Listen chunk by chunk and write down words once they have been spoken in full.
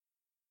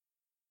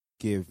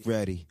Get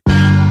ready.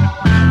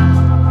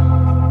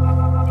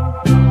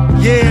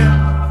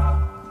 Yeah.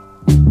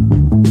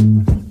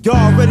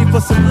 Y'all ready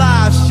for some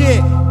live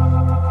shit?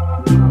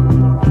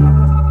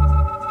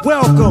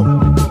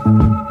 Welcome.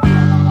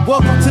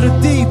 Welcome to the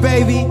D,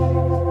 baby.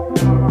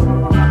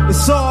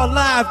 It's all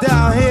live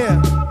down here.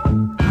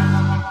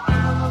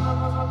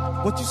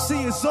 What you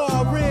see is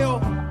all real.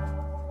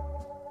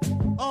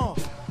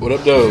 What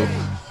up, though?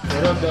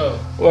 What up, though?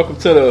 Welcome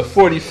to the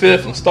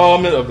 45th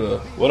installment of the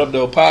What Up,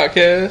 Though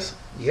podcast.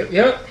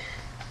 Yep.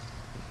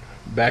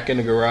 Back in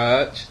the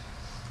garage.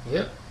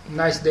 Yep.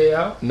 Nice day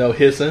out. No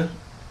hissing.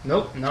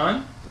 Nope,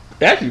 none.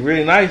 Actually,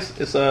 really nice.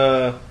 It's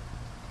almost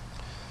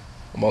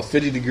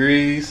 50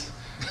 degrees,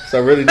 so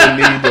I really didn't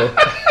need to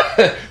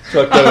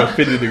fuck up at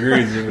 50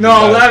 degrees. No,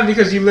 I'm laughing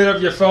because you lit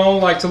up your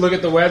phone like to look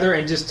at the weather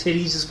and just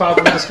titties just pop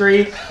up on the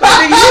screen.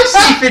 Like, you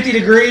see 50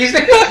 degrees.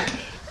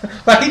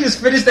 Like, he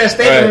just finished that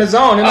statement on his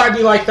own. It might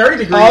be like 30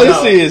 degrees. All you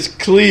see is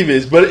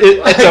cleavage, but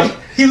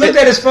he looked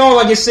at his phone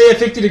like it said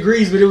 50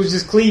 degrees, but it was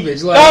just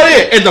cleavage. Like, oh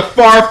yeah, and the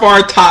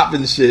far top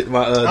and shit.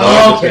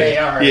 Okay,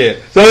 all right. Yeah,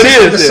 so it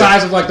is the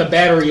size of like the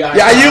battery icon.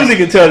 Yeah, I usually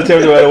can tell the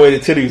temperature by the way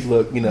the titties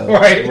look. You know,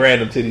 right.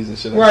 Random titties and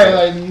shit. Right,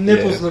 like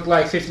nipples look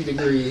like 50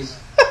 degrees.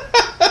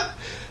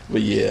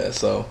 But yeah,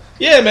 so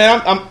yeah,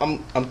 man,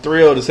 I'm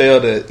thrilled as hell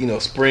that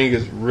spring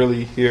is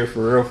really here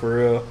for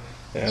real,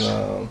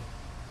 and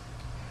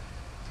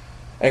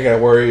I ain't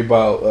gotta worry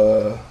about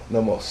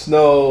no more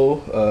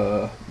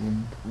snow.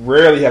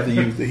 Rarely have to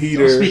use the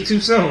heater. Don't speak too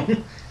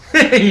soon.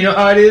 You know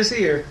how it is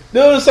here.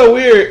 No, it's so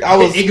weird.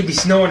 It could be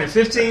snowing in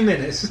 15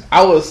 minutes.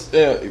 I was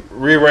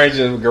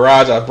rearranging the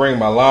garage. I was bringing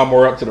my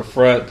lawnmower up to the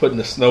front, putting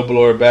the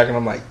snowblower back, and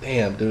I'm like,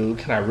 damn, dude,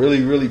 can I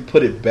really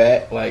put it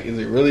back? Like, is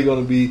it really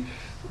going to be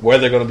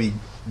weather going to be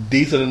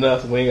decent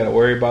enough? We ain't got to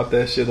worry about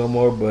that shit no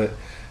more. But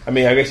I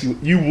mean, I guess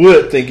you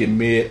would think in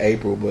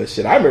mid-April, but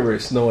shit, I remember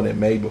it snowing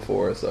in May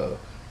before, so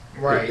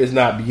right. It's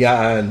not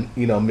beyond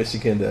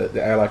Michigan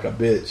to act like a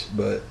bitch,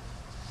 but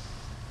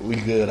we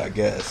good, I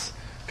guess.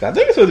 I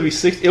think it's supposed to be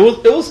 60. It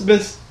was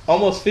been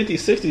almost 50,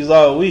 60s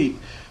all week.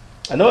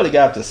 I know it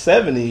got to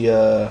 70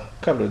 a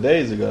couple of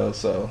days ago,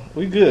 so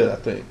we good. I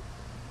think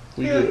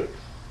we good.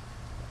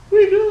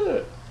 We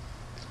good.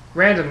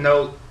 Random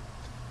note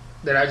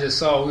that I just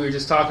saw. We were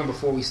just talking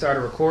before we started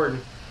recording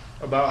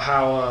about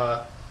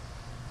how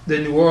the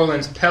New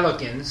Orleans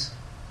Pelicans.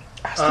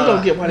 I still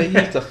don't get why they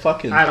use the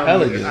fucking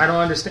Pelicans. I don't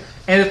understand.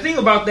 And the thing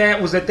about that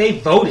was that they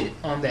voted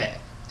on that.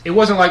 It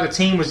wasn't like the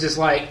team was just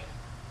like,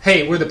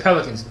 hey, we're the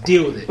Pelicans,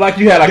 deal with it. Like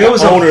you had like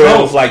an owner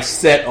that was like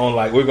set on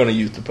like, we're going to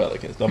use the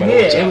Pelicans no matter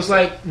what. Yeah, it was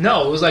like,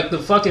 no, it was like the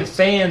fucking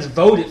fans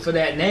voted for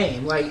that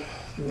name. Like,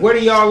 what are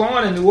y'all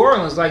on in New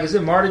Orleans? Like, is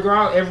it Mardi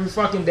Gras every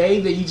fucking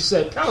day that you just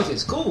said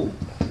Pelicans? Cool.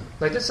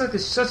 Like, that's like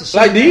such a shit.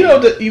 Like, do you know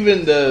that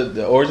even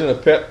the origin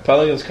of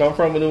Pelicans come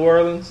from in New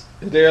Orleans?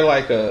 Is that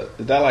like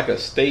a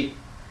state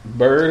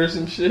bird or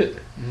some shit?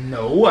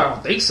 No, I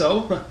don't think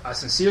so. I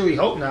sincerely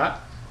hope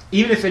not.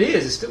 Even if it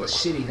is, it's still a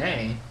shitty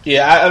name.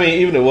 Yeah, I mean,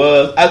 even if it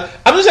was,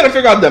 I'm just trying to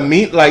figure out the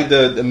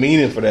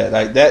meaning for that.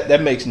 Like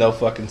that makes no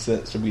fucking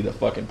sense to be the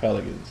fucking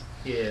Pelicans.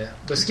 Yeah,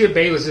 but Skip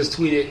Bayless just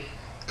tweeted,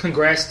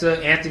 "Congrats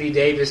to Anthony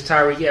Davis,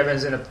 Tyreek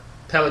Evans, and the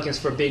Pelicans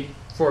for a big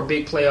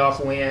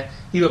playoff win."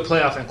 He would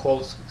playoff in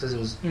quotes because it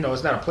was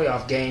it's not a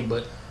playoff game,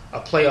 but a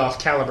playoff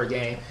caliber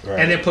game. Right.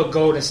 And then put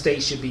Golden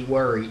State should be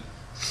worried.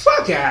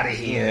 Fuck out of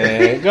here.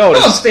 Yeah,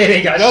 Golden State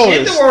ain't got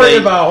shit to worry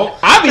about.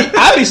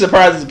 I'd be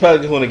surprised if the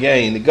Pelicans win a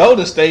game. The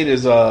Golden State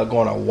is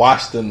going to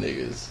wash them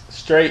niggas.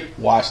 Straight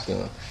wash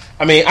them.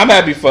 I mean, I'm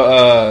happy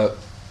for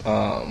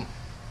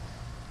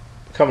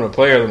becoming a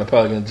player on the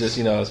Pelicans, just,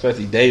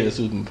 especially Davis,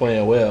 who's been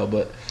playing well.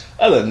 But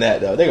other than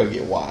that, though, they're going to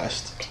get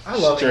washed. I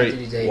love Straight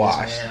Anthony Davis,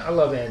 washed. man. I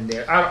love Anthony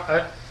Davis.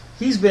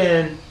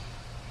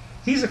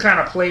 He's the kind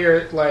of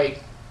player,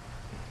 like,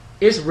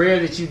 it's rare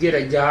that you get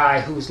a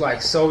guy who's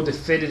like so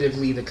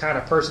definitively the kind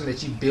of person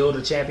that you build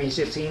a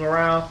championship team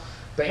around.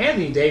 But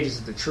Anthony Davis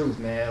is the truth,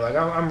 man. Like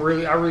I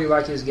really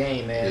like his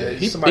game, man. Yeah,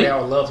 He's somebody I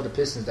would love for the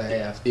Pistons to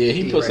have. Yeah,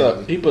 he puts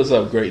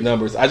up great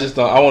numbers. I just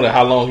I wonder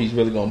how long he's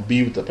really going to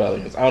be with the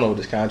Pelicans. I don't know what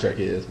his contract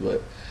is,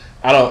 but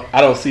I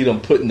don't see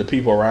them putting the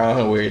people around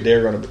him where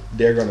they're going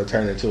to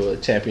turn into a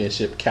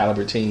championship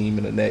caliber team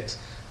in the next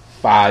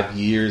 5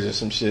 years or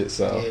some shit.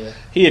 So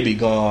he'd be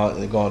gone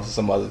to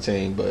some other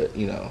team, but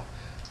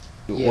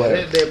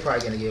Yeah, they're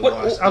probably going to get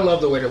washed. I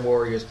love the way the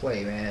Warriors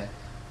play, man.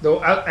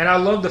 And I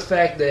love the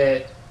fact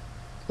that,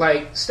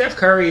 like, Steph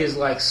Curry is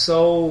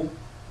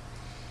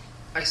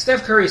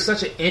Steph Curry is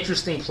such an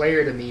interesting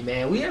player to me,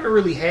 man. We haven't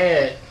really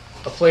had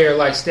a player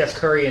like Steph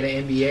Curry in the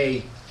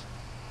NBA.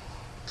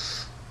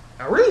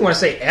 I really want to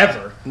say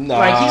ever. Nah.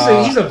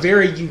 Like, he's a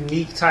very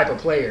unique type of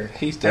player.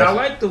 And I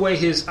like the way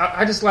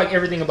I just like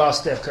everything about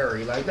Steph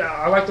Curry. Like,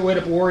 I like the way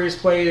the Warriors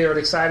play. They're an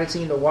exciting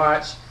team to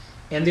watch,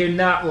 and they're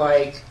not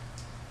like.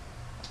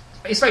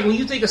 It's like when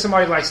you think of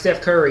somebody like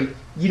Steph Curry,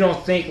 you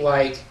don't think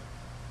like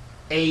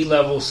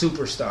A-level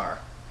superstar.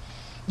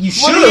 You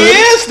should. Well, he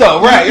is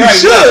though, right? You right,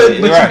 should,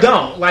 right, but right. you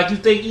don't. Like you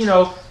think,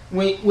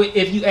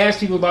 if you ask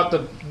people about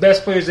the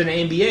best players in the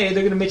NBA,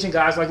 they're going to mention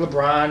guys like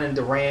LeBron and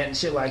Durant and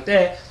shit like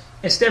that.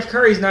 And Steph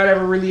Curry's not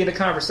ever really in the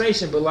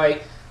conversation, but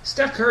like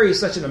Steph Curry is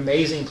such an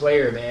amazing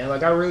player, man.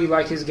 Like I really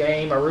like his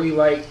game. I really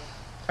like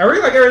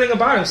everything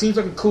about him. Seems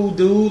like a cool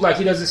dude. Like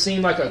he doesn't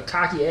seem like a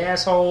cocky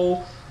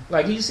asshole.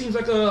 Like he seems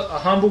like a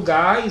humble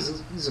guy.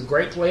 He's a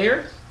great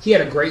player. He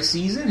had a great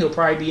season. He'll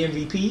probably be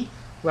MVP.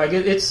 Like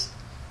it's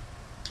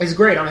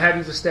great. I'm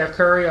happy for Steph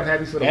Curry. I'm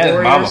happy for the Warriors. And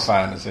his mama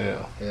fine as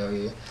hell. Hell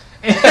yeah.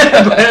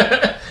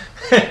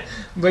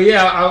 but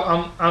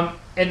yeah, I'm.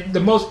 And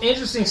the most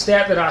interesting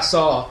stat that I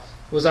saw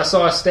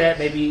a stat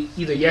maybe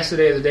either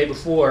yesterday or the day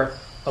before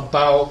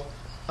about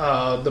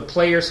the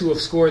players who have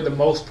scored the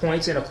most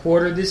points in a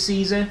quarter this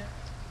season.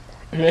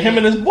 Him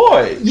and his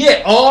boy.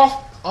 Yeah,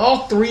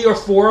 all 3 or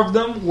 4 of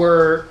them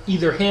were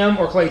either him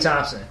or Klay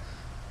Thompson.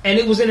 And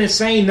it was an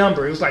insane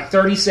number. It was like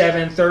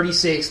 37,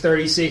 36,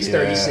 36, Yeah,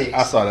 36.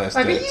 I saw that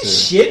stat, Like, are you too.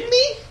 shitting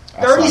me?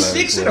 I saw that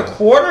 36 as in a well.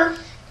 quarter?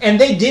 And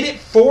they did it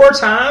 4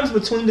 times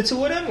between the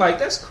two of them? Like,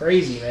 that's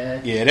crazy,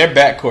 man. Yeah, their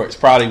backcourt's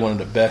probably one of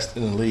the best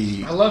in the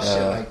league. I love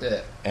shit like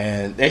that.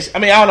 And I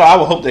don't know. I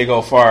would hope they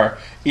go far.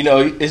 You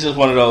know, it's just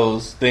one of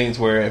those things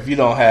where if you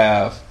don't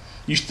have,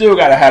 you still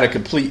got to have a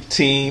complete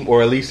team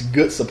or at least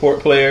good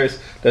support players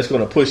that's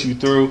going to push you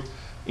through.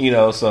 You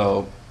know,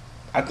 so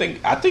I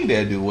think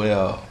they'll do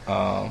well.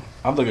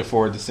 I'm looking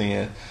forward to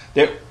seeing.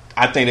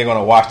 I think they're going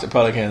to watch the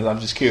Pelicans. I'm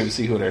just curious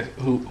to see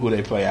who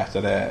they play after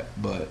that.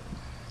 But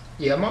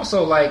yeah, I'm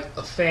also like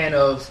a fan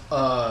of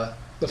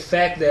the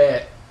fact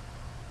that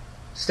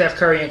Steph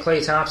Curry and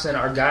Klay Thompson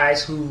are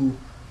guys who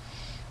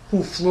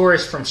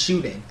flourish from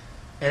shooting,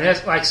 and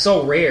that's like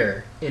so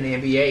rare in the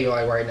NBA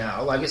like right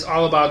now. Like it's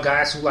all about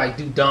guys who like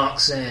do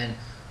dunks and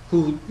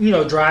who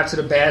drive to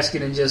the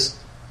basket and just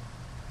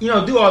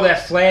do all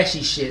that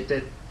flashy shit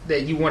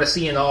that you want to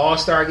see in the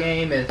All-Star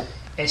game,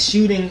 and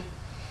shooting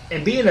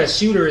and being a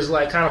shooter is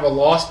like kind of a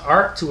lost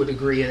art to a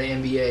degree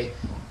in the NBA.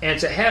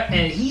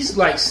 And he's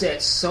like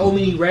set so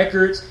many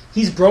records.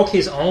 He's broke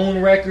his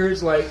own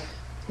records like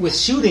with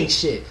shooting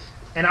shit.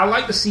 And I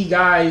like to see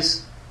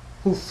guys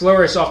who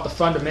flourish off the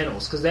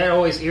fundamentals, because that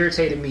always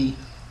irritated me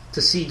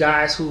to see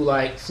guys who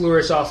like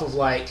flourish off of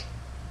like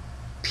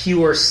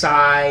pure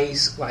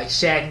size, like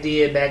Shaq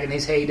did back in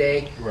his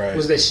heyday. Right.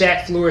 Was that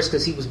Shaq flourished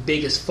because he was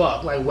big as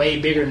fuck, like way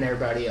bigger than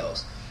everybody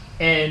else.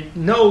 And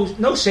no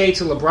shade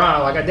to LeBron.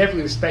 Like I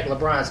definitely respect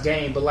LeBron's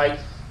game, but like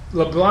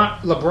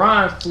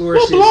LeBron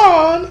flourishes.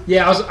 LeBron.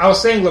 Yeah, I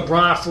was saying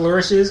LeBron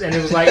flourishes, and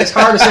it was like it's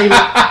hard to say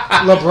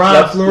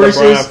LeBron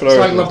flourishes. LeBron flourishes. It's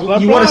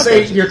like you want to say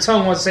flourishes. your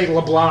tongue wants to say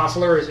LeBron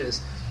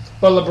flourishes,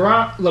 but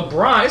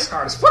LeBron, it's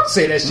hard as fuck to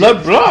say that shit.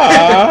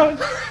 LeBron.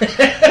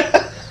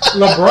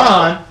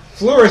 LeBron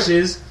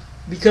flourishes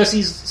because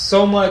he's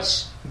so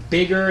much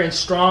bigger and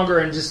stronger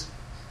and just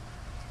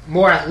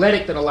more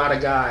athletic than a lot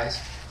of guys.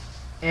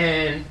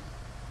 And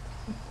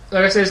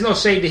like I said, there's no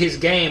shade to his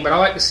game, but I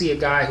like to see a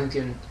guy who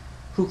can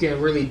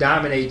really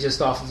dominate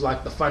just off of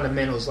like the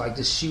fundamentals, like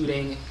just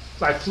shooting,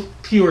 like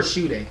pure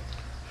shooting.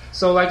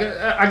 So like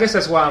I guess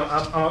that's why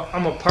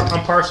I'm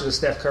partial to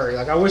Steph Curry.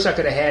 Like I wish I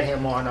could have had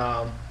him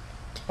on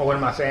one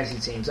of my fantasy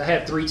teams. I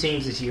had 3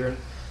 teams this year.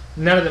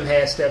 None of them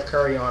had Steph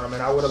Curry on them,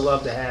 and I would have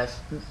loved to have.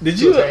 Did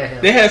you?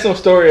 They had some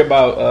story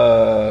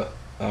about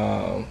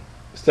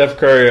Steph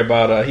Curry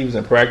about he was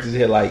in practice. He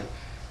had like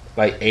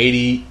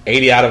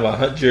 80 out of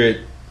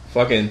 100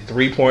 fucking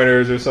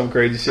 3-pointers or some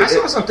crazy shit. I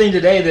saw something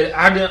today that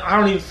I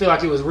don't even feel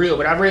like it was real,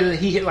 but I read that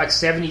he hit like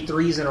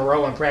 73s in a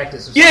row in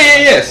practice. Or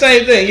Yeah,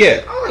 same thing.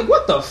 Yeah, I'm like,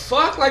 what the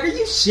fuck? Like, are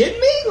you shitting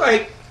me?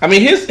 Like, I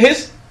mean,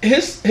 his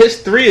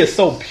 3 is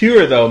so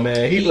pure though,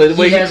 man. He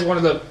has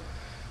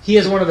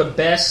one of the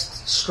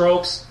best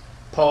strokes.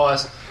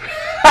 Pause.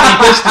 In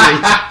history.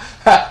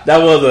 I'm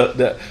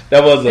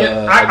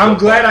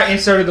glad I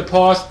inserted the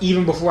pause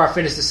even before I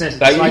finished the sentence.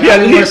 Like, I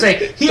didn't want to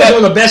say he has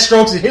one of the best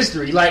strokes in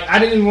history. Like I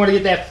didn't even want to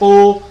get that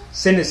full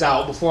sentence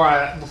out before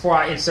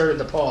I inserted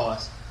the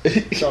pause.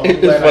 So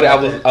it's funny. I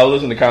was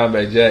listening to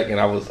Combat Jack, and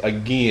I was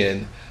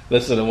again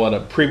listening to one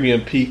of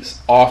Premium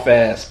Pete's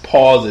off-ass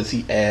pauses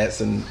he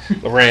adds and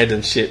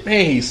random shit.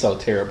 Man, he's so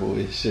terrible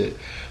with his shit.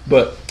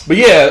 But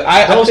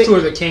yeah, those two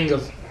are the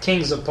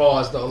kings of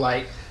pause though.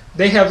 Like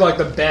they have like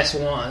the best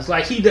ones.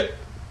 Like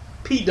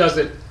Pete does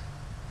it,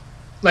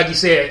 like you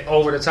said,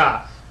 over the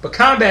top. But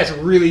Combat's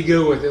really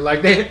good with it.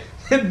 Like they're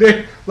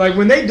like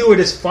when they do it,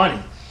 it's funny.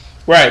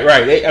 Right.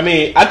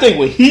 I think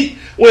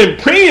when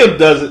Premium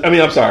does it,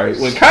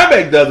 when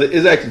Combat does it,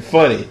 it's actually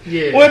funny.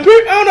 Yeah. I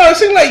don't know. It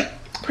seems like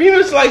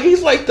Premium's like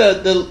he's like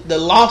the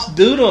lost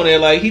dude on there.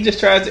 Like he just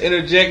tries to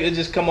interject and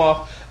just come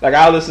off. Like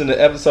I listened to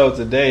episodes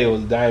today. It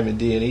was Diamond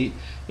D,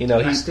 and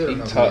I still don't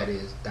know who that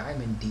is.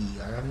 Diamond D.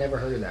 Like I've never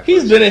heard of that.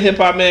 He's been in hip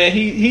hop, man.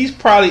 He's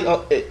probably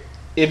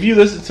if you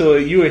listen to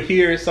it, you will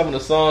hear some of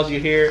the songs you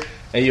hear,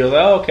 and you're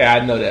like, okay,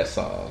 I know that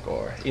song,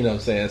 or you know what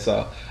I'm saying.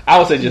 So I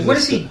would say just what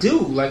does he do?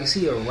 Like, is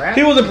he a rapper?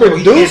 He was a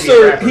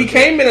producer. He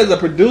came in as a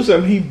producer,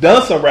 and he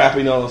done some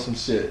rapping on some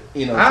shit.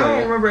 You know, what I'm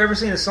saying? don't remember ever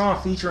seeing a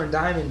song featuring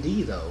Diamond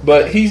D though.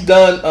 But he's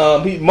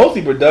done he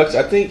mostly production.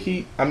 I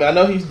think I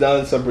know he's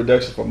done some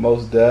production for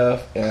Mos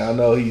Def, and I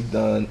know he's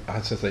done.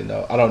 I should say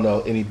no. I don't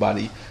know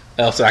anybody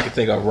else that I can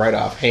think of right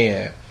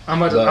offhand.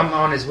 I'm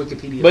on his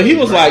Wikipedia. But he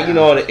was right like, you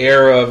know, in the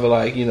era of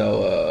like, you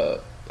know,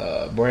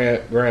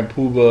 Grand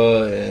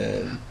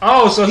Puba and.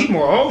 Oh, so he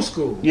more old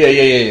school.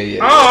 Yeah.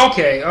 Oh,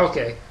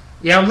 okay.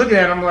 Yeah, I'm looking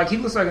at him. I'm like, he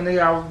looks like a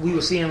nigga we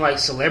were seeing like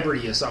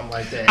Celebrity or something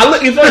like that. I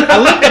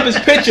looked up his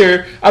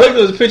picture. I looked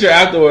at his picture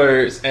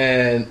afterwards,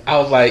 and I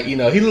was like, you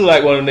know, he looked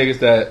like one of the niggas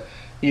that,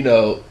 you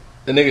know,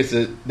 the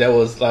niggas that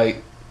was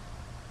like,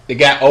 they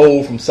got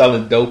old from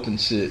selling dope and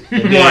shit,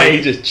 and then right.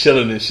 he just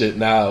chilling and shit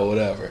now or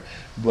whatever.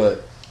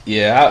 But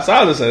yeah, so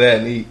I listened to that,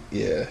 and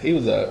he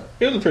was a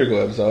pretty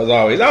cool episode as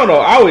always. I don't know,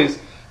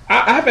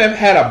 I haven't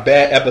had a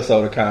bad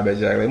episode of Combat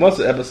Jack. Like most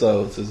of the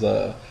episodes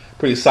is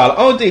pretty solid.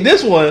 Only thing,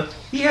 this one,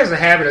 he has a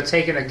habit of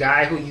taking a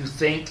guy who you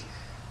think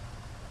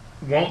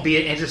won't be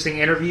an interesting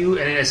interview, and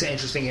then it's an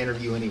interesting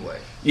interview anyway.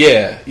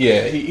 Yeah,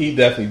 he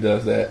definitely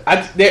does that.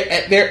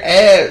 Their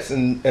ads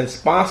and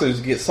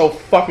sponsors get so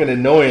fucking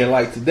annoying.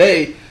 Like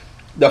today,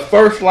 the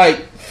first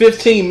like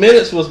 15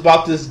 minutes was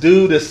about this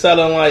dude that's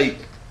selling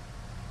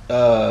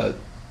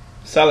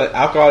selling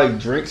alcoholic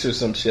drinks or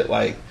some shit.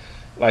 Like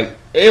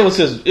it was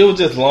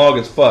just long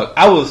as fuck.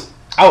 I was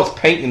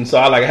painting, so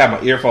I had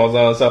my earphones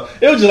on, so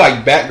it was just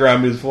like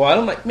background music for a while.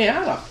 I'm like, man,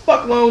 how the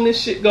fuck long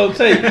this shit gonna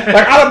take? Like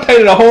I done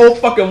painted a whole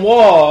fucking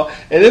wall,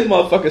 and this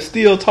motherfucker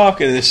still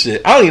talking this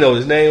shit. I don't even know what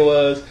his name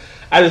was.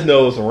 I just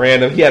know it was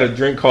random. He had a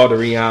drink called the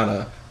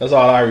Rihanna. That's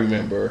all I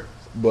remember.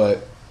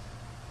 But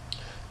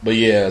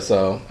yeah,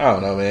 so I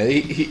don't know, man.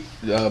 He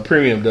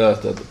Premium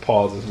does the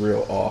pause is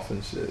real off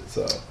and shit.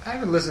 So I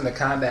haven't listened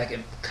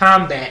to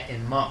Combat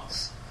in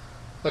months.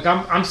 Like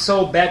I'm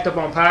so backed up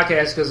on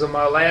podcasts because of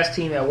my last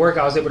team at work.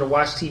 I was able to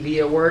watch TV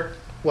at work.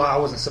 Well, I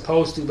wasn't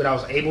supposed to, but I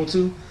was able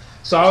to.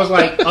 So I was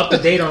like up to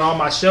date on all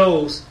my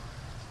shows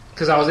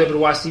because I was able to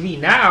watch TV.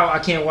 Now I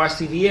can't watch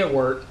TV at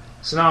work,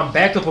 so now I'm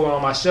backed up on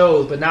all my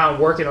shows. But now I'm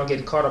working on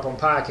getting caught up on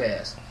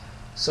podcasts.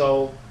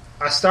 So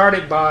I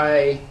started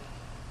by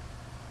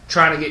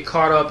trying to get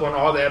caught up on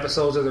all the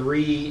episodes of The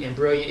Read and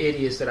Brilliant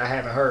Idiots that I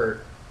haven't heard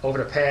over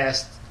the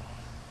past,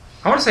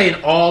 I want to say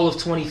in all of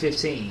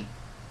 2015.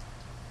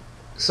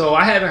 So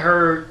I haven't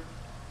heard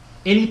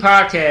any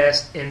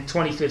podcast in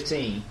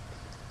 2015.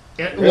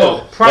 Really?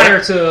 Well,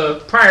 prior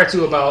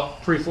to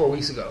about 3-4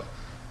 weeks ago.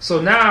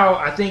 So now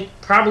I think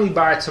probably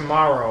by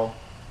tomorrow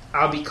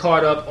I'll be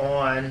caught up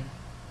on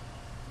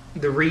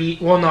The Read.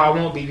 Well, no, I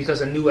won't be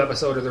because a new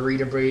episode of The Read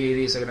and Brilliant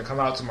Idiots are going to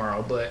come out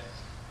tomorrow. But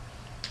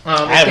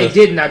if they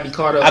didn't, I'd be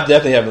caught up. I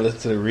definitely haven't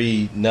listened to The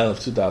Read none of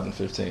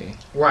 2015.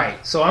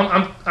 Right. So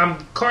I'm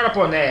caught up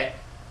on that.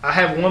 I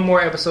have one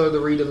more episode of The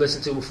Read to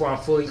listen to before I'm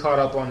fully caught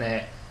up on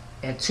that,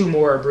 and 2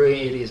 more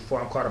Brilliant Idiots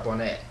before I'm caught up on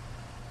that.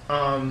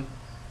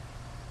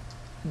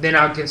 Then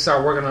I can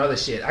start working on other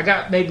shit. I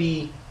got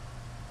maybe,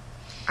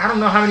 I don't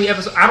know how many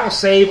episodes. I don't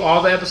save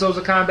all the episodes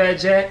of Combat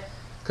Jack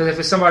because if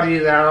it's somebody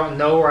that I don't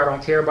know or I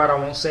don't care about, I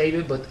won't save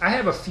it. But I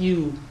have a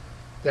few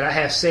that I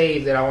have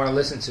saved that I want to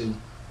listen to.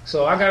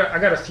 So I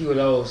got a few of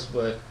those,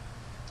 but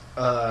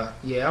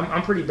yeah,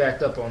 I'm pretty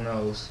backed up on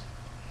those.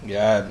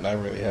 Yeah, I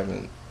really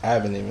haven't. I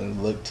haven't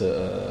even looked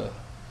to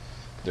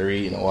The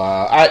Read in a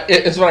while.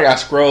 It's when I got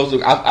scrolls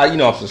through.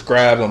 I'm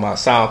subscribed on my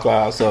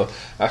SoundCloud, so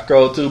I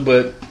scroll through.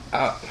 But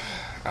I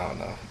don't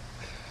know.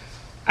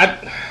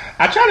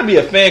 I try to be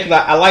a fan because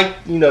I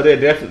like,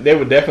 they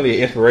were definitely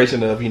an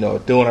inspiration of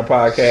doing a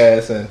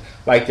podcast and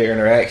like their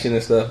interaction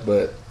and stuff.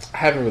 But I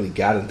haven't really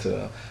gotten to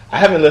them. I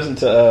haven't listened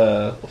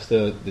to what's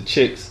the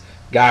chicks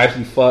guys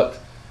we fucked.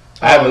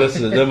 I haven't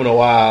listened to them in a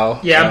while.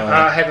 Yeah,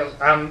 I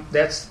haven't.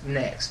 That's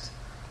next.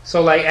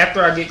 So,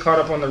 after I get caught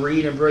up on The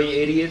Read and Brilliant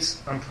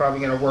Idiots, I'm probably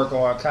going to work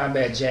on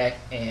Combat Jack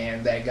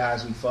and that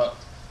Guys We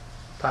Fucked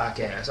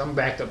podcast. I'm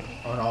backed up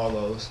on all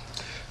those.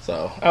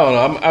 So, I don't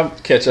know. I'm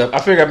catch up. I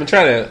figure I've been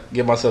trying to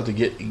get myself to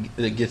get to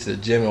the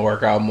gym and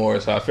work out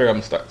more. So, I figure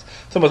I'm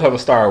going to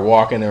start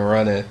walking and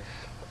running.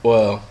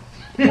 Well,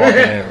 walking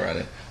and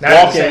running. Not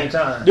at the same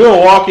time. Doing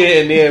walking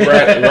and then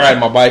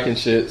riding my bike and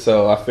shit.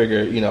 So, I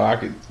figure, I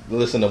could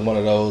listen to one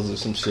of those or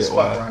some shit.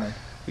 Fuck running.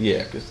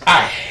 Yeah, because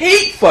I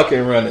hate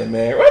fucking running,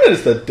 man. Running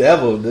is the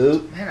devil,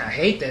 dude. Man, I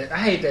hate that. I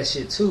hate that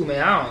shit too, man.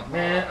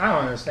 I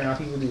don't understand how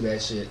people do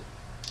that shit.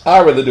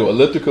 I'd rather do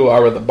elliptical.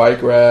 I'd rather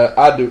bike ride.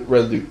 I'd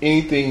rather do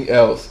anything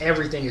else.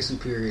 Everything is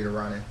superior to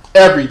running.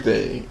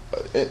 Everything.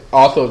 And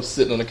also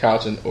sitting on the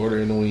couch and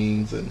ordering the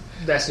wings and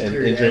that's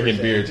superior and drinking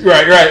beer. Too.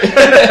 Right.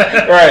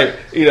 Right.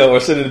 Or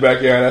sitting in the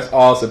backyard. That's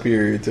all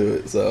superior to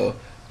it. So,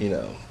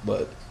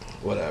 but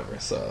whatever.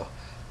 So,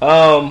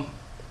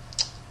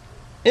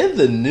 in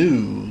the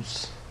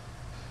news,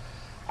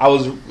 I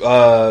was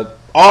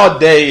all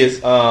day has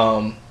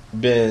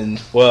been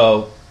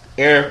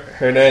Aaron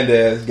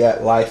Hernandez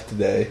got life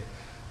today.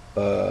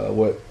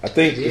 what I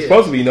think is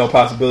supposed to be no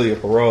possibility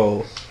of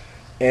parole,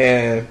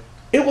 and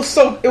it was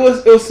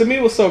to me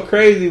it was so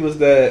crazy was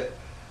that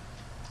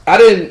I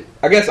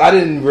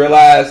didn't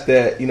realize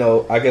that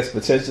I guess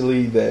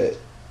potentially that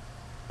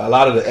a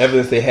lot of the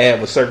evidence they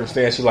had was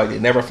circumstantial, like they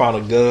never found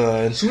a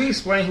gun. Should we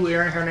explain who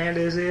Aaron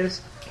Hernandez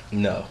is?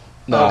 No.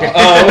 Okay.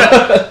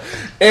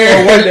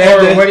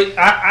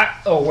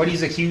 What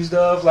he's accused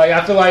of. Like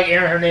I feel like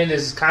Aaron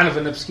Hernandez is kind of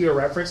an obscure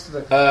reference to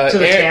the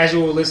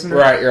casual listener.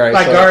 Right.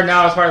 Like Gard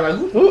now is probably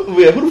like who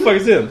the fuck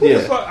is him? Who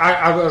the fuck?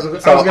 I was going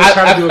to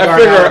try to do a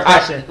Gard now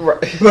impression,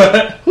 but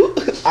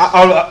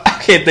I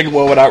can't think of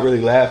one without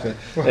really laughing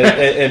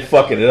and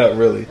fucking it up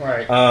really.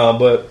 Right.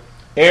 But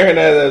Aaron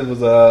Hernandez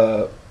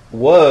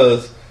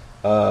was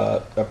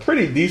a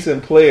pretty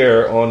decent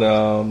player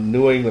on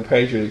New England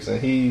Patriots,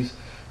 and he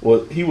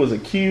was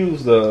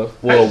accused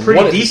of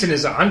decent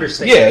is an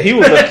understatement. Yeah, he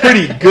was a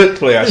pretty good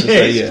player. I should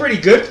say. He's a pretty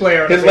good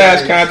player. His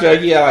last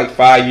contract, he had like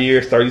 5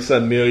 years,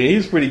 $30-something million. He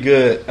was pretty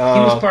good. He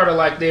was part of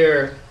like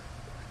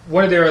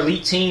one of their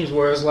elite teams,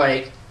 where it's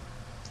like,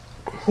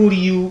 how do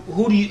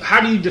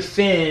you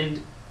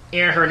defend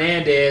Aaron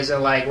Hernandez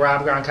and like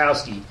Rob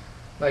Gronkowski?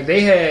 Like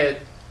they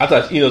had. I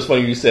thought it's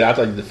funny you said. I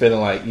thought you defending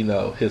like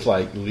his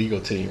like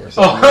legal team or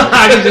something.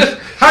 How do you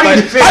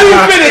defend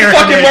his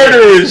fucking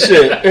murderer and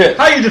shit?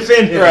 How you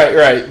defend him?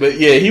 Right. But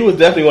yeah, he was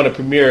definitely one of the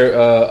premier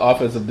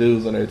offensive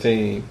dudes on their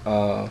team.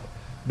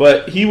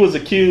 But he was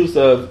accused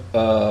of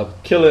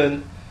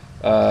killing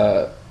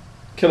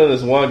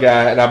this one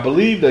guy, and I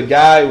believe the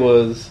guy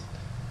was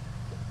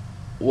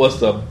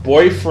the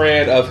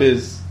boyfriend of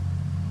his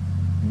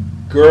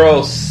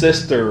girl's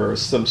sister or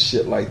some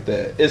shit like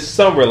that. It's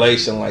some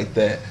relation like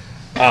that.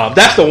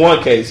 That's the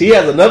one case. He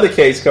has another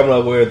case coming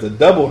up where it's a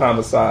double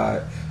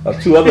homicide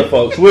of two other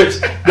folks, which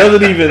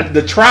doesn't even,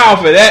 the trial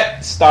for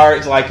that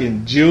starts like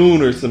in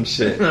June or some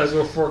shit. Might as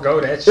well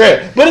forego that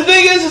shit. Right. But the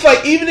thing is, it's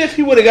like even if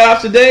he would have got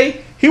off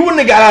today, he wouldn't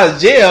have got out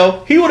of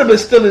jail. He would have been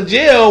still in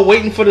jail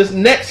waiting for this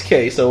next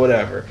case or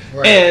whatever.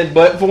 Right.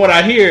 But from what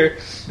I hear,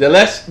 the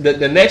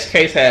next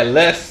case had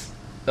less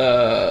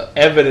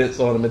evidence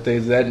on him and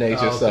things of that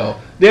nature. Okay. So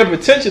there's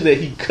potential that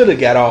he could have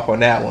got off on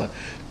that one.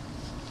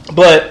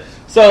 But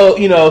so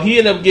he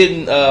ended up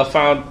getting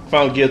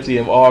found guilty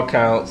of all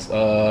counts.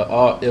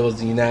 It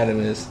was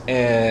unanimous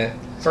and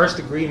first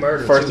degree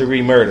murder.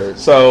 Degree murder.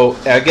 So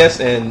I guess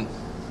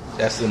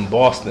that's in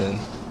Boston.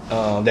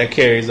 That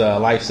carries a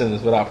life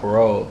sentence without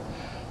parole.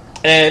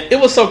 And it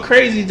was so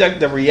crazy. Like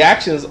the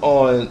reactions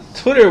on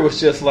Twitter was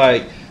just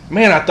like,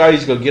 man, I thought he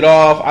was gonna get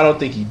off. I don't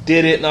think he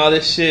did it and all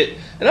this shit.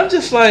 And I'm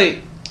just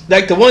like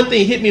the one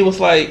thing hit me was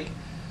like,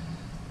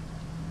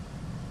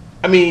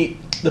 I mean,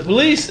 the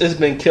police has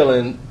been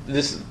killing.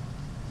 This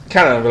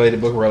kind of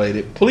related, book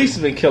related. Police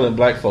have been killing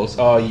black folks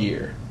all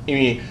year. I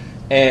mean,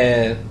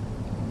 and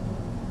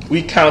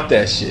we count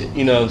that shit.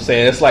 You know what I'm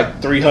saying? It's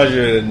like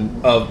 300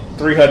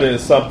 and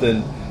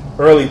something,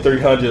 early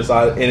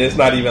 300s, and it's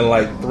not even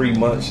like 3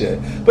 months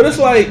yet. But it's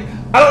like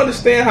I don't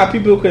understand how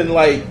people can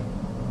like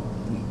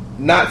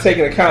not take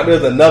into account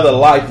there's another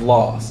life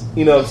lost.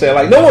 You know what I'm saying?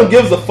 Like no one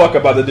gives a fuck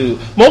about the dude.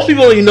 Most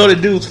people don't even know the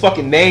dude's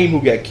fucking name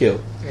who got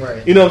killed.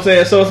 Right. You know what I'm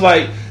saying? So it's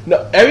like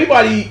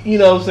everybody, you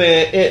know what I'm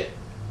saying,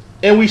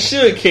 and we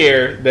should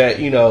care that,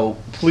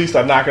 police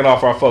are knocking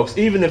off our folks,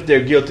 even if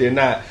they're guilty or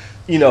not.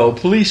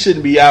 Police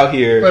shouldn't be out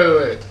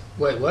here.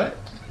 Wait, what?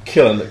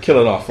 Killing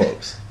our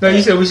folks. No,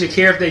 you said we should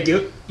care if they're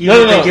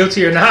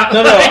guilty or not.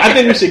 No. I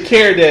think we should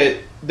care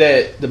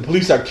that the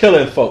police are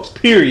killing folks.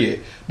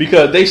 Period.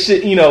 Because they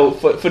should,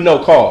 for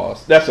no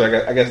cause. That's what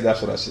I guess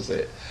that's what I should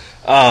say.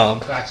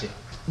 Gotcha.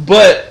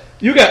 But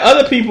you got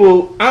other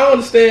people. I don't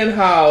understand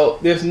how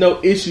there's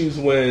no issues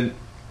when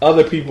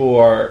other people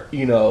are,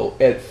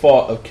 at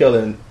fault of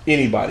killing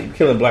anybody,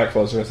 killing black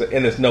folks,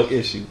 and there's no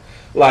issue.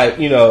 Like,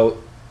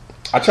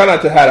 I try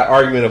not to have an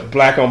argument of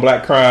black on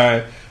black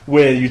crime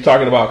when you're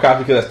talking about cops,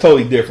 because that's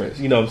totally different.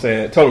 You know what I'm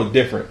saying? Totally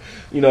different.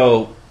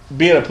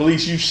 Being a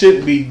police, you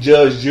shouldn't be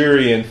judge,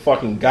 jury, and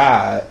fucking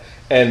God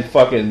and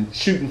fucking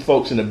shooting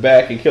folks in the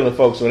back and killing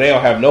folks when they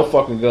don't have no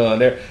fucking gun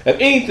there. If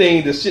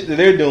anything, the shit that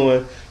they're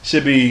doing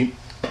should be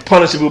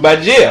punishable by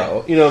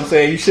jail. You know what I'm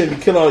saying? You shouldn't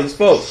be killing all these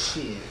folks.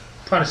 Shit.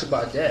 Punishable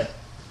by death.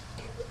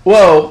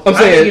 Well, I'm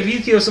saying if you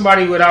kill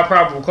somebody without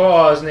probable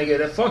cause, nigga,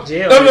 then fuck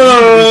jail.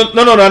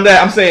 No,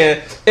 that I'm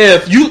saying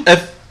if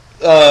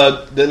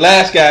the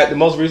last guy, the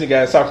most recent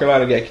guy in South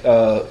Carolina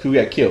who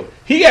got killed,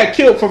 he got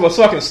killed from a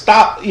fucking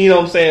stop. You know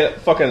what I'm saying?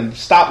 Fucking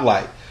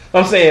stoplight.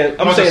 I'm saying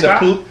the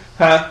police,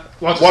 huh?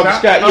 Walter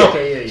Scott. Yeah.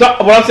 Okay, yeah.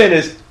 So what I'm saying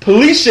is,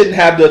 police shouldn't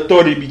have the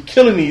authority to be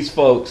killing these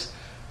folks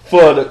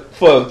for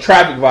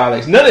traffic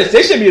violations. None of this.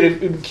 They shouldn't be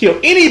able to kill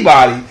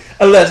anybody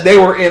unless they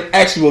were in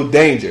actual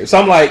danger.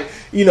 So I'm like,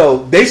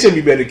 they shouldn't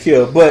be better to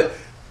kill. But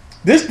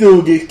this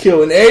dude gets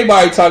killed, and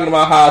everybody talking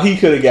about how he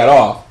could have got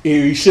off.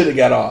 He should have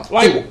got off.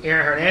 Like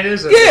Aaron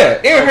Hernandez? Yeah,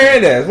 Aaron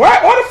Hernandez. Why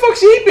the fuck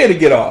should he better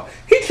get off?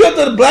 He killed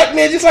the black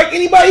man just like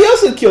anybody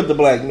else had killed the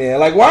black man.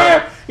 Like,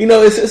 why?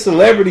 It's a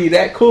celebrity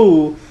that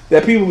cool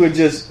that people would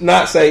just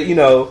not say,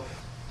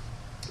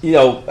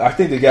 I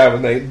think the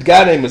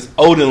guy name is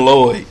Odin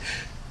Lloyd.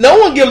 No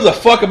one gives a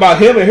fuck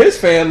about him and his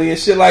family and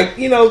shit. Like,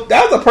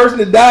 that was a person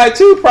that died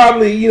too,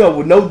 probably,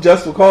 with no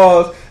just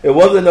cause. It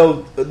wasn't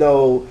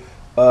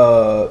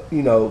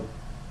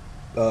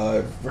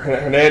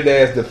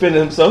Hernandez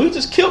defending himself. He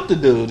just killed the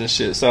dude and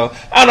shit. So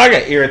I don't know. I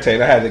got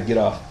irritated. I had to get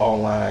off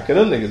online because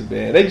them niggas,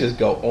 man, they just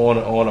go on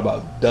and on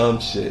about dumb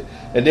shit.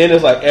 And then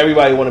it's like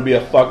everybody want to be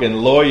a fucking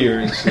lawyer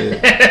and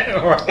shit.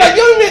 Right. Like,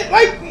 you know what I mean?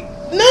 Like,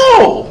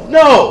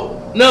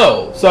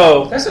 no.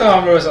 So that's what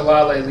I've noticed a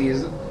lot lately.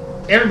 Is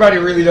everybody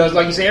really does,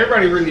 like you say,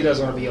 everybody really does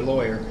want to be a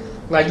lawyer.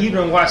 Like, you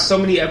done watch so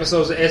many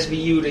episodes of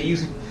SVU that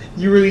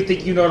you really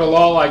think you know the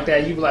law like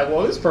that. You be like,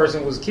 well, this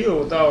person was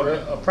killed without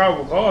a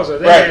probable cause. Or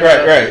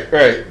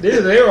Right.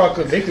 They were all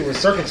convicted with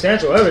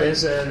circumstantial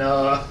evidence. And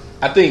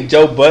I think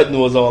Joe Budden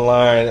was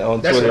online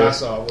on that's Twitter. What I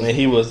saw. And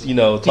he was,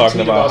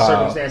 talking about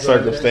how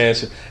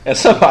circumstantial. And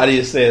somebody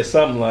had said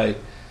something like,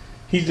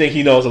 he think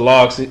he knows the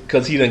law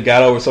because he done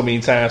got over so many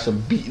times from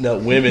beating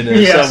up women and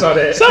I saw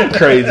that. some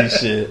crazy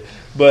shit.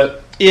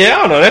 But yeah, I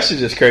don't know. That shit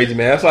just crazy,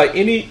 man. It's like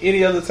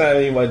any other time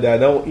anybody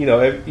died.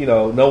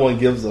 No one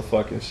gives a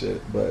fucking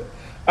shit. But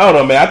I don't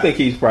know, man. I think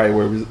he's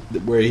probably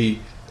where he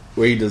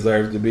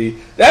deserves to be.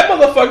 That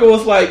motherfucker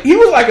was like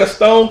a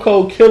stone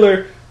cold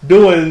killer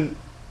doing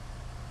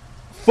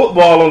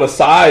football on the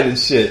side and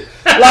shit.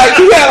 Like,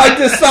 he had like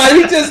this side.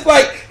 He just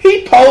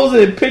he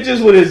posing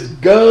pictures with his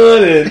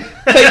gun and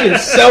taking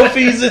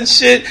selfies and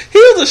shit. He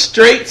was a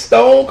straight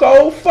stone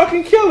cold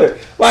fucking killer.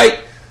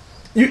 Like,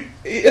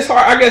 it's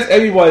hard. I guess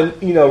everyone,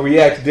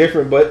 reacts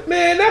different. But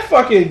man, that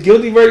fucking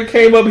guilty verdict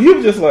came up. He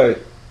was just like,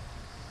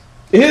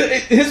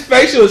 his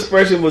facial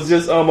expression was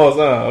just almost,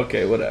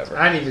 okay, whatever.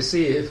 I didn't even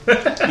see it.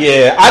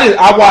 Yeah,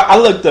 I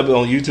looked up it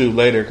on YouTube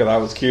later because I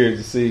was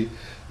curious to see.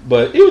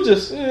 But it was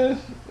just,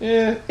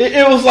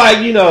 It was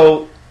like, you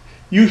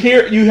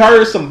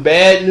heard some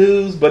bad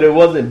news, but it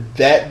wasn't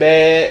that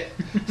bad.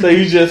 So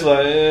you just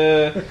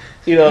like,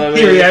 you know what I mean?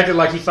 He reacted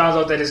like he found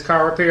out that his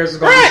car repairs is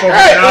going to be $400.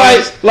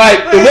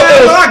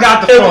 I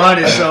got the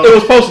 400. So it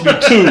was supposed to be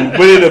 2,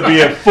 but it ended up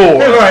being 4.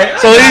 Right.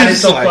 So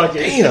he's just like,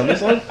 damn.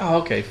 It's like,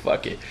 okay,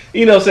 fuck it.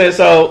 You know what I'm saying?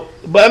 So,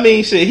 but I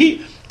mean,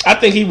 shit. I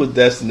think he was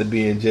destined to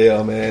be in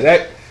jail, man.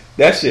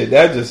 That shit,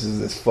 that just is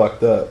just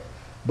fucked up.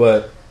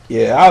 But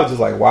yeah, I was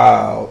just like,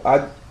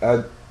 wow.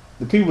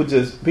 The people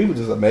just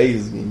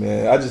amazes me,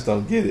 man. I just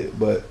don't get it.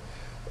 But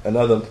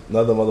another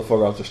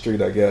motherfucker off the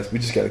street, I guess. We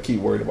just got to keep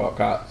worried about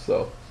cops.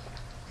 So,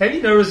 have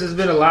you noticed there's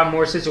been a lot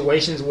more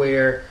situations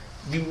where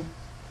you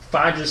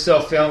find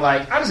yourself feeling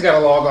like, I just got to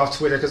log off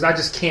Twitter because I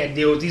just can't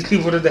deal with these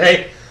people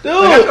today? Dude,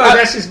 I feel like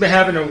that's just been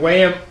happening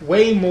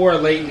way more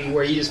lately,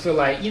 where you just feel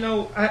like,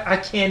 I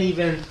can't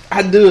even.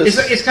 I do it.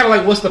 It's kind of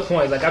like, what's the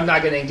point? Like, I'm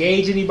not going to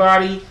engage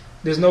anybody.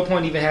 There's no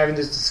point even having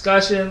this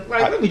discussion.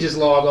 Like, let me just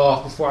log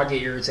off before I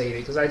get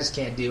irritated because I just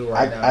can't deal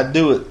right now. I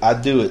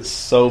do it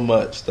so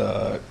much,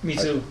 dog. Me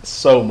too.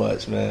 So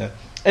much, man.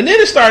 And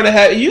then it started to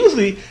have. It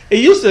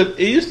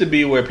used to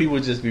be where people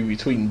would just be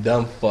retweeting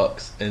dumb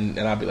fucks, and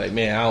I'd be like,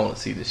 man, I don't want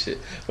to see this shit.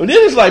 But then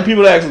it's like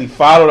people that actually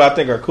follow, I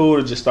think, are cool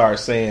to just start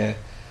saying,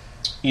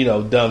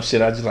 dumb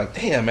shit. I just like,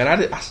 damn,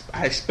 man,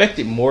 I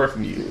expected more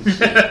from you.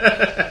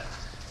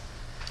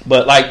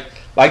 But like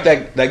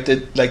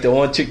the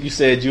one chick you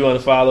said you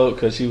unfollowed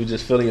because she was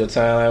just filling your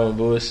timeline with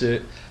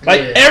bullshit.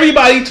 Like,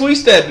 everybody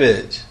tweets that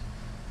bitch.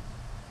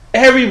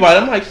 Everybody.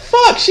 I'm like,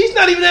 fuck, she's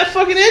not even that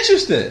fucking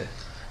interesting.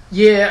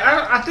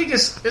 Yeah, I think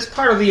it's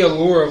part of the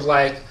allure of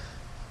like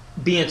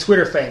being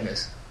Twitter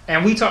famous.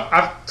 And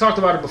I've talked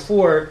about it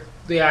before.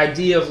 The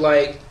idea of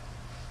like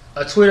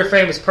a Twitter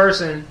famous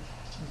person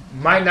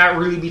might not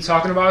really be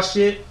talking about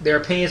shit. Their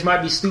opinions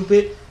might be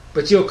stupid.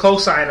 But you'll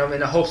co-sign them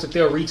in the hopes that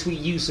they'll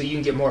retweet you so you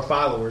can get more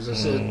followers, or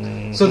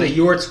so that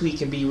your tweet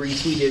can be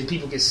retweeted and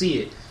people can see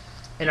it.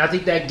 And I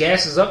think that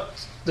gasses up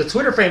the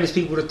Twitter famous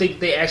people to think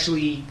they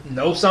actually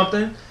know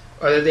something,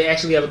 or that they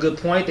actually have a good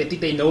point. They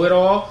think they know it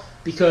all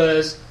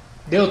because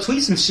they'll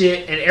tweet some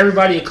shit and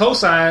everybody will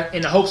co-sign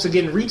in the hopes of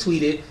getting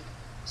retweeted.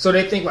 So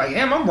they think like,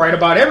 damn, I'm right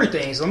about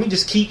everything. So let me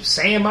just keep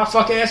saying my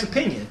fuck ass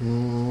opinion.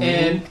 Mm-hmm.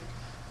 And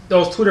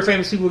those Twitter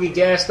famous people get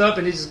gassed up,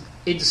 and it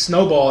just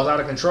snowballs out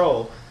of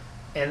control.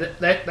 And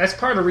that's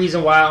part of the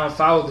reason why I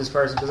unfollowed this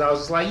person, because I was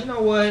just like, you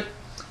know what?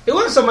 It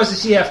wasn't so much that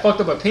she had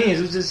fucked up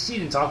opinions. It was just she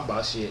didn't talk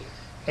about shit.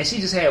 And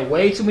she just had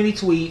way too many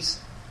tweets.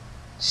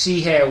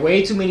 She had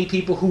way too many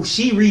people who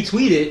she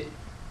retweeted.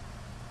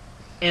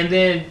 And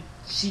then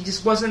she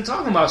just wasn't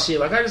talking about shit.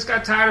 Like, I just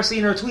got tired of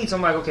seeing her tweets.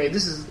 I'm like, okay,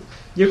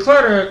 you're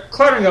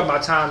cluttering up my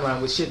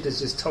timeline with shit that's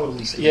just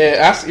totally stupid.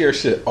 Yeah, I see her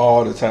shit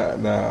all the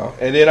time now.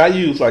 And then I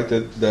use like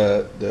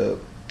the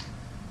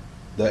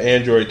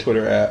Android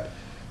Twitter app.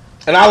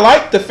 And I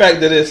like the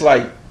fact that it's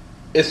like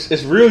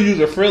it's real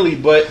user friendly,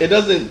 but it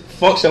doesn't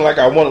function like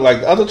I want it.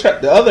 Like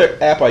the other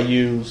app I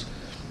use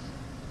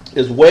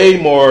is way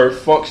more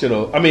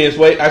functional. I mean, it's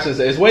way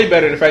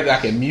better in the fact that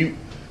I can mute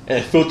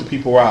and filter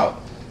people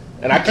out,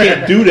 and I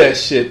can't do that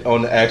shit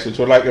on the actual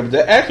Twitter. Like if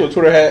the actual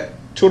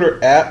Twitter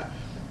app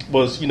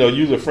was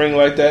user friendly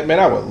like that, man,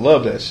 I would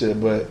love that shit.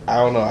 But I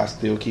don't know. I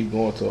still keep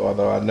going to it,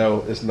 although I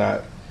know it's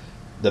not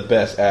the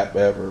best app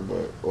ever.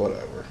 But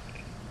whatever.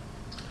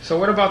 So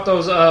what about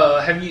those?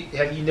 Have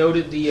you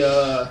noted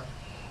the?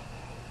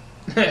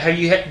 Do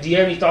you have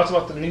any thoughts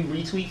about the new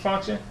retweet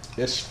function?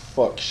 It's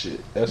fuck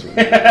shit. That's what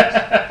it is.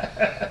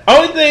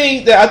 Only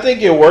thing that I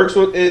think it works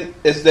with it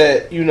is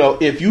that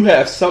if you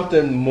have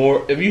something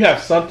more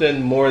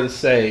to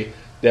say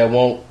that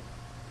won't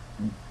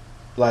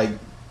like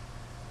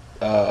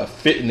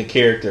fit in the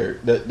character,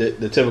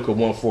 the typical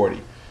 140.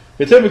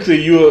 But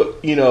typically you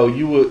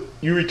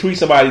retweet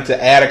somebody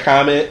to add a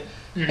comment,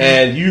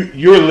 and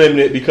you're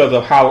limited because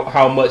of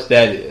how much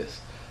that is.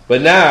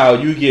 But now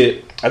you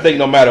get. I think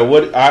no matter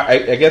what,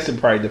 I guess it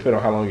probably depends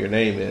on how long your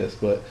name is,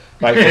 but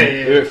like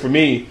for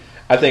me,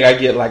 I think I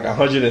get like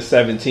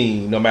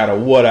 117 no matter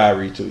what I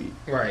retweet.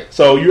 Right.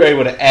 So you're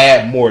able to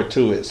add more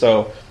to it.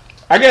 So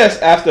I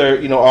guess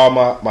after all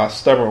my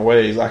stubborn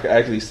ways, I can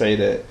actually say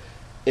that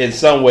in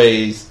some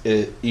ways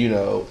it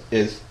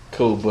is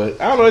cool, but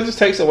I don't know. It just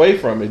takes away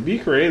from it. Be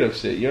creative,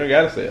 shit. You don't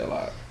gotta say a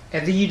lot.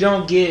 And then you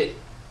don't get.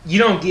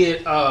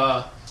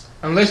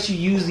 Unless you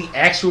use the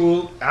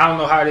actual, I don't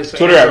know how it is for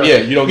Twitter app, yeah,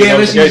 you don't get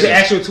notifications. Unless you use the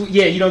actual,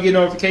 you don't get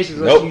notifications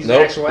unless you use the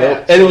actual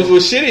app. And what's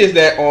shitty is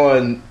that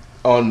on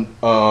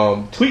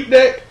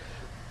TweetDeck,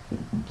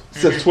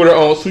 since Twitter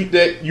owns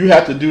TweetDeck, you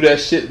have to do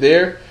that shit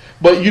there,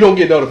 but you don't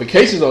get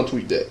notifications on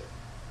TweetDeck.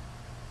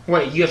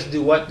 Wait, you have to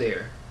do what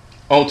there?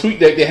 On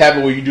TweetDeck, they have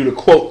it where you do the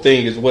quote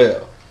thing as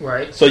well.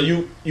 Right. So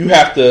you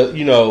have to,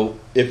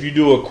 if you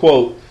do a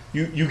quote,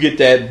 you get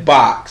that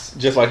box,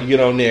 just like you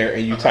get on there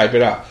and you type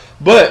it out.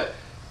 But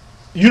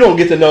you don't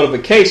get the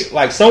notification.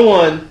 Like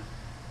someone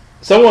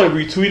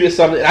retweeted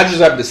something, I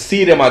just have to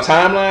see it in my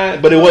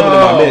timeline, but it wasn't in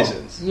my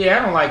mentions. Yeah,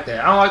 I don't like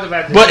that. I don't like the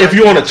fact that. But if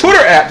you're on a Twitter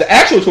app, the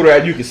actual Twitter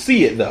app, you can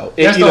see it though.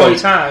 That's the only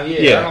time.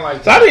 Yeah, I don't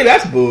like that. So I think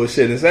that's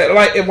bullshit. Is that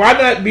like why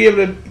not be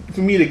able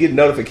for me to get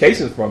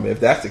notifications from it if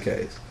that's the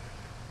case?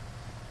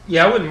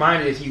 Yeah, I wouldn't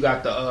mind it if you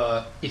got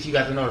the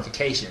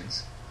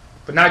notifications,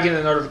 but not getting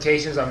the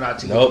notifications, I'm not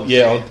too. Nope.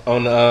 Yeah,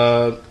 on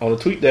the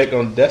TweetDeck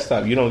on the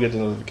desktop, you don't get the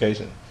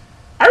notification.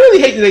 I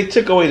really hate that they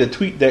took away the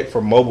TweetDeck for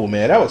mobile,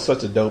 man. That was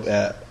such a dope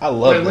app. I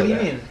love it. What do you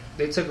mean?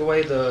 They took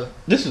away the...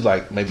 This is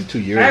like maybe 2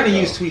 years ago. I haven't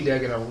used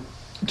TweetDeck in a...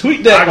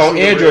 TweetDeck on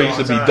Android used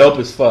to be dope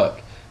as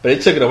fuck. But they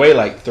took it away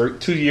like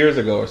 2 years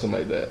ago or something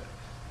like that.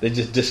 They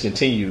just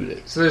discontinued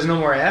it. So there's no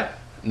more app?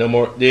 No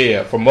more.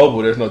 Yeah, for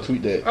mobile, there's no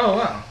TweetDeck. Oh,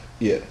 wow.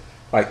 Yeah.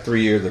 Like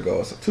 3 years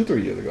ago.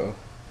 2-3 years ago.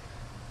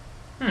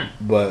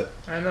 But...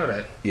 I know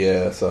that.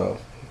 Yeah, so...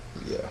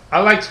 Yeah.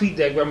 I like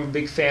TweetDeck, but I'm a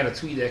big fan of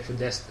TweetDeck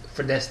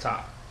for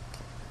desktop.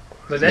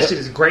 But that shit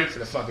is great for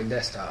the fucking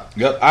desktop.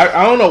 Yep.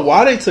 I don't know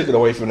why they took it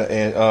away from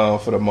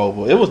for the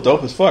mobile. It was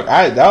dope as fuck.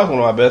 That was one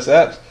of my best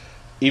apps.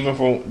 Even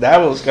from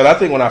because I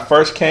think when I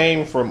first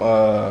came from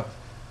when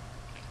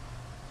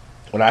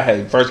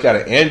I first got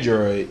an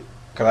Android,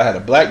 because I had a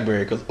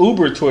BlackBerry, because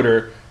Uber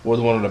Twitter was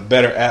one of the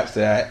better apps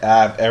that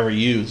I've ever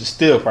used. It's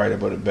still probably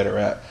a better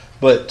app,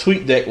 but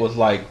TweetDeck was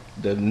like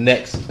the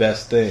next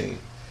best thing.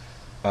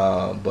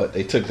 But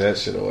they took that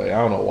shit away. I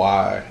don't know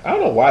why. I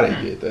don't know why they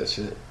did that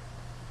shit.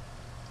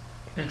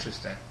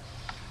 Interesting.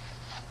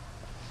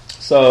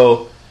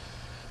 So,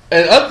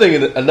 and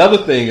another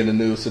thing in the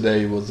news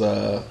today was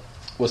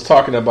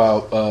talking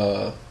about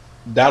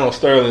Donald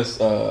Sterling's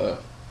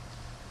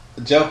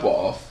jump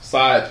off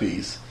side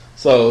piece.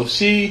 So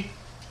she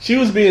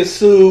was being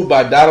sued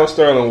by Donald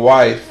Sterling's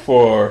wife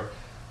for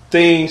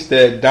things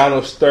that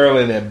Donald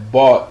Sterling had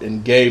bought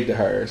and gave to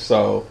her.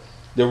 So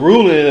the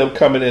ruling ended up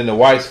coming in the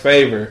wife's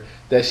favor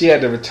that she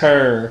had to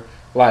return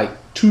like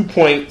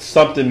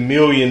 2-point-something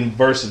million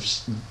worth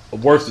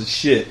of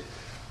shit.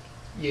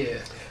 Yeah.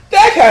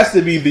 That has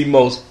to be the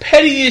most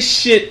pettiest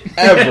shit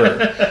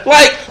ever.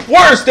 Like,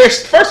 worse,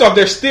 first off,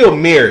 they're still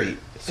married.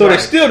 So They're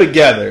still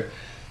together.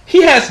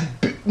 He has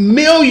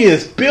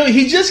millions, billion.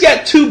 He just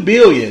got $2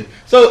 billion.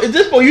 So at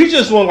this point, you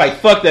just want like,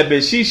 fuck that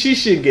bitch. She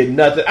shouldn't get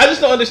nothing. I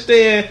just don't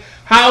understand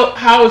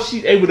how is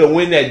she able to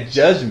win that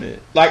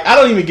judgment. Like, I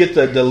don't even get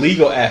the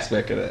legal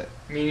aspect of that.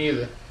 Me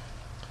neither.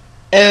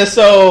 And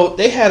so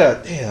they had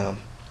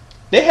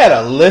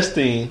a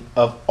listing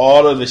of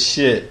all of the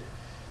shit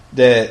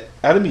that...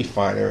 let me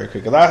find it real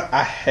quick, because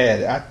I had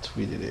it. I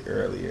tweeted it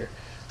earlier.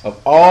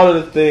 Of all of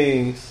the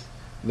things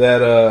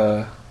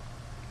that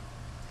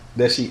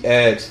she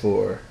asked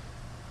for.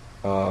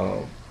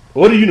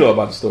 What do you know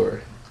about the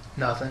story?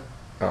 Nothing.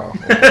 Oh,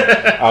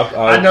 okay.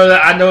 I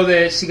know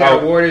that she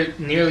got awarded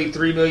nearly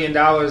 $3 million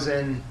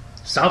in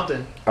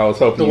something. I was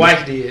hoping the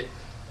wife did.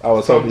 I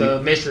was hoping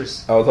the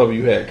mistress. I was hoping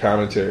you had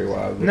commentary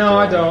while. No,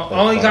 I don't.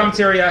 Only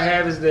commentary I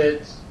have is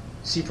that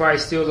she probably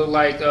still look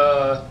like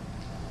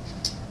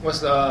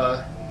what's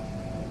the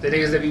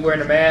niggas that be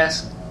wearing the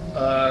mask?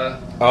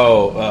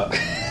 Fuck!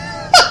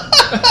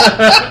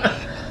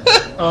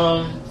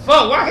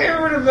 Why can't I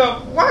remember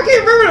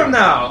them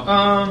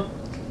now?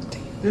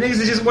 The niggas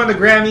that just won the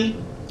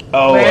Grammy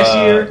last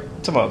year.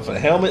 Talking about for the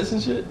helmets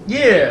and shit.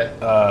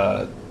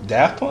 Yeah.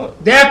 Daft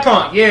Punk? Daft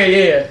Punk,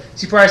 yeah.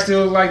 She probably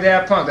still look like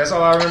Daft Punk. That's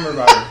all I remember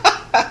about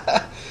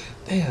her.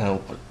 Damn.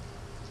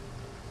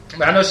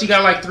 But I know she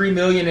got like $3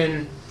 million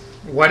and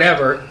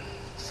whatever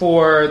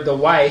for the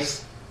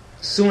wife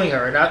suing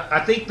her. And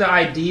I think the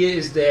idea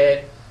is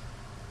that,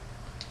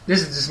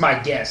 this is just my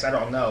guess, I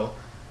don't know,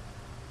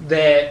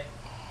 that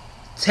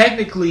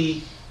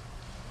technically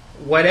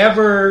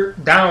whatever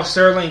Donald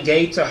Sterling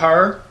gave to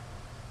her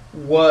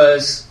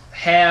was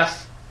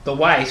half the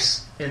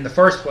wife's in the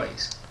first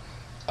place.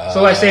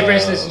 So like say for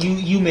instance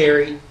you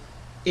married,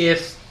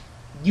 if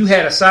you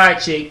had a side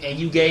chick and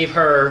you gave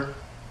her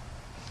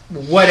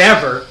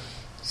whatever,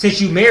 since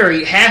you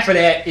married, half of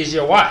that is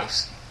your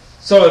wife's.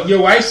 So if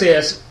your wife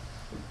says,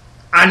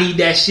 I need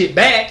that shit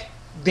back,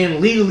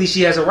 then legally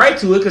she has a right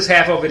to it because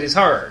half of it is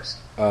hers.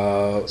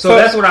 So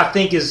that's what I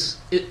think is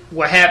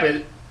what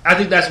happened. I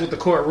think that's what the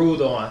court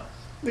ruled on.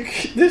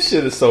 This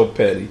shit is so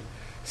petty.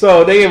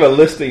 So they gave a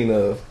listing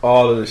of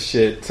all of the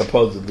shit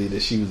supposedly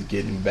that she was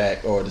getting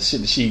back, or the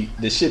shit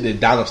that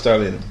Donald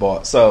Sterling had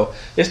bought. So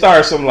it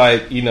starts from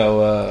like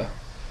Greatest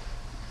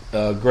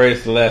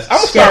to Last. I'm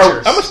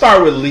gonna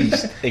start with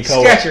lease.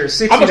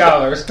 Skechers,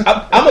 $60.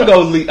 I'm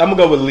gonna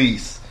go with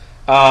lease,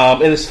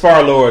 and it's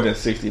far lower than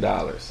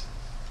 $60.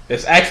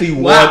 It's actually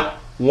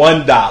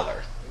 $1.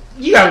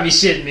 You gotta be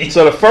shitting me.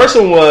 So the first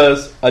one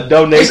was a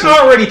donation. It's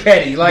already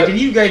petty. Like if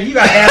you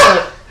got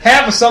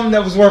half of something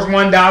that was worth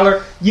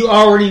 $1, you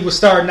already was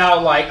starting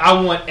out like, I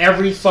want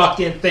every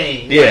fucking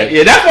thing. Yeah,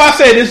 like, that's why I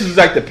say this is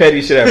like the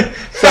petty shit ever.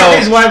 So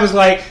his wife was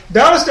like,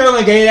 Donald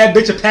Sterling gave that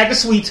bitch a pack of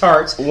Sweet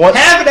Tarts.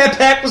 Half of that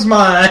pack was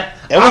mine.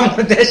 I want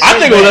that shit I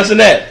think it was back. less than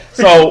that.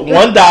 So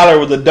 $1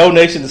 was a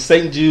donation to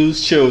St.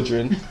 Jude's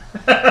Children.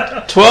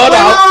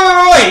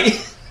 $12.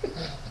 Wait.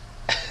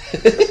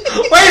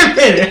 Wait a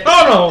minute.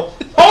 Hold on.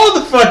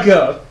 Hold the fuck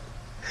up.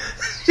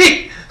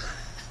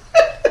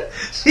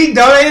 She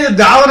donated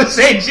 $1 to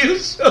St.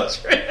 Jude's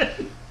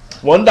Children.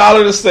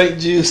 $1 to St.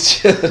 Jude's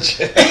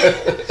Children.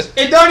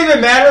 It don't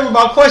even matter. But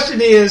my question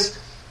is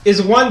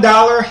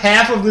 $1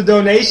 half of the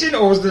donation,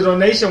 or was the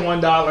donation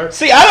 $1?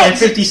 See, I don't and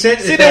 50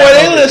 cents. See, the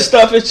way they list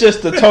stuff, it's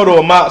just the total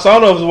amount. So I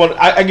don't know if it's one.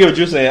 I get what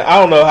you're saying. I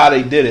don't know how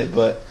they did it,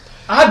 but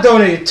I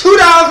donated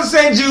 $2 to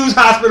St. Jude's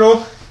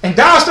Hospital, and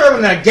Donald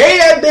Sterling, I gave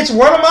that bitch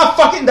one of my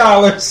fucking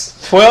dollars.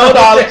 $12.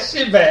 That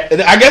shit back.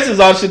 And I guess it's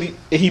all shit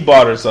he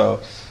bought her.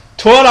 So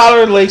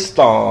 $12 lace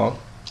thong,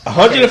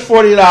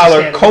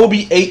 $140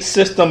 Kobe 8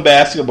 system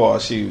basketball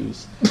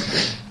shoes,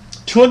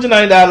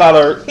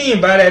 $299. He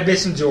didn't buy that bitch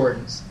some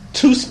Jordans.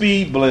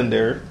 2-speed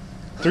blender,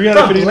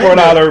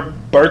 $354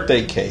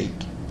 birthday cake.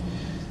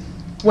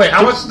 Wait,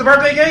 how much is the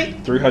birthday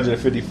cake?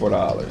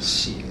 $354.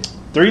 Shit.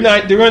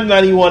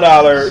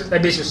 $391.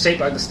 That bitch was shaped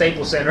like the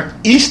Staples Center.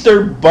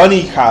 Easter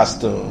bunny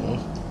costume.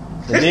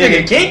 This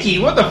nigga kinky.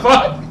 What the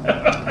fuck?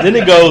 Then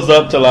it goes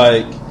up to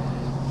like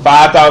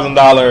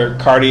 $5,000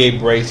 Cartier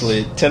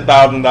bracelet,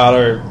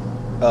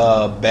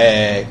 $10,000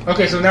 bag.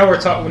 Okay, so now we're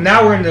talking.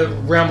 Now we're in the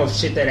realm of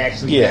shit that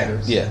actually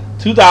matters. Yeah,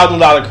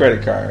 $2,000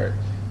 credit card,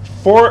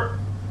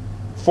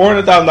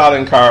 $400,000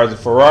 in cars, a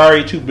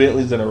Ferrari, 2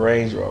 Bentleys, and a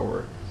Range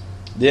Rover.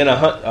 Then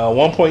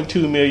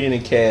 $1.2 million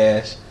in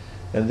cash,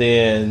 and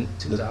then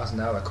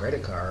 $2,000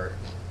 credit card.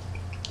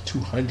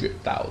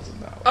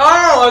 $200,000.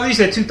 Oh, you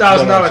said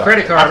 $2,000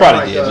 credit card. I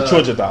probably did.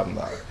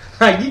 $200,000.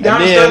 Like you down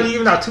to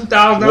even out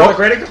 $2,000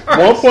 credit card.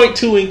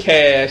 1.2 in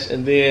cash,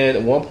 and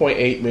then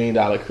 $1.8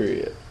 million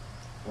crib.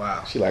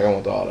 Wow. She like, I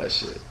want all that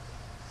shit.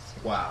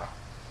 Wow.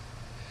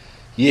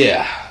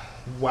 Yeah.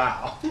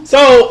 Wow.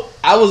 So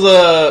I was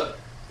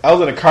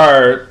in a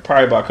car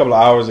probably about a couple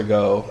of hours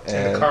ago.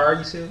 And in the car,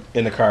 you said?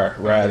 In the car,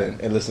 riding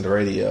and listening to the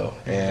radio,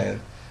 and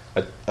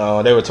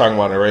they were talking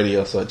about on the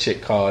radio. So a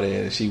chick called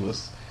in, and she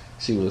was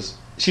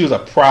a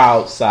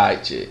proud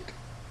side chick,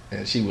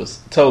 and she was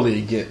totally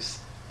against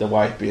the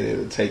wife being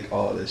able to take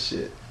all this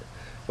shit.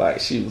 Like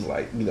she was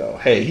like,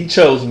 hey, he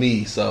chose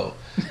me, so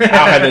I don't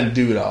have nothing to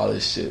do with all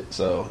this shit.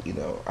 So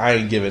I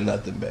ain't giving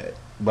nothing back.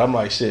 But I'm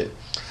like, shit.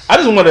 I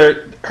just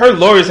wonder, her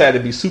lawyers had to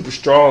be super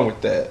strong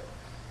with that.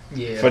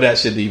 Yeah. For that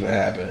shit to even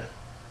happen.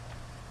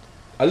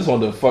 I just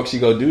wonder what the fuck she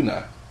gonna do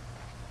now.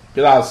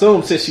 Because I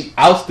assume since she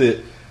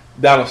ousted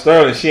Donald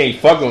Sterling, she ain't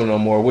fucking with him no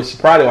more, which is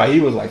probably why he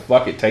was like,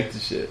 fuck it, take the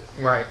shit.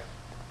 Right.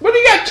 But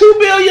he got $2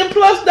 billion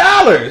plus.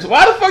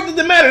 Why the fuck does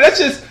it matter? That's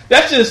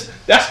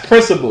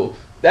principle.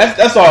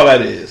 That's all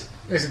that is.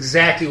 That's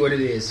exactly what it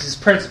is. It's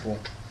principle.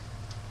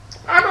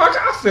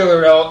 I feel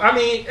it though. I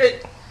mean,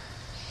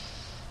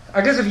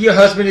 I guess if your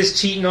husband is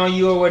cheating on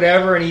you or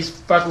whatever, and he's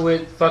fucking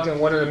with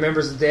one of the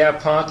members of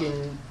Daft Punk,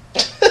 and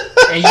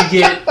you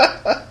get,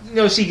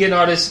 she getting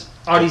all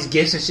these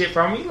gifts and shit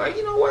from you, like,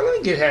 you know what? Let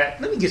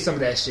me get some of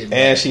that shit.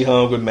 And she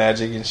hung with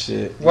Magic and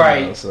shit,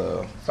 right?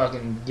 So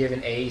fucking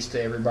giving AIDS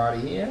to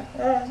everybody. Yeah,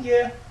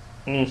 yeah.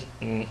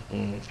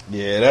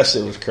 Yeah, that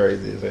shit was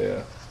crazy as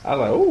hell. I was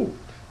like, ooh,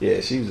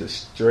 yeah, she was a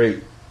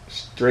straight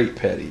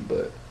petty,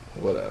 but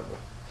whatever.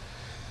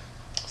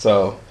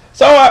 So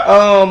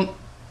I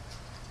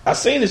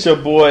seen that your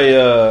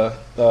boy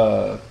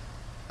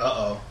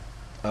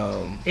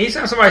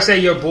Anytime somebody say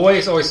your boy,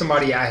 it's always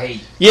somebody I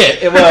hate.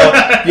 Yeah, well,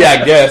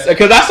 yeah, I guess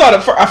because I saw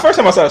the first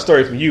time I saw the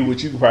story from you,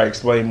 which you could probably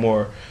explain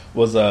more,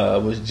 was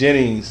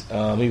Jennings.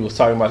 He was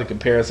talking about the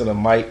comparison of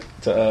Mike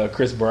to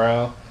Chris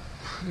Brown.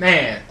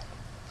 Man,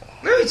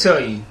 let me tell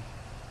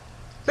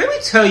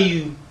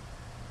you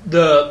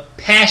the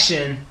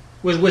passion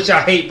with which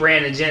I hate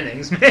Brandon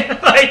Jennings, man.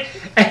 Like,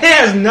 it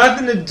has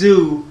nothing to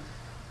do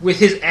with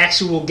his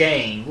actual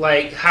game,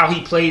 like how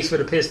he plays for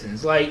the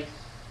Pistons. Like,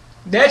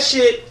 that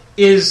shit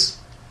is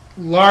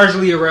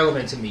largely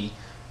irrelevant to me.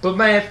 But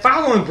man,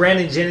 following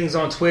Brandon Jennings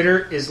on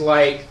Twitter is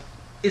like,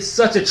 it's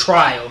such a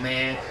trial,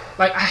 man.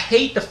 Like, I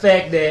hate the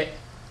fact that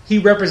he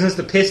represents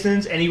the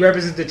Pistons and he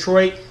represents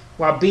Detroit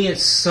while being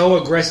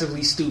so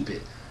aggressively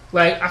stupid.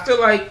 Like, I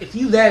feel like if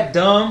you that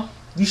dumb,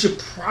 you should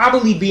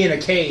probably be in a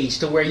cage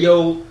to where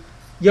your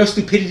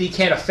stupidity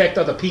can't affect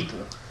other people.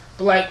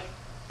 But like,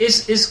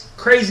 it's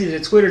crazy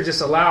that Twitter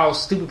just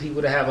allows stupid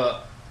people to have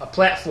a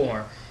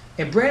platform.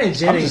 And Brandon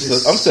Jennings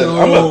is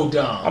so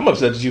dumb. I'm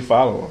upset that you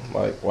follow him.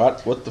 Like,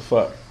 what the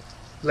fuck?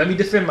 Let me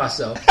defend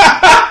myself.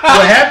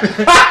 What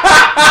happened?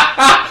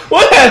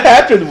 What had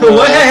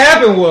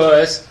happened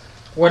was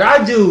what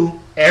I do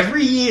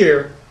every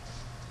year,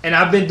 and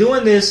I've been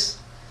doing this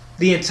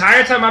the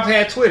entire time I've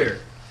had Twitter,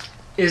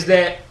 is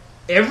that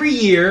every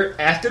year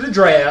after the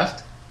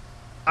draft,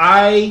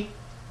 I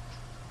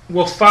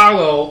will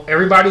follow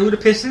everybody who the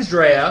Pistons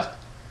draft.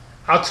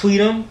 I'll tweet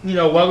them,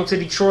 welcome to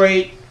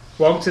Detroit,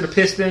 welcome to the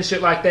Pistons,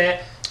 shit like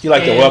that. You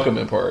like the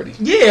welcoming party.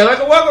 Yeah, like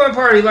a welcoming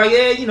party. Like,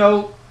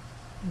 yeah,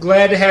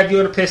 glad to have you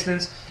on the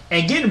Pistons.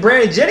 And getting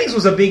Brandon Jennings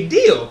was a big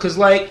deal because,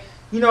 like,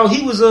 he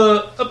was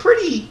a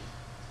pretty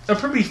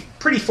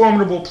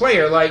formidable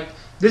player. Like,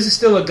 this is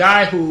still a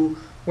guy who,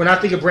 when I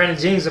think of Brandon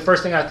Jennings, the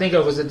first thing I think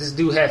of is that this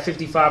dude had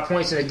 55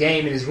 points in a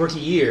game in his rookie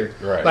year.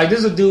 Right. Like, this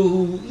is a dude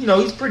who,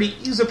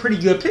 he's a pretty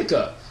good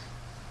pickup.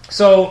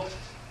 So,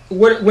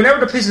 whenever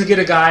the Pistons get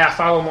a guy, I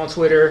follow him on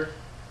Twitter,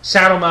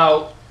 shout him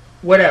out,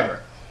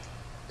 whatever.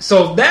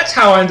 So that's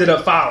how I ended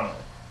up following him.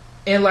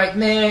 And like,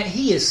 man,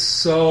 he is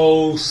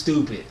so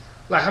stupid.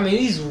 Like, I mean,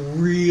 he's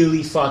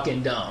really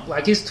fucking dumb.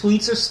 Like, his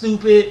tweets are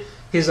stupid,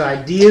 his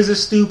ideas are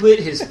stupid,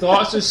 his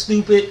thoughts are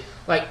stupid.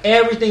 Like,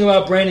 everything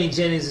about Brandon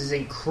Jennings is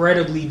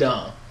incredibly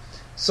dumb.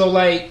 So,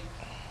 like,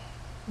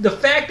 the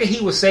fact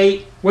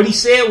that what he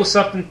said was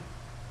something.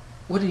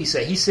 What did he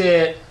say? He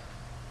said,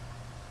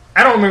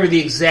 I don't remember the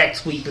exact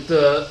tweet, but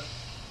the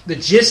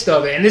gist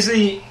of it, and this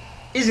isn't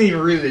even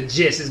really the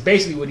gist, it's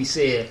basically what he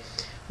said,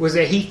 was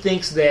that he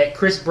thinks that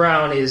Chris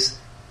Brown is,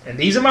 and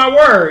these are my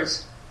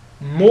words,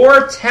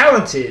 more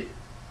talented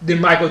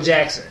than Michael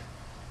Jackson.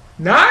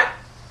 Not,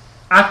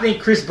 I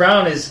think Chris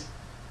Brown is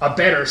a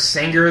better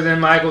singer than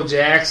Michael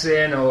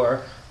Jackson,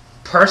 or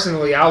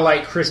personally, I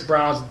like Chris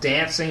Brown's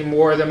dancing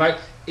more than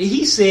Michael.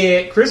 He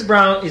said Chris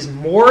Brown is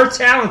more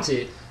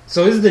talented,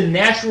 so this is the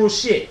natural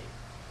shit.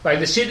 Like,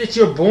 the shit that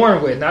you're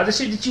born with, not the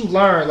shit that you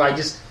learn, like,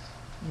 just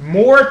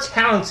more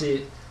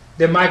talented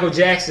than Michael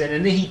Jackson.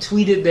 And then he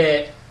tweeted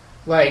that,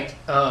 like,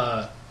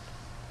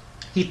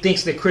 he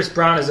thinks that Chris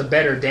Brown is a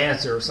better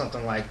dancer or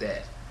something like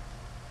that.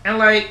 And,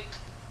 like,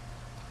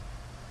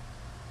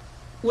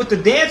 with the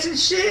dancing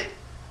shit,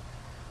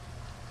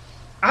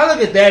 I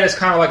look at that as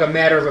kind of like a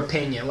matter of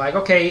opinion. Like,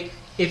 okay,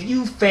 if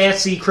you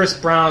fancy Chris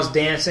Brown's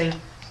dancing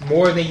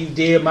more than you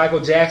did Michael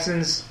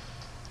Jackson's,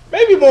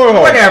 maybe more.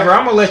 Whatever,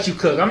 I'm going to let you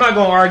cook. I'm not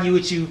going to argue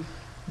with you.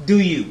 Do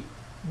you?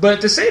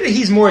 But to say that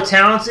he's more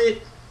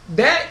talented,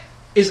 that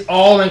is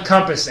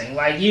all-encompassing.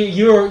 Like,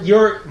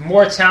 you're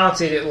more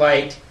talented at,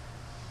 like,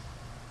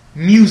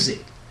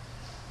 music.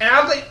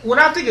 And when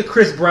I think of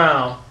Chris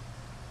Brown,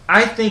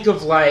 I think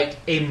of, like,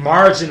 a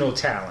marginal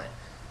talent.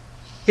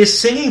 His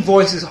singing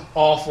voice is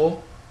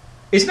awful.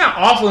 It's not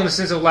awful in the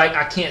sense of, like,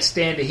 I can't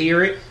stand to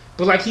hear it,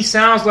 but, like, he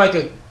sounds like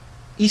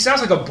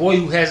a boy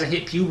who hasn't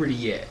hit puberty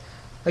yet.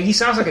 Like, he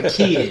sounds like a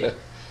kid.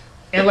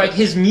 And, like,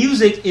 his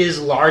music is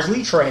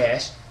largely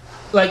trash.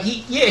 Like,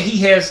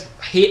 he has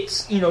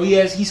hits.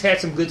 He's had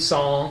some good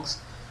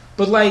songs.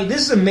 But, like,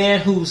 this is a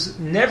man who's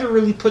never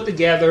really put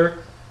together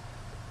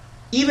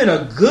even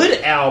a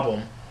good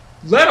album,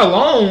 let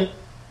alone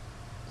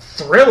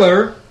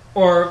Thriller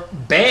or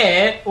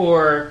Bad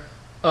or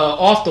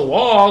Off the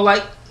Wall.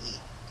 Like,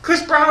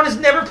 Chris Brown has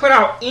never put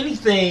out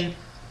anything.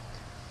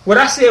 What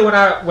I said when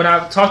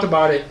I talked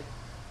about it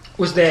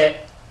was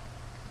that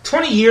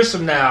 20 years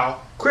from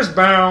now, Chris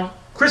Brown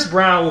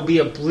will be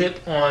a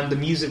blip on the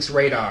music's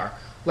radar.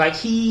 Like,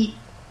 his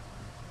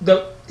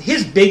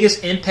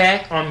biggest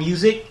impact on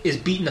music is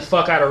beating the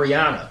fuck out of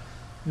Rihanna,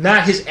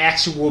 not his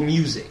actual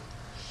music.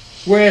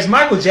 Whereas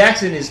Michael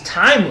Jackson is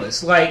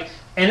timeless. Like,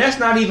 and that's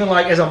not even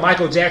like as a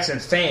Michael Jackson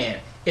fan.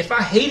 If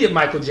I hated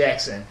Michael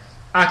Jackson,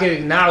 I could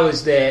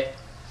acknowledge that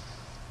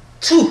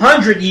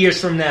 200 years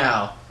from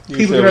now,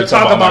 people are going to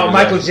talk about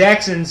Michael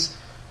Jackson's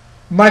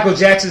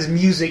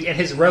music and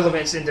his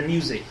relevance into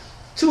music.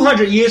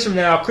 200 years from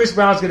now, Chris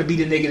Brown's going to be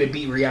the nigga that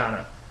beat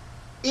Rihanna.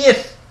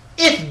 If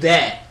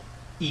that,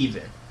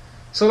 even.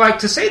 So, like,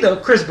 to say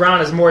that Chris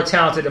Brown is more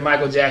talented than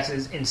Michael Jackson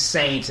is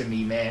insane to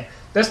me, man.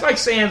 That's like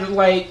saying that,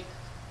 like,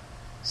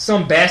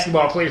 some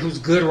basketball player who's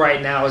good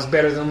right now is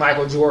better than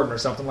Michael Jordan or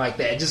something like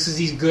that, just because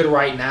he's good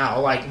right now,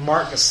 like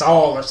Marc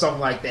Gasol or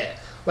something like that.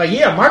 Like,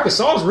 yeah, Marc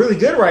Gasol's really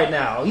good right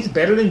now. He's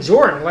better than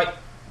Jordan. Like,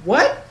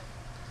 what?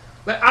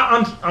 Like,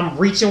 I'm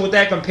reaching with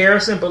that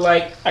comparison, but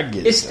like, I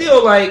get it's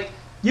still like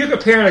you're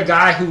comparing a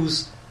guy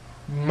who's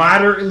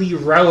moderately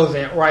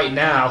relevant right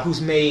now, who's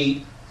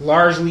made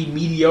largely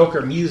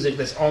mediocre music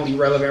that's only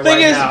relevant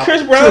right now,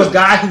 Chris Brown, to a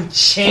guy who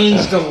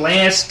changed the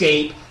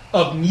landscape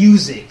of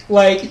music.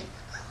 Like,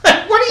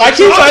 what are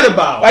you talking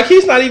about? Like,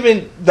 he's not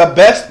even the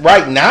best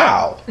right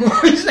now.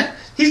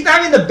 He's not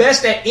even the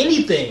best at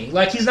anything.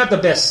 Like, he's not the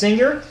best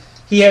singer.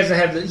 He doesn't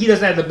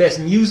have the best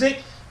music.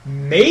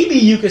 Maybe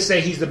you could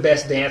say he's the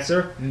best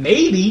dancer.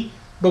 Maybe.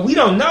 But we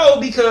don't know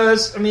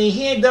because, I mean,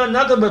 he ain't done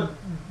nothing but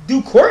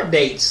do court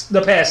dates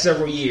the past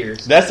several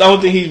years. That's the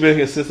only thing he's been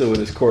consistent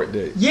with is court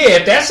dates. Yeah,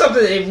 if that's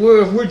something, if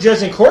we're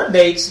judging court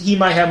dates, he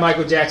might have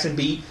Michael Jackson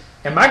beat.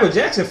 And Michael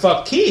Jackson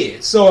fucked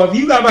kids. So if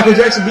you got Michael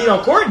Jackson beat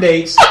on court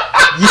dates,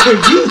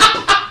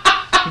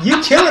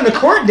 you killing the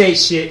court date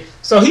shit.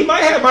 So he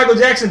might have Michael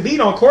Jackson beat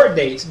on court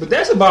dates, but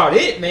that's about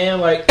it, man.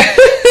 Like,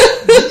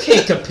 you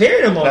can't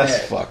compare them on that.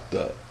 That's fucked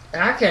up.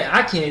 I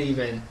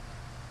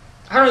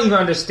don't even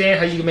understand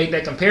how you can make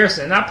that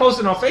comparison. And I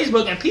posted on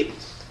Facebook, and people,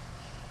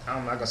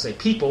 I'm not gonna say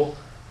people,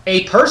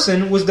 a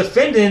person was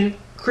defending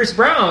Chris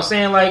Brown,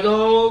 saying like,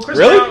 "Oh, Chris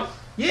Brown,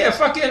 yeah,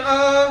 fucking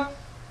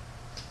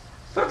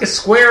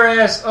square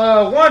ass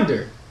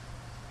Wonder,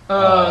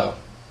 that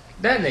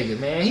nigga,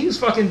 man, he was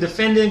fucking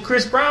defending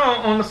Chris Brown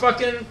on the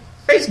fucking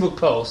Facebook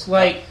post.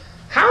 Like,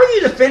 how are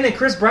you defending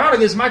Chris Brown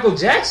against Michael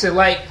Jackson?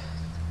 Like,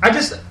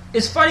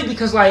 it's funny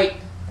because like,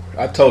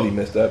 I totally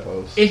missed that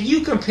post. If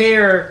you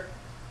compare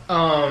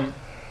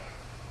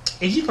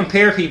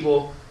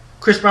people,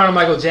 Chris Brown and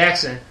Michael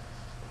Jackson,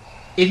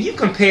 if you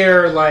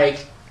compare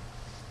like,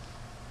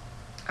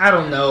 I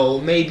don't know,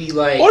 maybe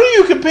like, what are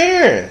you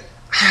comparing?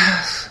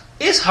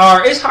 It's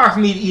hard for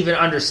me to even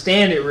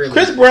understand it, really.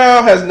 Chris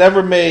Brown has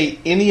never made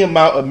any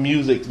amount of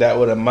music that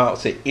would amount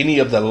to any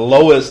of the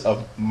lowest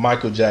of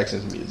Michael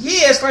Jackson's music.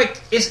 Yeah,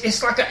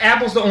 it's like an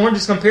apples to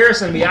oranges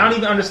comparison to me. I don't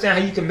even understand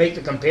how you can make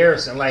the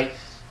comparison. Like,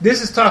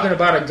 this is talking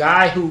about a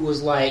guy who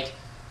was like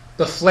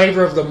the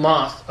flavor of the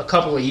month a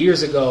couple of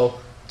years ago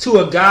to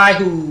a guy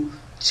who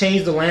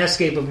changed the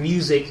landscape of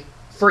music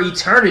for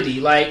eternity.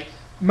 Like,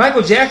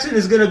 Michael Jackson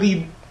is going to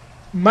be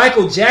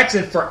Michael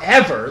Jackson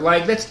forever.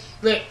 Like, that's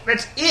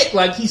it.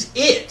 Like, he's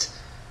it.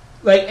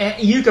 Like,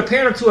 and you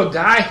compare him to a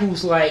guy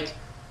who's like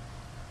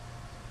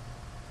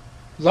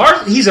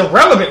he's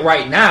irrelevant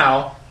right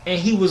now, and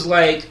he was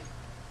like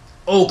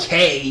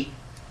okay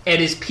at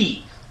his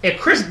peak. At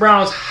Chris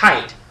Brown's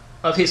height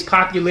of his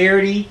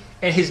popularity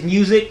and his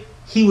music,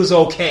 he was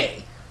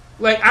okay.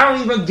 Like, I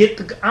don't even get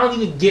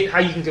how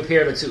you can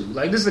compare the two.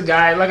 Like, this is a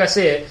guy, like I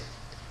said,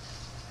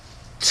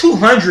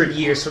 200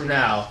 years from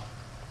now,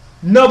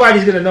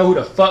 nobody's gonna know who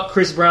the fuck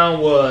Chris Brown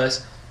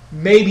was.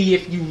 Maybe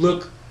if you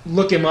look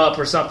him up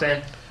or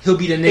something, he'll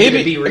be the nigga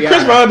to be Rihanna.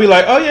 Chris Brown will be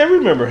like, oh yeah, I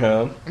remember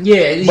him.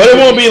 Yeah, but it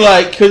won't be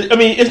like, cause I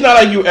mean, it's not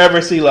like you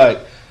ever see like,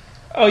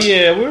 oh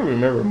yeah, we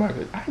remember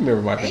Michael. I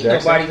remember Michael Ain't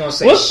Jackson. Nobody gonna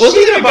say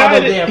shit about that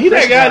damn. He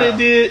that guy that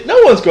did.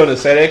 No one's gonna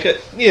say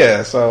that.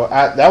 Yeah, so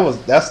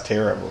that's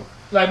terrible.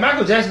 Like,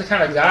 Michael Jackson, the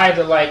kind of guy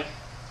that like,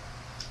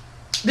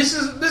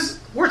 this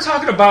we're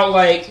talking about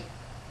like,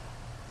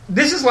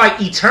 this is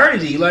like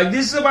eternity. Like,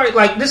 this is about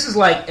like, this is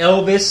like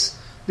Elvis.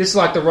 This is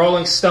like the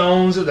Rolling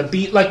Stones or the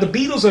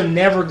Beatles are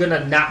never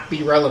gonna not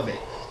be relevant.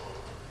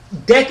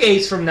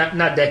 Decades from not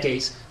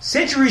decades,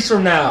 centuries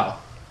from now,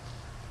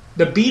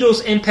 the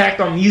Beatles'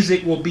 impact on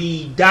music will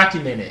be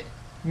documented.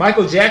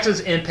 Michael Jackson's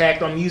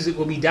impact on music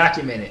will be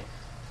documented.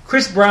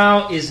 Chris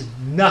Brown is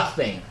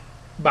nothing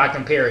by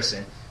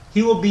comparison.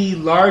 He will be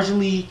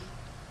largely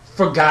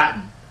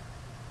forgotten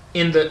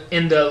in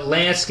the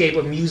landscape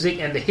of music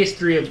and the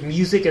history of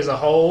music as a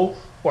whole,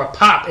 or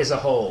pop as a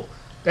whole.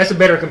 That's a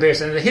better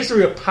comparison. In the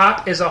history of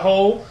pop as a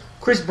whole,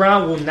 Chris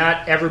Brown will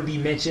not ever be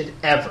mentioned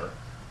ever.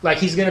 Like,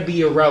 he's going to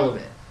be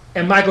irrelevant.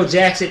 And Michael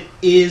Jackson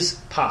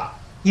is pop.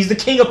 He's the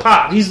king of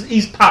pop.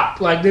 He's pop.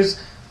 Like, this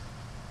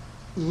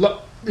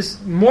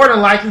more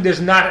than likely,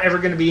 there's not ever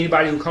going to be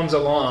anybody who comes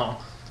along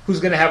who's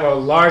going to have a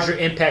larger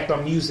impact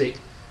on music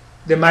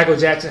than Michael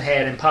Jackson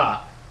had in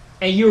pop.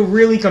 And you're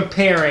really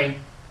comparing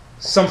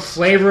some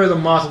flavor of the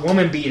month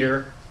woman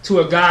beater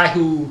to a guy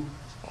who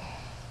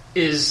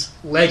is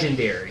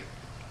legendary.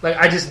 Like,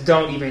 I just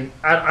don't even...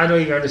 I don't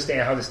even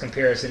understand how this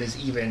comparison is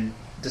even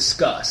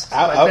discussed.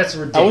 That's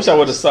ridiculous. I wish I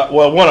would have saw...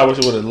 Well, one, I wish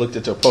I would have looked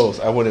at your post.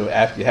 I wouldn't have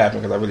actually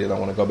happened because I really don't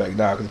want to go back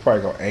now because it's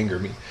probably going to anger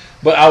me.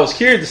 But I was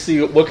curious to see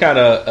what kind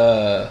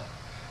of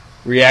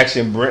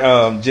reaction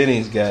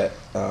Jennings got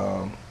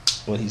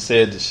when he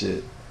said the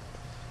shit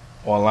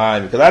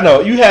online. Because I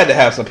know you had to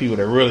have some people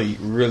that really,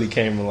 really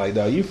came and like,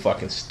 dog, you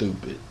fucking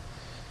stupid.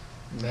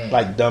 Man.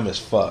 Like, dumb as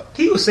fuck.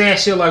 He was saying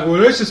shit like, well,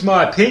 that's just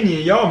my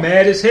opinion. Y'all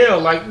mad as hell.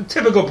 Like,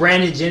 typical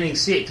Brandon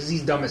Jennings shit, because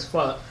he's dumb as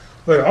fuck.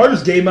 Like, I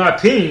just gave my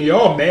opinion.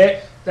 Y'all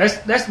mad. That's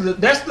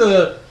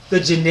the the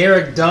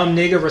generic dumb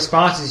nigga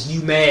response is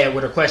 "you mad"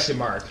 with a question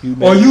mark. You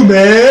mad? Are you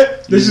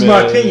mad? This You is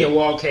my mad? opinion.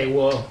 Well, okay,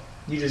 well,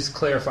 you just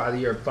clarify that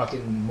you're a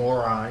fucking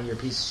moron. You're a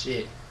piece of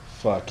shit.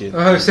 Fuck it.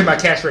 I said my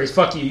catchphrase.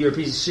 Fuck you. You're a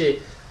piece of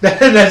shit.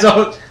 That's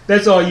all.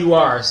 That's all you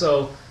are.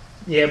 So,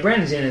 yeah,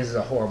 Brandon Jennings is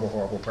a horrible,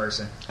 horrible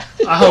person.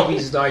 I hope he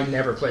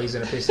never plays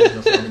in a Pistons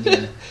uniform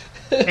again.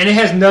 And it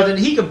has nothing.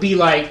 He could be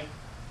like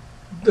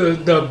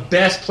the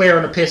best player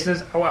on the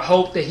Pistons. I would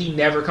hope that he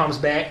never comes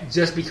back,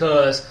 just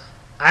because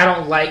I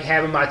don't like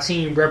having my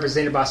team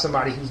represented by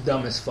somebody who's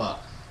dumb as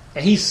fuck.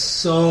 And he's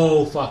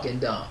so fucking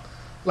dumb.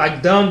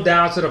 Like, dumb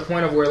down to the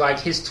point of where, like,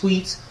 his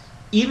tweets,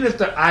 even if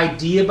the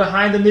idea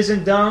behind them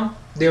isn't dumb,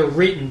 they're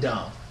written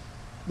dumb.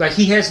 Like,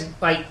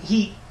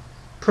 he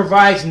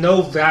provides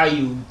no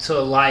value to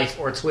life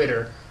or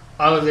Twitter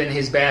other than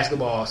his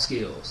basketball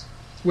skills,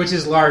 which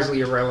is largely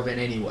irrelevant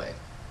anyway.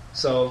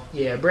 So,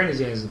 yeah, Brandon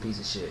Jennings is a piece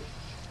of shit.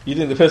 You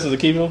think the Pistons will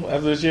keep him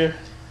after this year?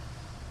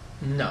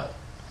 No.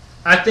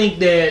 I think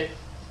that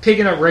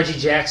picking up Reggie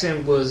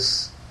Jackson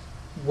was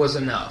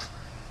enough.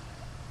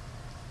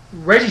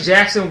 Reggie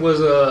Jackson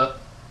was a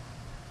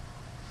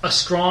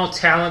strong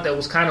talent that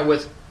was kind of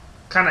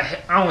I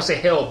don't want to say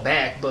held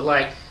back, but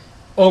like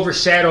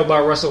overshadowed by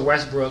Russell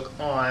Westbrook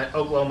on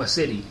Oklahoma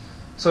City.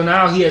 So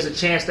now he has a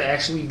chance to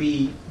actually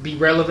be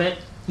relevant.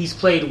 He's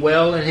played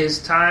well in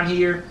his time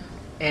here,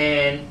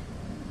 and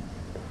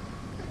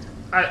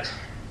I'm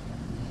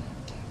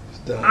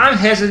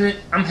hesitant.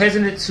 I'm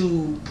hesitant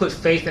to put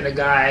faith in a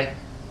guy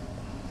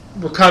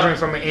recovering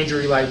from an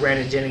injury like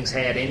Brandon Jennings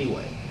had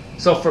anyway.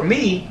 So for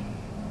me,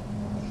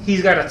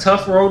 he's got a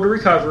tough road to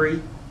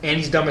recovery, and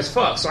he's dumb as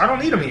fuck. So I don't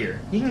need him here.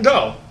 He can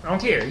go. I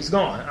don't care. He's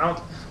gone. I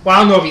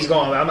don't know if he's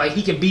gone, but I'm like,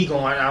 he can be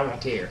gone. I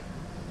don't care.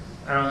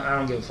 I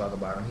don't give a fuck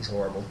about him. He's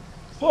horrible.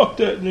 Fuck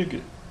that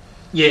nigga.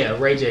 Yeah,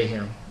 Ray J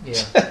him.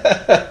 Yeah.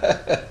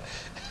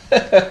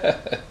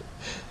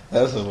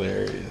 That's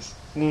hilarious.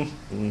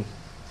 Mm-hmm.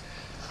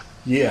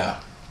 Yeah.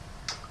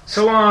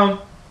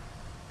 So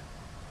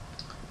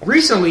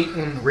recently,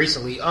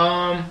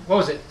 what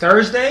was it?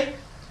 Thursday,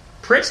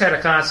 Prince had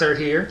a concert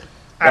here.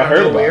 I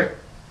heard about it.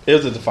 It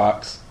was at the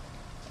Fox.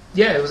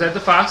 Yeah, it was at the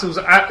Fox. It was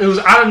out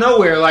of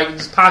nowhere. Like, it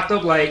just popped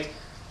up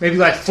maybe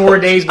 4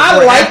 days before.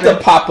 I like the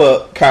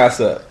pop-up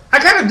concept. I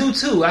kind of do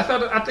too. I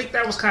think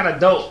that was kind of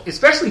dope,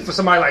 especially for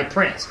somebody like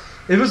Prince.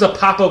 If it was a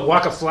pop-up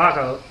Waka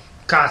Flocka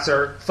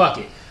concert, fuck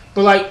it.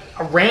 But like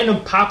a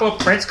random pop-up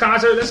Prince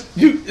concert, that's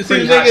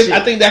pretty hot shit.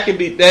 I think that could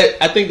be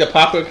that. I think the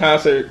pop-up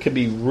concert could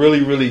be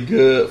really, really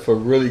good for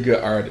really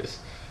good artists.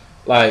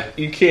 Like,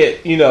 you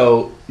can't,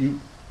 you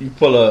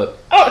pull a.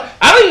 Oh,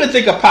 I don't even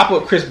think a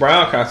pop-up Chris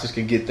Brown concert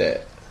could get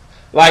that.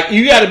 Like,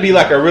 you got to be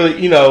like a really,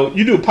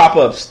 you do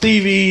pop-up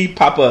Stevie,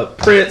 pop-up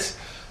Prince,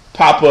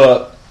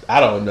 pop-up,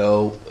 I don't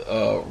know,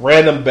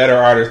 random better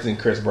artists than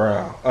Chris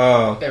Brown.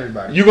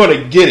 Everybody. You're going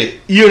to get it.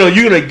 You're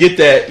going to get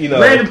that,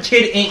 Random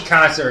Kid Ink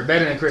concert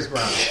better than Chris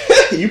Brown.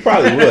 You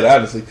probably would,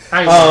 honestly.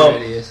 I know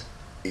what it is.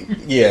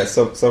 Yeah,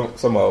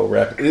 some old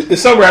rap.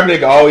 Some rap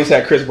nigga always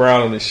had Chris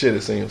Brown on this shit,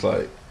 it seems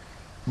like.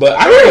 But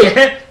I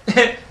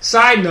really...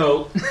 Side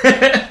note,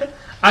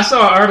 I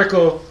saw an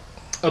article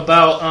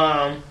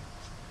about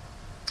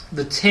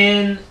the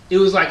 10. It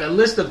was like a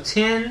list of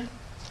 10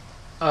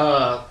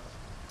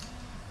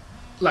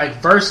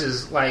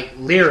 verses, like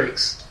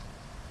lyrics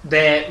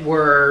that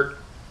were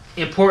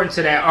important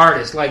to that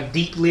artist, like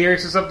deep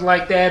lyrics or something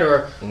like that,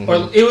 or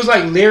it was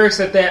like lyrics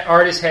that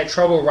artist had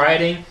trouble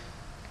writing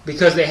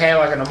because they had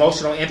like an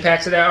emotional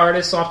impact to that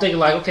artist. So I'm thinking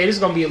like, okay, this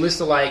is gonna be a list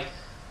of like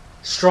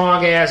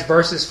strong ass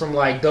verses from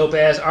like dope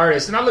ass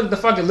artists. And I looked at the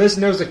fucking list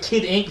and there was a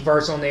Kid Ink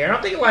verse on there, and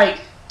I'm thinking like,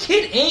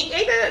 Kid Ink,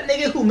 ain't that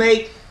nigga who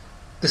make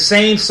the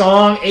same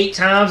song 8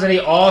 times and they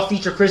all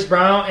feature Chris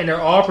Brown and they're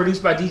all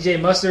produced by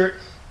DJ Mustard,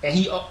 and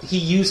he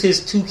used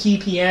his 2-key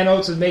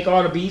piano to make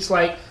all the beats?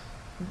 Like,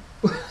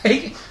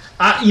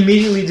 I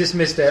immediately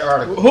dismissed that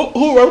article.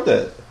 Who wrote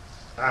that?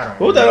 I don't know.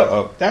 Who wrote that?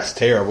 Oh, that's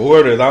terrible.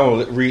 Word is, I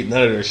don't read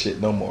none of their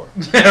shit no more.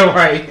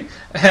 Right.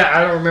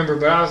 I don't remember,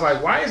 but I was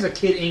like, why is a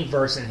Kid Ink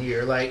verse in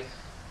here? Like,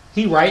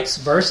 he writes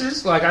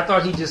verses? Like, I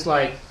thought he just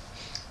like...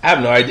 I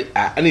have no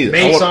idea.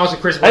 Made songs with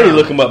Chris Brown. I need to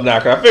look him up now,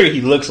 because I figure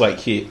he looks like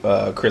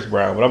Chris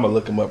Brown, but I'm going to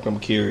look him up. I'm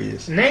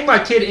curious. Named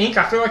by Kid Ink,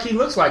 I feel like he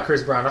looks like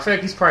Chris Brown. I feel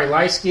like he's probably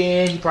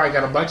light-skinned. He probably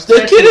got a bunch of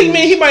tattoos. Does Kid Ink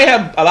mean he might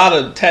have a lot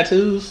of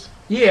tattoos?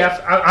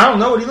 Yeah, I don't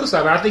know what he looks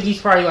like, but I think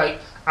he's probably like...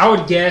 I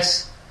would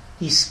guess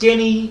he's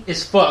skinny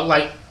as fuck,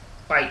 like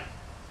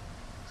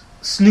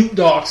Snoop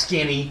Dogg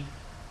skinny,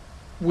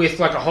 with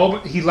like a whole...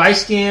 He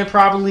light-skinned,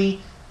 probably,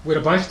 with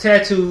a bunch of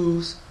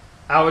tattoos.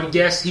 I would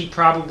guess he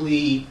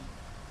probably...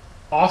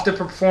 often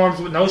performs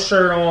with no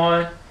shirt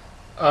on.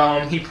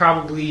 He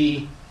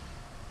probably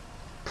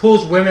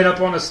pulls women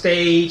up on the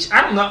stage.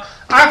 I don't know.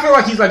 I feel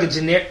like he's like a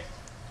generic...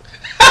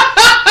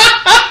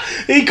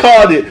 He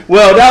called it.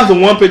 Well, that was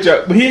the one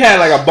picture. He had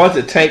like a bunch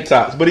of tank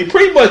tops, but he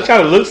pretty much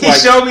kind of looks like... He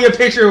showed me a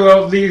picture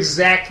of the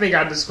exact thing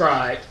I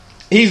described.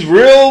 He's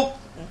real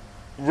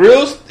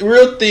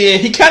thin.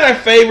 He kind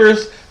of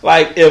favors,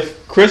 like,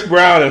 if Chris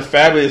Brown and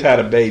Fabulous had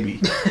a baby.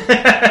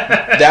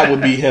 That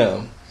would be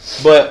him.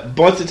 But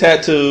bunch of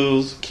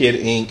tattoos, Kid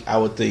Ink, I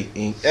would think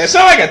Ink. It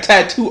sounds like a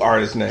tattoo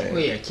artist name.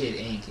 Well, yeah, Kid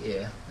Ink.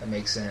 Yeah, that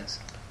makes sense.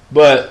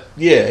 But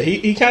yeah,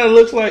 he kind of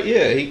looks like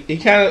he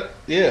kind of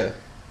yeah.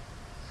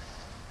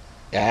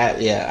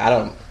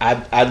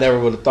 I never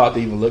would have thought to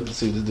even look to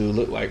see what this dude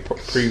looked like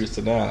previous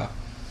to now.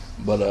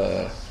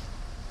 But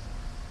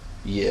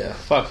yeah,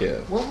 fuck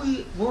him. What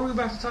were we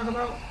about to talk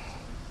about?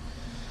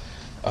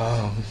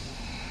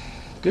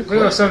 Good We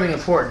got question. something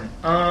important.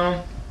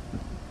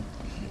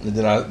 And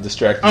then I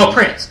distracted. Oh, you.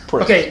 Prince.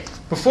 Okay,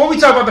 before we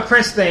talk about the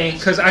Prince thing,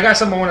 because I got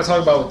something I want to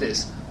talk about with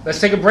this. Let's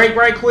take a break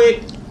right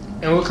quick,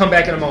 and we'll come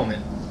back in a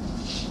moment.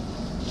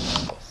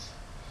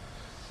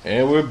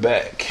 And we're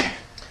back.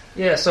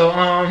 Yeah, so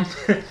I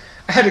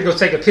had to go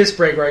take a piss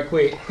break right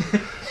quick.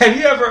 Have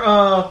you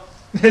ever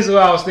this is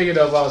what I was thinking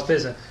of while I was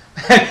pissing.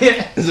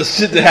 It's the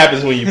shit that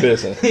happens when you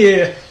pissing.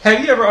 Yeah.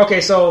 Have you ever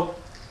okay, so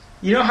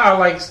you know how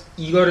like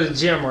you go to the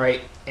gym,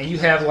 right? And you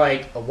have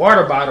like a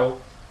water bottle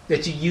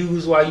that you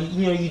use while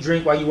you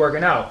drink while you're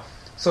working out.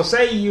 So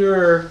say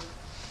you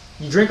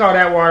drink all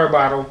that water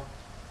bottle,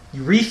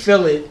 you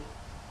refill it,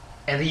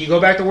 and then you go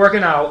back to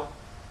working out,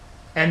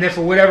 and then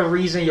for whatever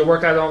reason your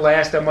workout don't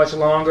last that much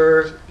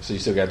longer. So you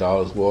still got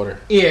all this water.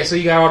 Yeah, so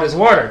you got all this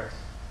water.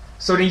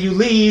 So then you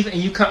leave and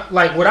you come.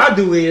 Like what I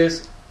do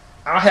is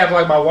I'll have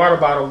like my water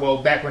bottle.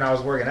 Well, back when I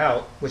was working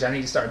out, which I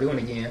need to start doing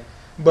again,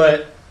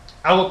 but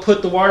I would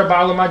put the water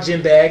bottle in my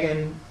gym bag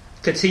and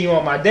continue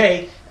on my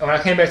day. And when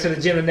I came back to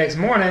the gym the next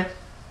morning,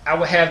 I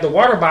would have the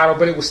water bottle,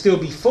 but it would still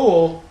be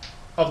full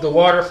of the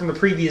water from the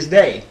previous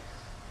day.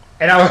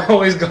 And I would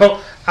always go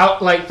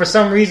out, like, for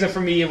some reason for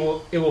me, it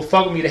will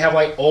fuck with me to have,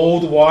 like,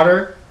 old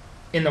water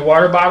in the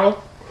water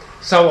bottle.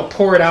 So I will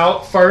pour it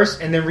out first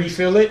and then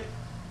refill it.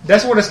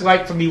 That's what it's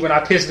like for me when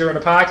I piss during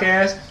the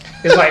podcast.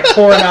 It's like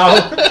pouring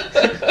out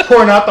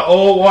the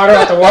old water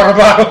out the water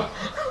bottle.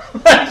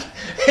 Like,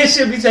 it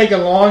should be taking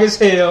long as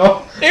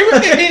hell.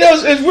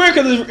 It's weird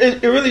because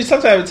it really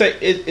sometimes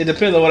it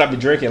depends on what I be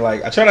drinking.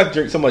 Like I try not to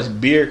drink so much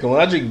beer because when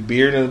I drink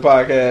beer in the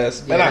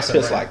podcast, man, I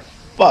piss like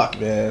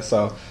fuck, man.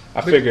 So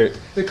I figured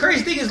the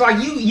crazy thing is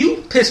like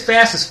you piss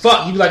fast as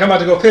fuck. You be like I'm about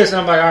to go piss, and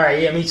I'm like all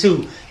right, yeah, me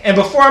too. And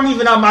before I'm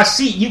even out my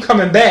seat, you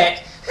coming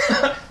back.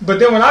 But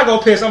then when I go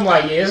piss, I'm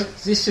like yeah,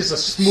 it's just a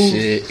smooth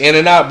shit. In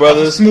and out,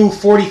 brothers. Smooth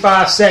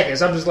 45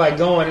 seconds. I'm just like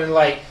going and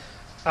like.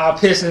 I'll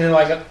piss and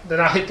then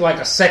I hit like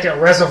a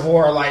second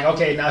reservoir. Like,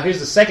 okay, now here's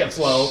the second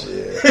flow.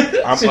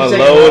 I'm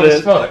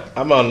unloaded.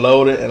 I'm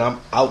unloaded and I'm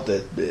out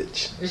that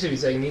bitch. It should be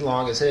taking me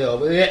long as hell.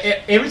 But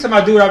every time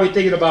I do it, I'll be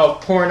thinking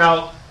about pouring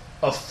out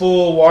a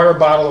full water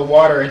bottle of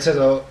water into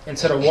the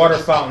water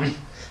fountain,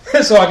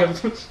 so I can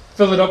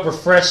fill it up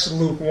with fresh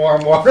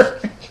lukewarm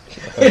water.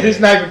 It's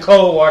not even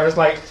cold water. It's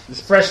like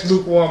fresh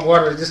lukewarm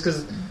water, just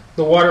because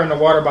the water in the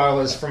water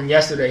bottle is from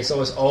yesterday,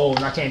 so it's old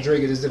and I can't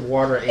drink it as the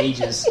water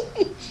ages.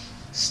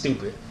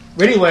 Stupid.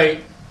 But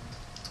anyway,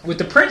 with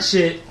the Prince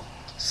shit,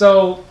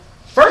 so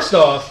first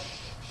off,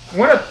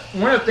 one of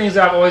the things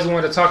that I've always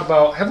wanted to talk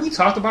about, have we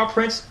talked about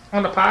Prince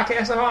on the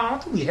podcast at all? I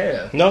don't think we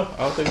have. No,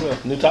 I don't think so.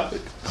 New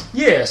topic.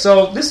 Yeah,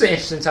 so this is an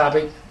interesting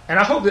topic, and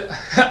I hope that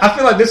I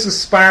feel like this is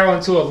spiraling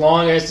into a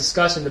long ass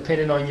discussion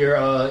depending on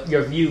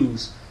your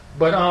views.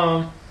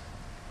 But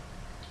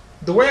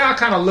the way I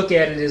kind of look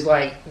at it is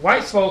like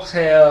white folks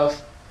have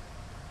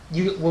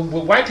with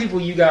white people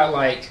you got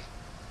like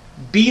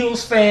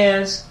Beatles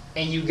fans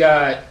and you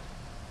got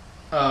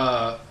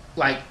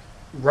like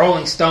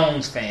Rolling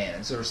Stones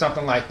fans or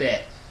something like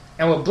that.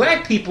 And with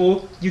black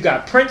people, you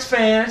got Prince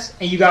fans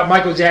and you got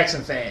Michael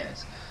Jackson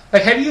fans.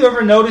 Like, have you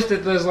ever noticed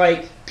that there's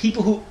like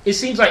people who it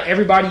seems like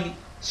everybody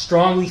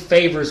strongly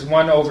favors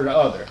one over the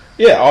other?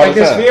 Yeah, all like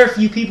the time. there's very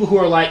few people who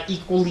are like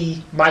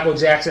equally Michael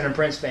Jackson and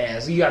Prince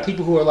fans. You got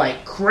people who are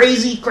like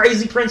crazy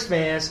Prince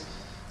fans.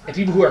 And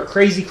people who are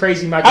crazy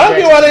Michael Jackson. I don't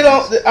get why they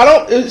don't. I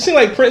don't. It seems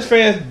like Prince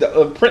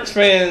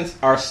fans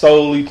are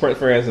solely Prince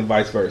fans and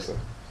vice versa,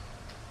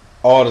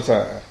 all the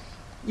time.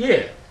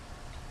 Yeah,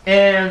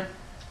 and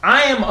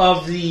I'm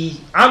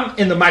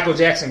in the Michael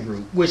Jackson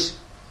group, which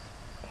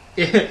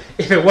if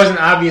it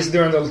wasn't obvious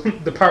during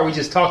the part we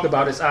just talked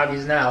about, it's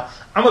obvious now.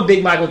 I'm a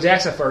big Michael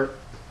Jackson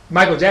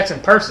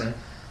person.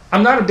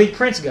 I'm not a big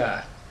Prince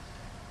guy,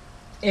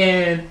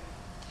 and.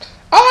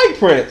 I like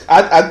Prince.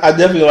 I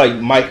definitely like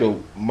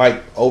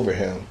Mike over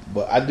him,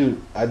 but I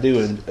do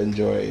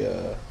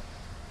enjoy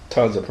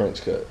tons of Prince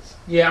cuts.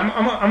 Yeah,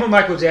 I'm a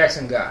Michael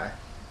Jackson guy.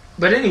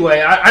 But anyway,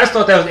 I just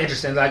thought that was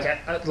interesting. Like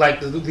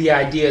the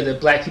idea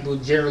that black people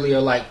generally are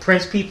like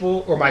Prince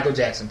people or Michael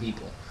Jackson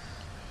people.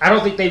 I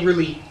don't think they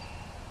really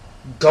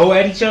go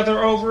at each other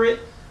over it.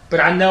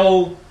 But I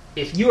know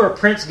if you're a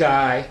Prince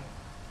guy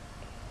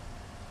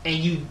and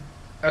you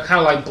are kind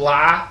of like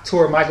blah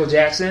toward Michael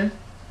Jackson,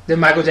 then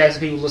Michael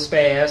Jackson people will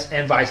spaz,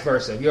 and vice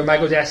versa. If you're a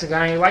Michael Jackson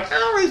guy and you're like, I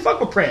don't really fuck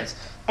with Prince.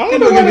 People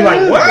are gonna be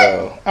like, what?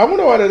 Though. I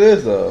wonder what it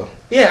is though.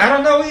 Yeah, I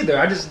don't know either.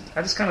 I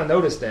just kind of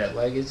noticed that.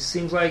 Like, it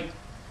seems like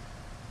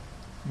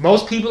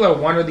most people are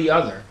one or the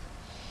other.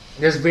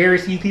 There's very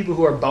few people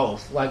who are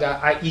both. Like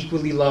I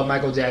equally love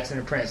Michael Jackson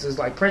and Prince. There's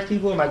like Prince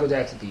people and Michael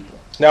Jackson people.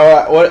 Now,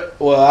 I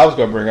was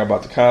going to bring up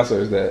about the concert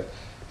is that,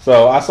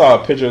 so I saw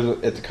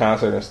pictures at the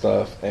concert and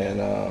stuff,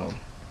 and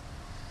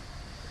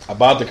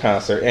about the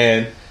concert,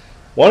 and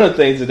one of the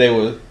things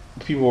that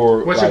people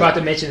were. What you're about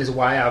to mention is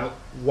why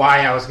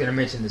I was going to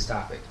mention this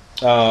topic.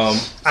 I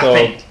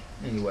think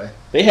anyway.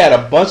 They had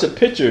a bunch of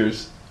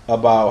pictures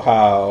about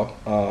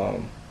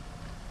how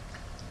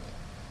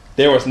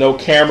there was no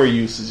camera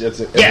usage at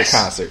the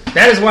concert.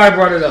 That is why I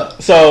brought it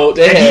up. So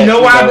do you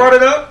know why I brought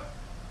it up?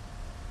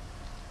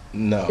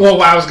 No. Well,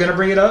 why I was going to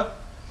bring it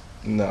up?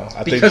 No.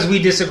 Because we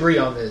disagree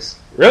on this.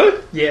 Really?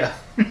 Yeah.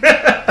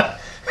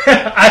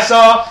 I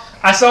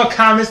saw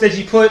comments that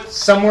you put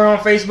somewhere on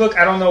Facebook.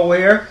 I don't know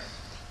where.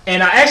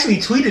 And I actually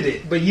tweeted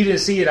it, but you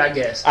didn't see it, I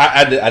guess.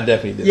 I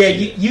definitely did.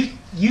 Yeah,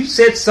 you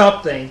said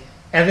something,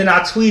 and then I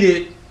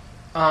tweeted,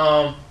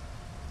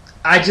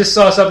 I just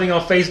saw something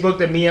on Facebook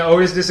that me and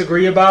Otis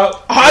disagree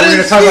about. I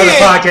didn't see it. On the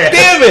podcast.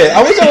 Damn it.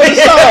 I wish I would have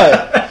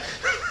saw it.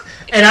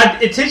 And I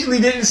intentionally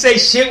didn't say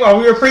shit while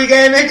we were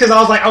pre-gaming because I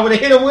was like, I want to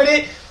hit him with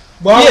it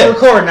while we're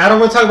recording. I don't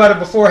want to talk about it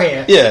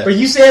beforehand. Yeah. But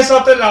you said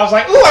something and I was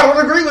like, ooh, I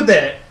don't agree with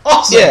that.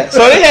 Awesome. Yeah, so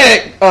they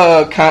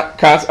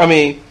had I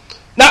mean,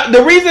 not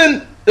the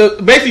reason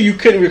basically you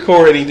couldn't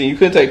record anything, you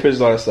couldn't take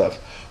pictures, all that stuff.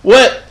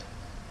 What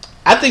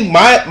I think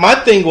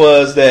my thing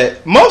was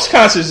that most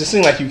concerts it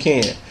seem like you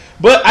can,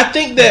 but I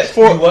think that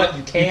for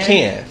you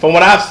can from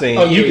what I've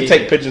seen, you can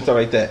take pictures and stuff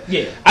like that.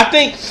 Yeah, I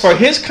think for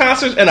his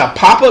concerts and a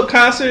pop-up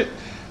concert,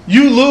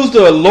 you lose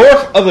the allure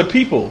of other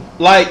people.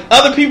 Like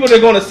other people,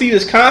 they're going to see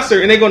this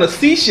concert and they're going to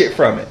see shit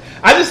from it.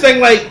 I just think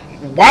like,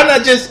 why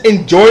not just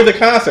enjoy the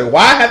concert?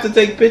 Why have to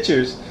take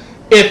pictures?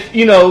 If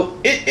you know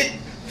it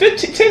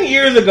 10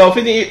 years ago,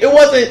 15 years, it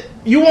wasn't.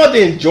 You wanted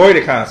to enjoy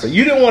the concert.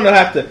 You didn't want to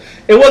have to.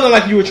 It wasn't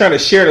like you were trying to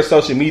share the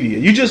social media.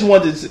 You just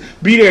wanted to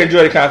be there and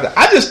enjoy the concert.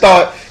 I just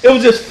thought it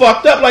was just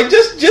fucked up. Like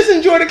just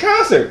enjoy the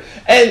concert.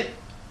 And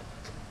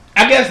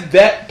I guess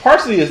that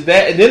partially is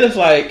that. And then it's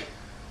like,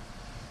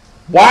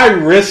 why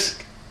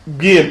risk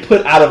being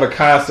put out of a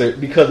concert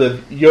because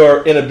of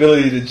your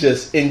inability to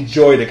just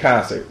enjoy the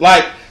concert?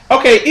 Like,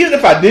 okay, even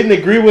if I didn't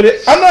agree with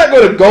it, I'm not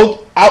going to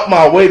go out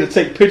my way to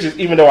take pictures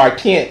even though I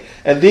can't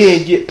and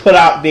then get put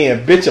out there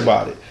and bitch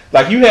about it.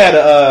 Like you had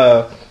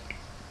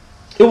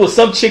it was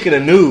some chick in the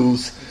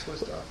news.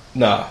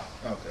 Nah.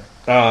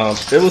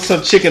 Okay. It was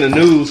some chick in the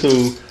news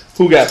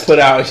who got put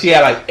out and she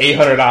had like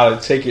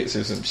 $800 tickets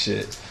or some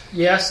shit.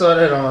 Yeah, I saw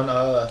that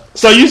on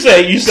So you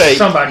say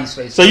somebody's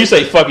face. So you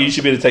say fuck it, you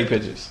should be able to take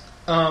pictures.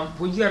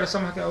 Well, you got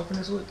something I can open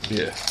this with?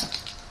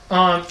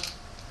 Yeah.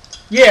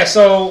 Yeah,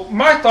 so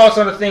my thoughts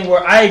on the thing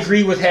were I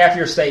agree with half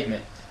your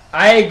statement.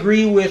 I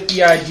agree with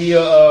the idea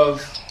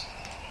of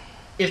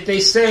if they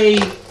say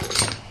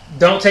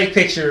don't take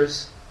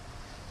pictures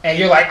and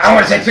you're like, I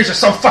want to take pictures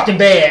so fucking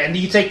bad, and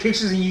you take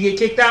pictures and you get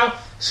kicked out,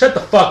 shut the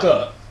fuck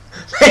up.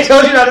 They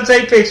told you not to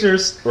take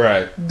pictures.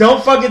 Right.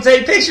 Don't fucking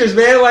take pictures,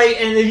 man.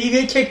 Like, and if you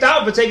get kicked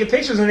out for taking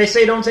pictures and they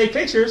say don't take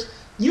pictures,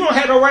 you don't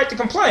have no right to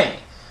complain.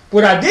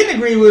 What I didn't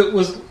agree with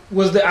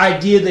was the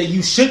idea that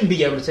you shouldn't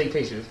be able to take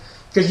pictures.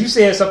 Because you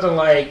said something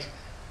like,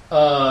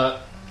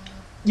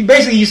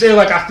 you said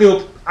like I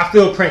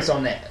feel Prince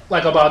on that,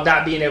 like about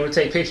not being able to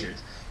take pictures,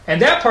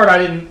 and that part I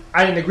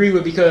didn't agree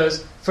with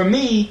because for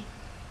me,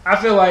 I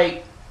feel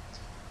like,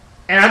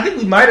 and I think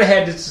we might have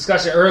had this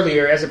discussion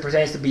earlier as it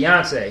pertains to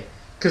Beyonce,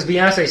 because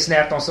Beyonce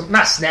snapped on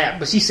not snapped,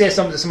 but she said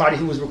something to somebody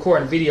who was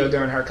recording video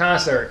during her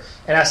concert,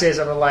 and I said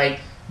something like,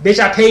 "Bitch,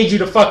 I paid you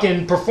to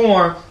fucking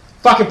perform.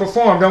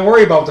 Don't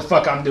worry about what the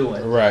fuck I'm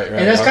doing." Right.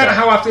 And that's kind of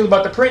how I feel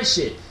about the Prince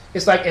shit.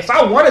 It's like, if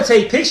I want to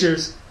take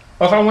pictures,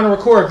 or if I want to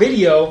record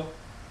video,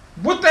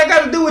 what that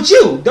got to do with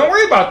you? Don't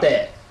worry about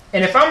that.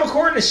 And if I'm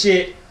recording the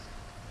shit,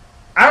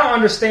 I don't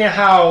understand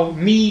how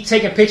me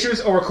taking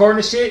pictures or recording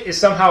the shit is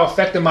somehow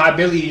affecting my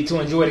ability to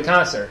enjoy the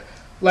concert.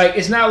 Like,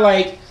 it's not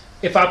like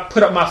if I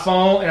put up my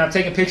phone and I'm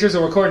taking pictures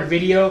or recording a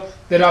video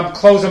that I'm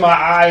closing my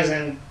eyes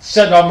and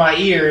shutting off my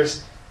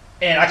ears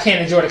and I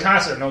can't enjoy the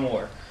concert no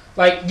more.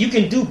 Like, you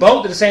can do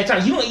both at the same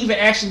time. You don't even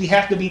actually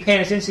have to be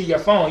paying attention to your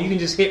phone. You can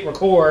just hit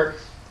record,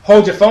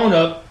 hold your phone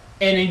up,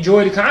 and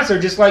enjoy the concert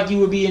just like you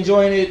would be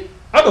enjoying it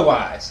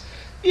otherwise.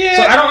 Yeah.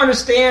 So I don't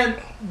understand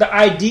the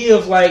idea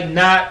of like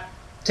not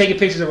taking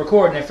pictures and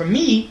recording. And for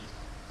me,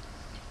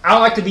 I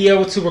like to be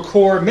able to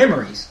record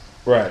memories.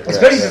 Right.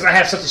 Especially since I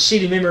have such a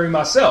shitty memory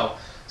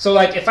myself. So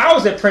like if I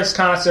was at Prince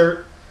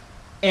concert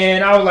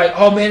and I was like,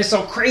 oh man, it's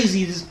so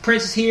crazy. This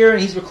Prince is here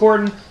and he's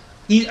recording.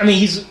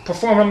 He's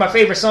performing one of my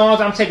favorite songs.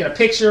 I'm taking a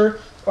picture.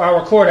 Or I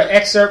record an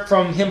excerpt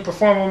from him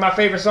performing one of my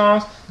favorite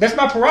songs. That's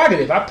my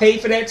prerogative. I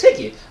paid for that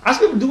ticket. I should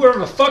be able to do whatever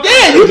the fuck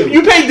I want to do.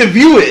 You paid to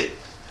view it.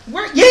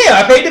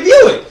 I paid to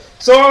view it.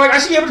 So I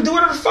should be able to do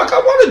whatever the fuck I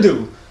want to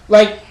do.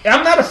 Like,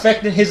 I'm not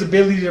affecting his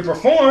ability to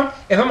perform.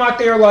 If I'm out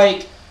there,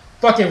 like,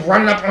 fucking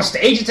running up on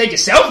stage and taking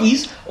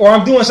selfies, or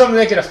I'm doing something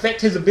that could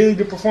affect his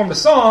ability to perform the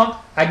song,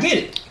 I get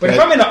it. But if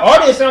I'm in the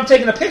audience and I'm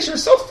taking a picture,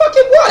 so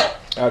fucking what?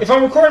 If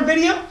I'm recording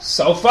video,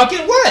 so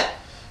fucking what?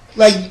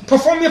 Like,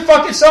 perform your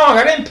fucking song.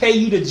 I didn't pay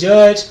you to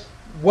judge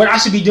what I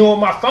should be doing with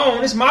my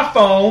phone. It's my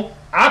phone.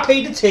 I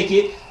paid the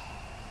ticket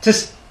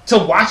to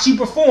watch you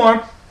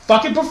perform.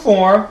 Fucking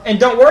perform, and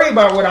don't worry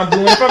about what I'm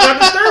doing if I'm not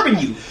disturbing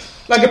you.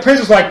 Like, the Prince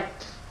was like,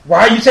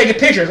 why are you taking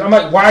pictures? I'm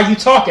like, why are you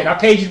talking? I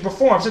paid you to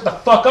perform. Shut the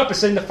fuck up and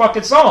sing the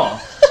fucking song.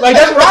 Like,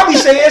 that's what I be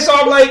saying. So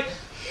I'm like,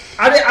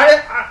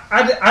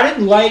 I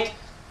didn't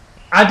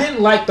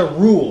like the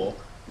rule.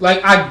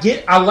 Like,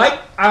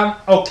 I'm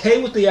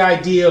okay with the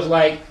idea of,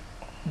 like,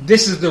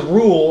 this is the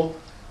rule,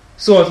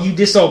 so if you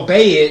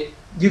disobey it,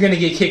 you're gonna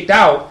get kicked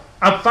out.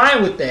 I'm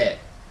fine with that.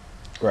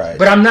 Right.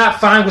 But I'm not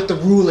fine with the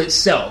rule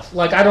itself.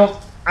 Like, I don't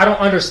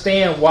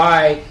understand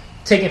why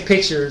taking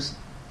pictures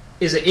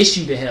is an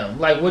issue to him.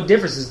 Like, what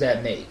difference does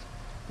that make?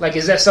 Like,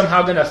 is that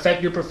somehow going to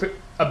affect your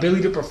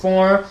ability to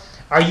perform?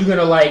 Are you going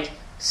to, like,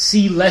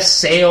 see less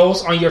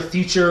sales on your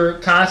future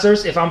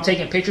concerts if I'm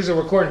taking pictures or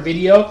recording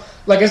video?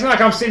 Like, it's not like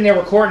I'm sitting there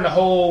recording the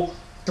whole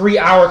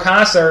 3-hour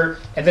concert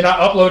and then I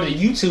upload it to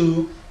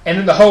YouTube and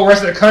then the whole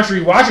rest of the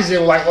country watches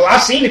it. Like, well,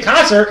 I've seen the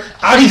concert.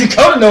 I don't need to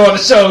go to no other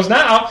shows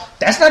now.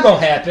 That's not going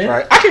to happen.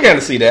 Right. I can kind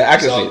of see that. I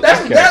can see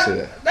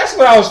that. That's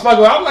what I was fucking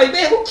with. I'm like,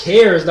 man, who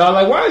cares, dog?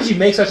 Like, why would you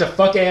make such a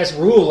fuck-ass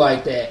rule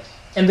like that?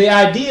 And the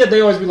idea,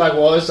 they always be like,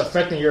 well, it's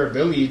affecting your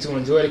ability to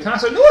enjoy the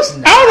concert. No, it's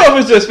not. I don't know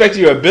if it's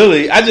affecting your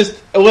ability. I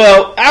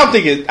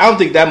don't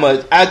think that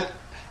much. I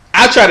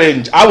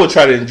would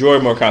try to enjoy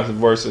more concerts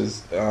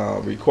versus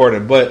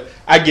recording, but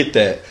I get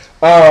that.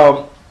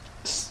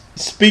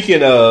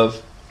 Speaking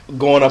of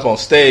going up on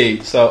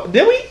stage, so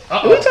did we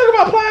talk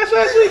about Plies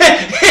last week?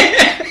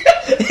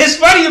 It's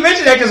funny you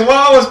mentioned that because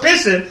while I was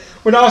pissing,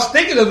 when I was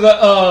thinking of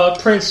the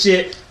Prince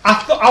shit,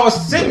 I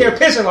was sitting there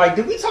pissing like,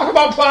 did we talk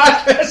about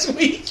Plies last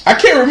week? I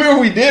can't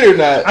remember if we did or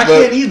not. I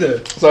can't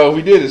either. So if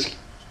we did,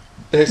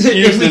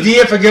 if we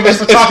did, forgive us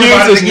for talking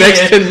about it again.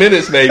 Next 10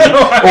 minutes maybe,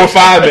 or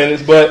 5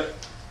 minutes. But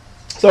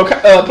so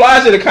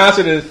Plies did a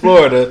concert in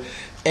Florida,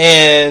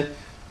 and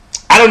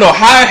I don't know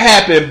how it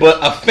happened, but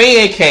a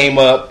fan came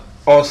up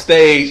on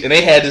stage and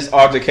they had this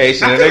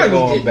altercation and they're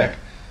going back.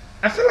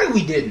 I feel like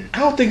we didn't. I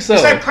don't think so.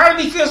 It's like part of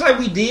me feels like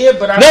we did,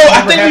 but I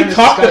think we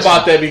talked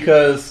about that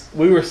because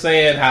we were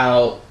saying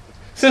how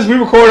since we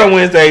record on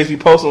Wednesdays, we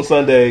post on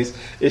Sundays.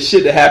 It's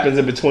shit that happens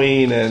in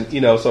between and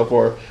so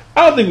forth.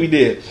 I don't think we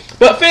did.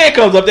 But fan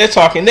comes up, they're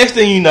talking. Next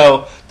thing you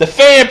know, the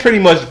fan pretty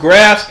much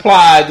grabs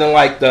Plies and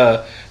like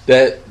the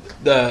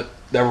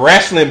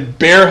wrestling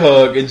bear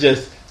hug and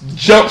just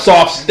jumps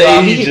off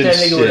stage he hit that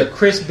and nigga shit. with a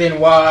Chris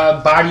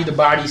Benoit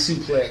body-to-body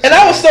suplex. And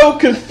I was so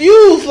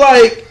confused,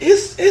 like,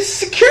 his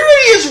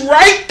security is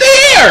right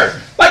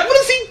there! Like, what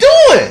is he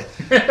doing?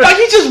 Like,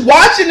 he's just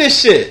watching this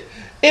shit.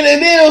 And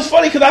then it was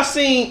funny, because I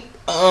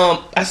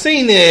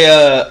seen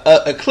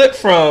a clip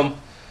from,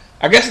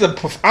 I guess,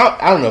 I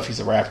don't know if he's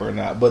a rapper or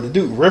not, but the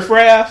dude, Riff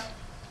Raff.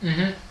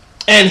 Mm-hmm.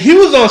 And he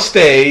was on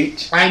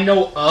stage. I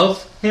know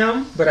of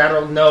him, but I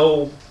don't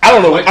know.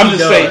 I'm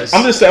just saying,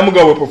 I'm going to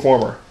go with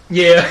performer.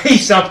 Yeah,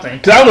 he's something.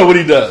 Because I don't know what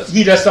he does.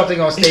 He does something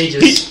on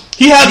stages.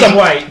 He has a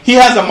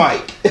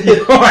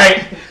mic.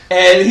 Right.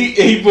 And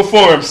he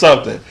performed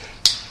something.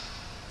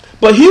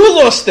 But he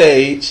was on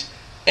stage,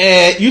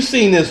 and you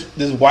seen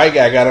this white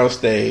guy got on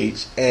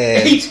stage,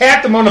 and he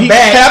tapped him on the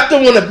back.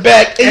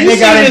 And you see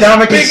this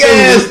big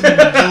ass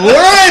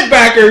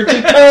linebacker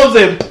just comes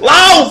and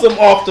plows him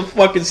off the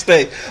fucking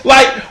stage.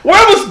 Like,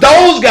 where was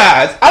those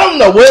guys? I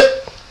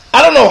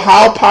don't know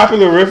how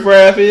popular Riff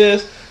Raff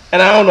is.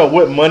 And I don't know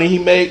what money he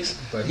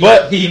makes,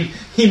 but he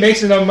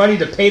makes enough money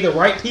to pay the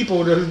right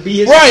people to be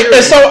his right. security.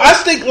 And so I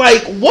think,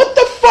 like, what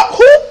the fuck?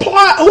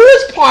 Who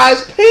is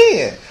Plies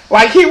paying?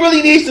 Like, he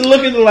really needs to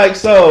look into, like,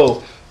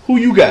 so who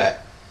you got?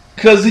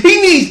 Because he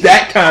needs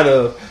that kind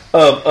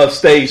of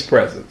stage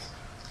presence.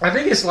 I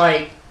think it's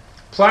like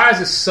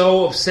Plies is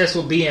so obsessed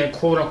with being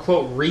quote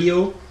unquote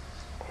real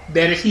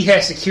that if he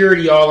has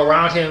security all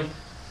around him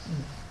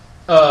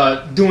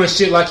doing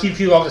shit like keep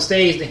people off the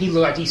stage, then he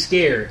look like he's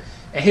scared.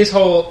 And his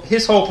whole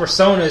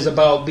persona is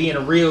about being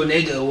a real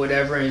nigga or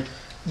whatever, and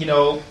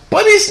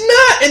But it's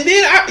not. And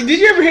then, did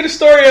you ever hear the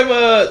story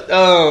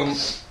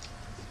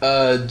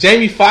of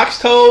Jamie Foxx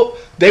told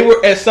they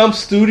were at some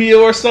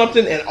studio or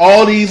something, and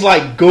all these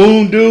like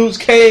goon dudes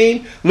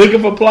came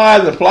looking for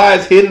Plies, and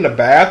Plies hid in the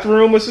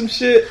bathroom or some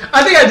shit.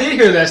 I think I did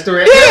hear that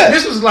story. Yeah,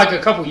 this was like a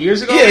couple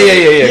years ago. Yeah.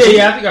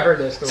 I think I heard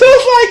that story. So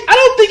it's like I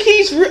don't think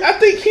I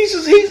think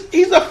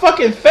he's a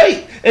fucking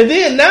fake. And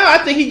then now I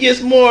think he gets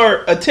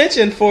more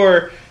attention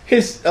for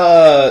his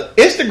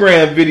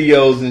Instagram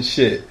videos and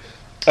shit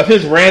of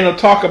his random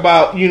talk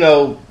about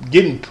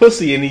getting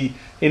pussy, and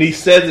he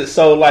says it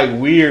so like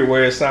weird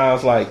where it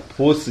sounds like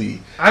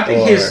pussy. I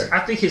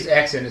think his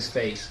accent is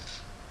fake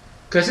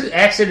because his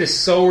accent is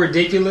so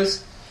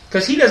ridiculous.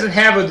 Because he doesn't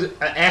have an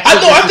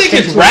accent. I think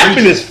his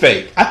rapping is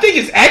fake. I think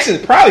his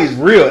accent probably is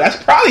real. That's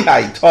probably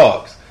how he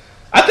talks.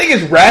 I think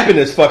his rapping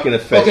is fucking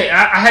fake. Okay,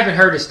 I haven't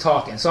heard his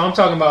talking, so I'm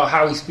talking about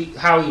how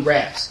he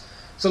raps.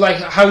 So like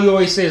how he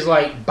always says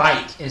like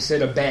bike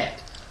instead of back.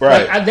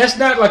 Right. Like, that's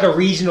not like a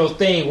regional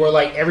thing where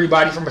like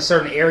everybody from a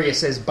certain area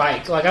says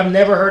bike. Like I've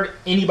never heard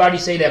anybody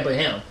say that but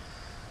him.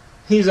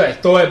 He's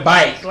like, throw it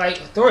bike. Like,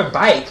 throw it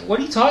bike. What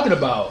are you talking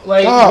about?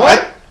 Like, Oh,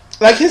 what?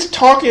 like his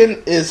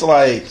talking is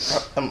like.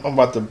 I'm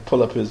about to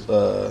pull up his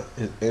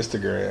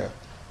Instagram.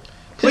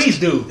 Please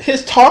do.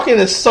 His talking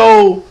is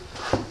so,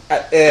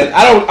 and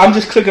I'm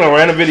just clicking on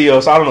random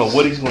videos, so I don't know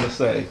what he's going to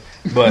say,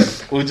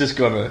 but we're just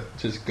gonna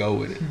go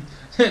with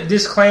it.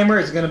 Disclaimer: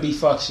 it's gonna be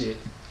fuck shit.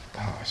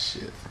 Oh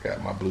shit!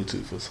 Forgot my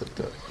Bluetooth was hooked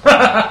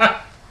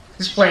up.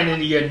 It's playing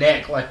into your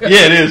neck, like Yeah,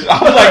 it is.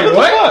 I was like,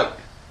 what the fuck?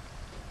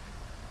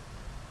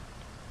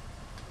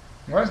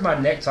 Where's my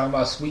neck talking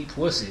about sweet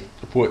pussy?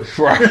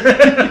 Right. Tell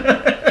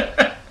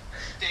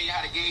you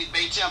how the gays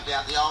bait jumped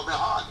after y'all been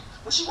arguing.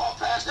 When she walked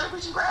past that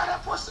bitch and grabbed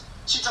that pussy,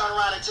 she turned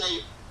around and tell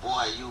you,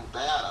 boy, you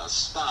better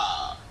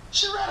stop.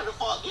 She ready to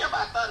fuck you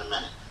about 30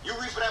 minutes. You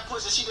reach for that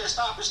pussy, she just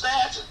stop and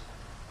stab you.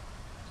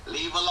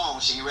 Leave her alone.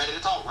 She ain't ready to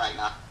talk right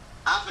now.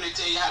 I'm finna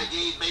tell you how the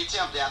gays bait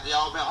jumped after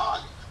y'all been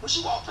arguing. When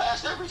she walked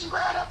past that bitch and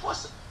grabbed that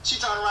pussy, she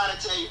turned around and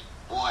tell you,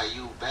 boy,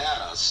 you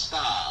better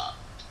stop.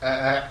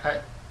 I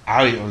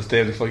don't even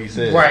understand the fuck he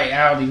said. Right,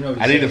 I don't even know what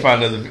he I need said. to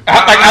find another.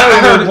 I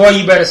heard, boy,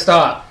 you better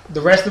stop. The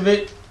rest of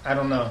it, I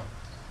don't know.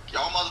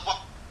 Y'all motherfucker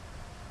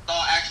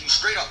start asking you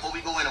straight up before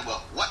we go in and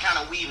well, what kind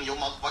of weave in your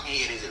motherfucking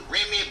head? Is it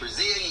Remy,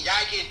 Brazilian,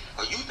 Yankee?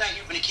 Or you think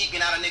you finna keep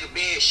getting out of nigga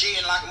bed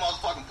shitting like a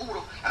motherfucking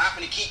poodle and I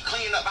finna keep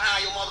cleaning up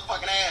behind your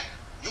motherfucking ass?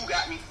 You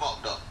got me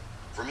fucked up.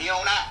 From here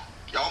on out,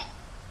 y'all.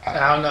 I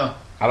don't know.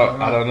 I don't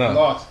know.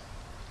 Lost.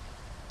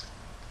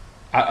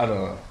 I don't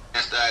know.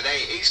 That's the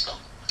day Easter.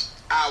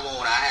 I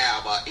wanna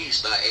have a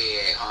Easter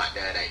egg hunt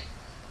today.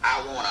 I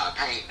wanna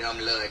paint them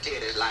little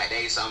titties like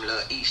they some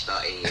little Easter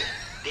egg.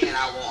 Then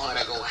I want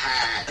her to go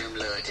hide them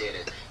little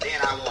titties.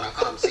 Then I wanna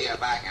come see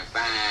if I can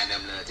find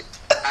them little titties.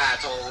 I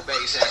told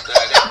Bay sister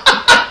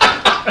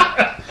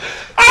that.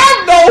 I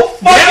have no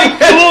fucking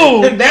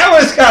clue. That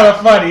was kind of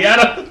funny. I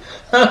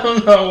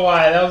don't know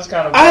why. That was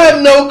kind of funny. I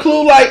have no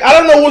clue. Like, I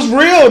don't know what's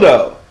real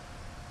though.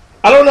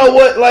 I don't know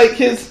what like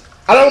his.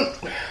 I don't.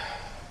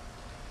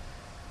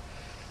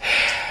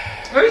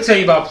 Let me tell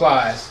you about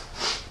Plies.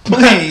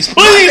 Please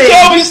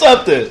tell me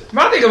something.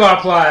 My thing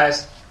about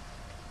Plies,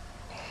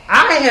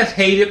 I have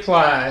hated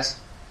Plies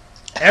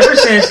ever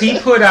since he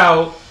put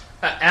out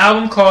an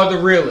album called The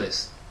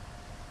Realist.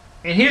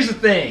 And here's the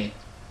thing.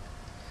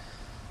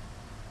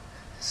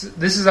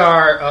 This is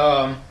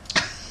our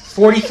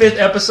 45th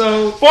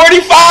episode.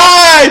 45.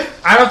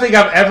 I don't think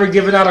I've ever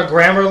given out a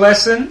grammar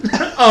lesson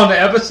on the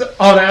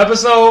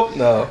episode.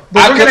 No,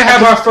 But we're gonna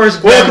have our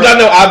first Well, grammar. because I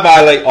know I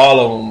violate all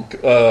of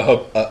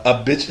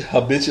them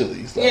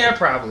habitually. So. Yeah,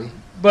 probably.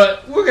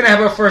 But we're gonna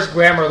have our first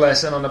grammar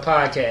lesson on the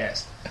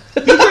podcast. He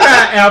put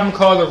out an album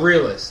called The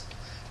Realist.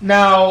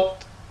 Now,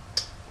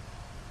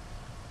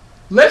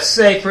 let's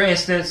say, for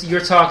instance, you're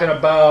talking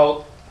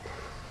about,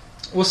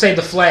 we'll say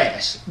The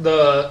Flash,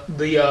 the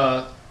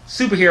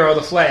superhero,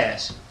 The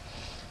Flash.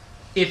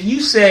 If you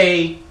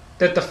say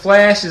that The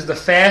Flash is the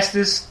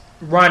fastest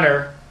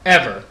runner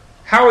ever,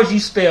 how would you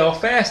spell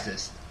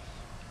fastest?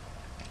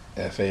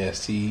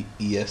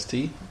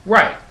 FASTEST.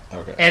 Right.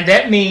 Okay. And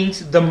that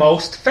means the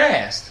most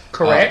fast,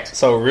 correct?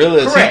 So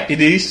realist. Correct. Did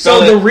he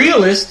spell So it? the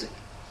realist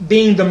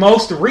being the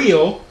most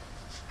real,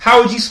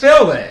 how would you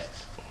spell that?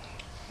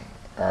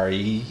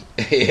 RELEST,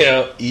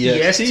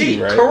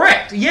 right?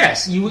 Correct.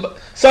 Yes. So he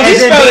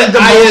as in spelled being it the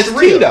most IST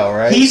real. though,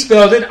 right? He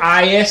spelled it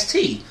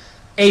IST.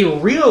 A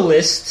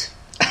realist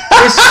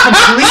is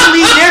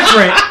completely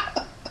different.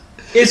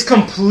 Is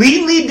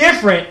completely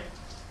different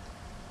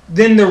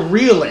than the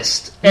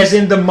realist, as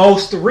in the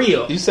most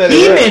real. You said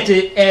he it right. meant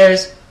it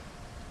as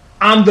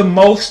I'm the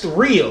most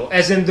real,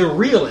 as in the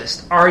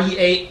realist.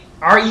 REALEST.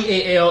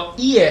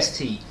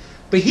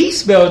 But he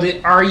spelled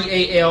it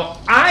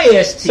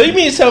REALIST. So you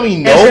mean to tell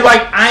me As in, no?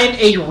 like, I'm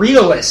a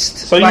realist.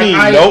 So you like,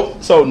 mean no?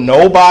 So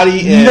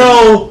nobody?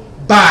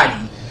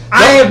 Nobody.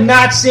 I have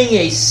not seen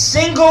a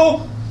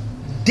single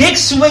dick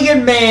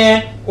swinging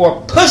man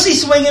or pussy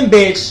swinging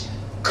bitch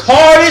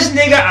call this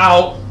nigga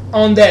out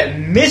on that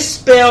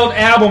misspelled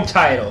album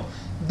title.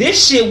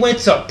 This shit went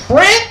to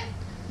print.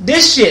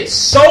 This shit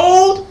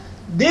sold.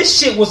 This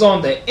shit was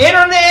on the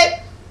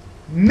internet.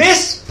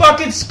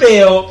 Misfucking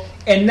spelled.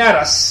 And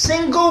not a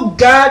single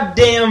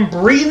goddamn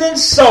breathing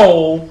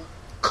soul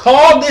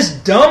called this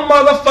dumb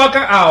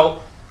motherfucker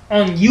out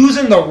on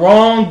using the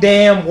wrong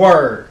damn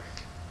word.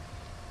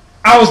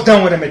 I was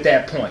done with him at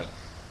that point.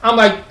 I'm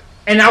like,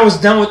 and I was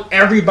done with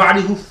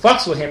everybody who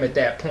fucks with him at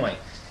that point.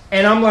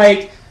 And I'm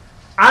like,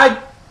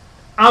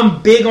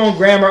 I'm big on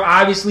grammar,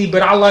 obviously,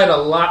 but I let a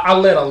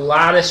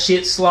lot of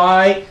shit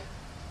slide.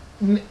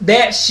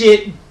 That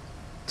shit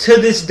to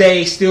this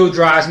day still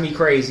drives me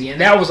crazy,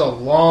 and that was a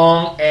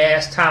long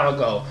ass time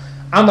ago.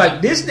 I'm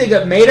like, this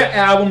nigga made an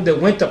album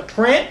that went to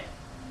print,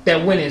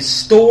 that went in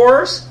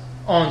stores,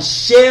 on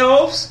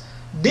shelves.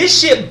 This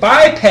shit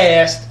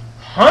bypassed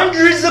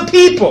hundreds of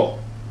people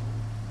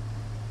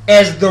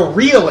as the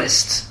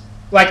realist.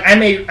 Like,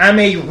 I'm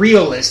a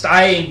realist.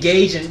 I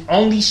engage in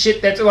only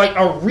shit that's like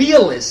a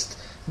realist,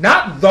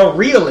 not the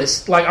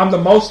realist. Like, I'm the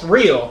most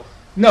real.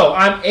 No,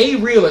 I'm a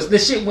realist.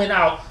 This shit went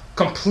out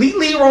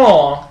completely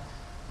wrong.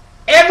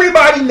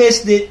 Everybody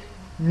missed it.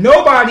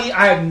 Nobody,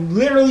 I have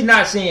literally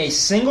not seen a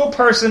single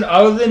person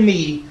other than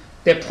me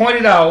that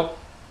pointed out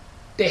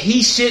that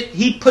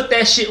he put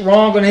that shit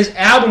wrong on his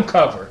album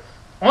cover.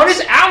 On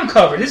his album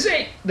cover, this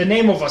ain't the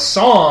name of a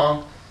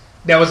song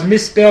that was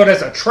misspelled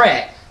as a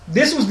track.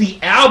 This was the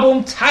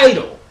album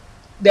title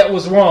that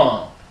was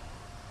wrong.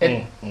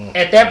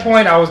 At that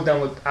point, I was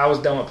done with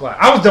Plies.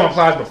 I was done with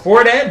Plies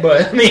before that,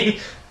 but I mean,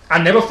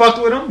 I never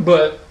fucked with him.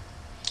 But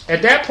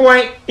at that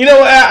point, you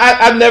know,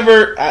 I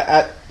never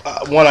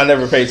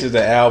paid attention to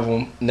the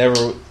album.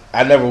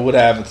 I never would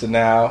have until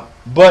now.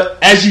 But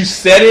as you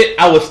said it,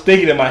 I was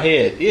thinking in my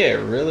head, yeah,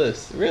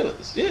 realist,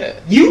 yeah.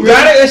 You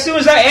got it as soon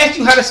as I asked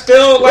you how to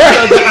spell the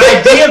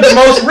idea of the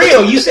most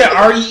real. You said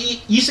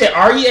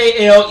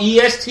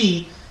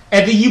REALEST,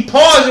 and then you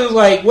paused and was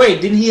like,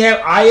 wait, didn't he have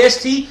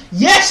IST?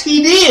 Yes,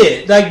 he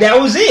did. Like, that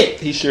was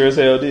it. He sure as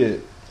hell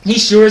did. He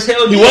sure as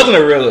hell did. He wasn't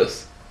a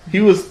realist.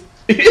 He wasn't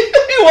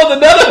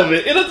none of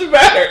it. It doesn't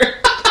matter.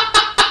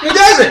 It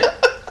doesn't.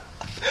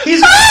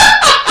 He's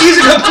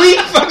a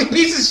complete fucking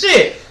piece of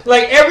shit.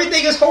 Like,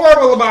 everything is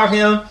horrible about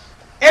him.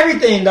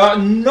 Everything,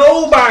 dog.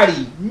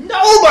 Nobody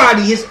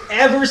has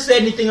ever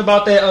said anything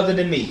about that other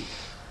than me.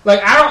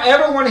 Like, I don't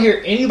ever want to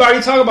hear anybody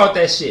talk about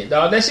that shit,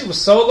 dog. That shit was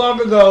so long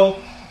ago.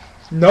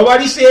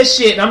 Nobody said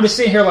shit, and I'm just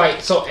sitting here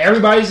like, so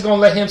everybody's gonna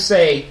let him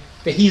say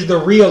that he's the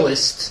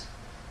realist.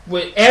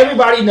 When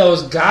everybody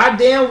knows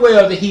goddamn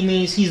well that he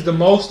means he's the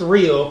most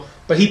real,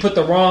 but he put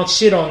the wrong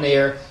shit on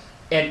there,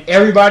 and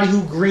everybody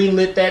who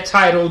greenlit that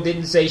title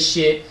didn't say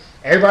shit.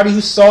 Everybody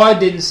who saw it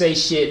didn't say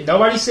shit.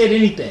 Nobody said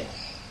anything.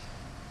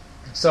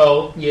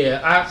 So,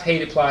 yeah, I've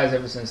hated Plies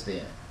ever since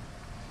then.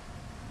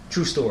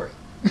 True story.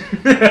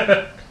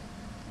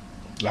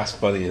 That's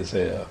funny as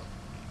hell.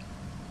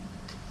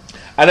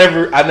 I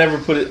never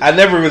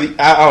really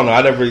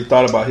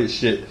thought about his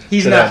shit.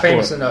 He's not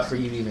famous enough for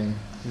you to even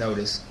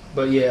notice.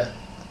 But yeah.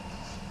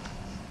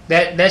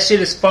 That shit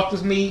has fucked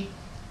with me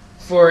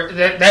for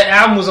that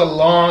album was a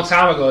long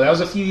time ago. That was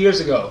a few years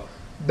ago.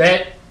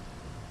 That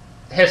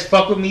has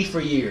fucked with me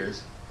for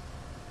years.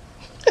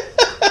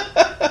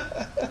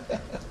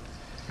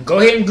 Go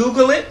ahead and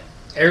Google it.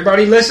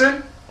 Everybody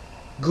listen.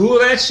 Google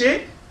that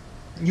shit.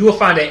 You will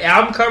find an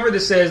album cover that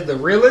says The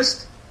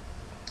Realist.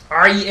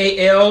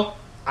 REALIST.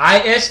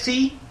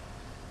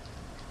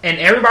 And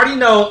everybody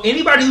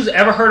anybody who's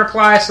ever heard a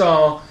Plies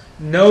song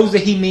knows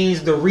that he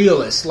means the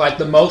realist, like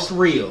the most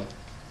real.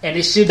 And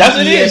it should be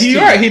EST.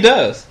 You're right, he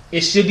does.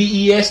 It should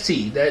be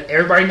EST. That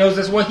everybody knows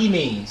that's what he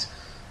means.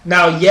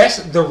 Now,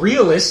 yes, the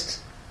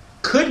realist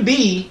could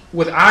be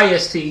with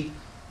IST.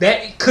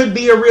 That could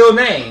be a real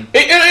name.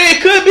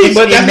 It could be,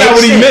 but that's not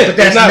what he meant. But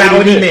that's not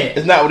what he meant.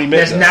 It's not what he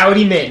meant. That's not what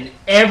he meant.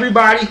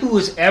 Everybody who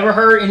has ever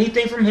heard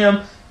anything from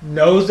him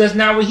knows that's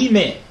not what he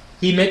meant.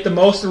 He meant the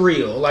most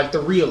real, like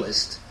the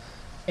realist,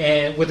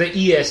 and with an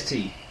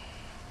EST.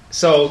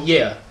 So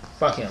yeah,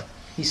 fuck him.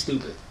 He's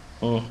stupid.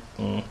 So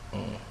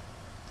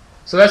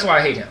that's why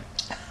I hate him.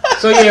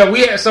 So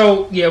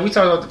we talked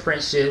about the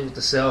Prince shit with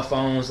the cell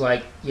phones.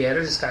 Like, yeah,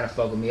 that just kind of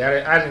fuck with me.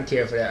 I didn't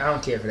care for that. I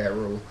don't care for that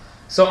rule.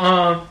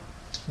 So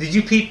did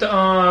you peep the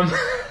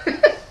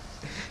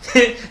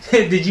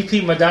did you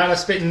peep Madonna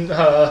spitting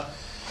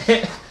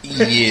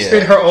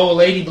spit her old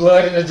lady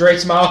blood into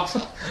Drake's mouth?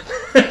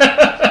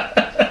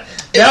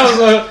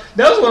 That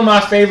was one of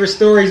my favorite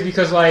stories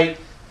because, like,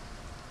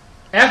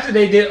 after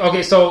they did,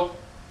 okay, so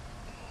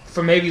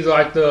for maybe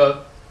like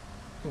the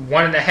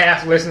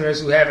 1.5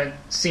 listeners who haven't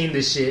seen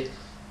this shit,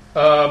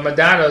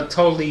 Madonna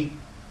totally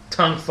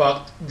tongue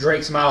fucked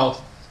Drake's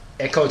mouth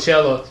at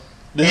Coachella.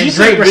 And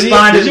Drake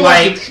responded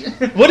like,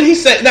 what did he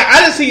say? Now,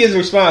 I didn't see his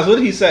response. What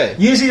did he say?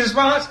 You didn't see his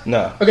response?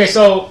 No. Okay,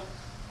 so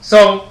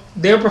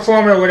they're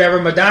performing or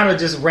whatever. Madonna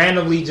just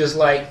randomly just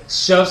like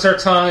shoves her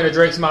tongue into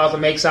Drake's mouth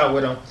and makes out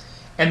with him.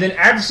 And then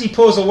after she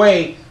pulls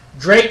away,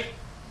 Drake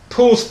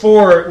pulls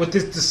forward with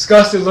this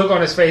disgusted look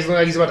on his face, looking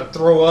like he's about to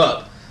throw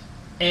up.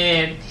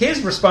 And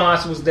his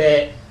response was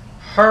that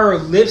her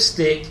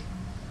lipstick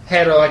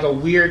had a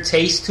weird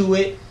taste to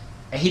it,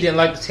 and he didn't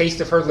like the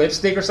taste of her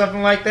lipstick or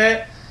something like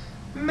that.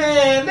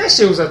 Man, that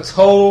shit was a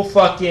total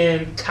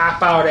fucking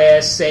cop-out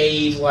ass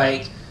save.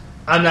 Like,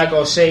 I'm not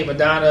gonna shade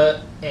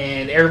Madonna,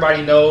 and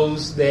everybody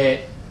knows that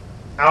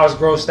I was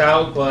grossed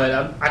out,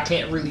 but I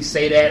can't really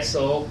say that,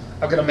 so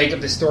I'm gonna make up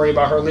this story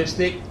about her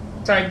lipstick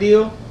type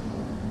deal.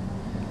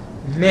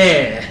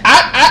 Man,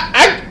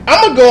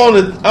 I'm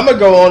gonna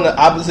go on the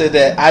opposite.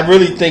 That I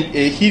really think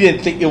he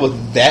didn't think it was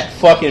that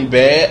fucking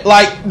bad.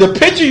 Like, the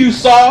picture you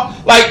saw,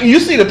 like,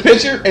 you see the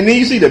picture and then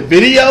you see the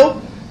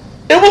video.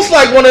 It was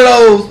like one of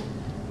those.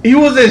 He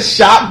was in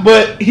shock,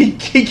 but he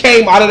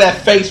came out of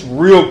that face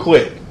real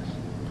quick.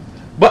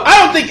 But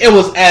I don't think it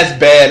was as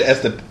bad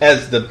as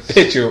the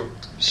picture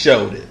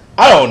showed it.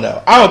 I don't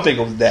know. I don't think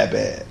it was that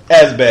bad.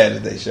 As bad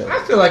as they showed it.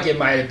 I feel like it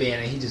might have been,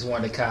 and he just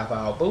wanted to cop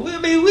out. But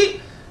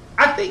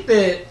I think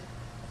that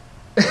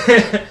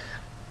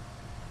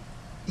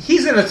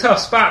he's in a tough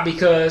spot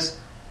because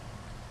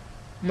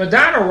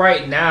Madonna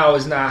right now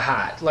is not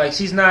hot. Like,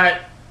 she's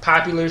not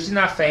popular. She's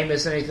not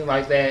famous or anything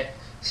like that.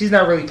 She's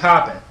not really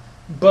popping.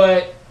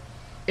 But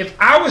if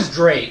I was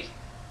Drake,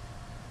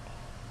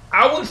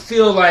 I would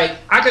feel like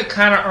I could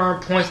kind of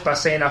earn points by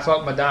saying I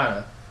fucked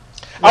Madonna.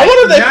 I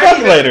wonder if they fuck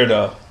even, later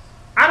though.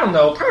 I don't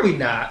know, probably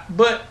not.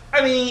 But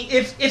I mean,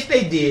 if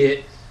they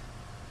did,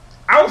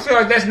 I would feel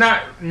like that's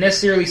not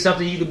necessarily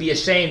something you could be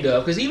ashamed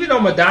of. Because even though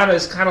Madonna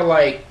is kind of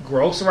like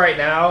gross right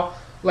now,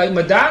 like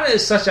Madonna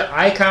is such an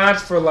icon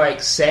for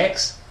like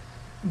sex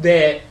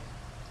that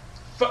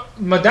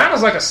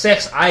Madonna's like a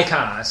sex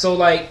icon. So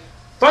like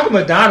fucking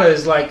Madonna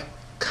is like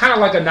kind of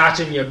like a notch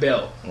in your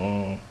belt.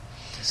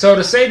 So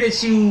to say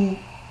that you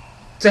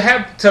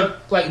to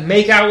like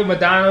make out with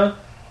Madonna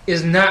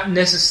is not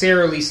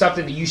necessarily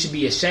something that you should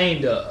be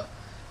ashamed of.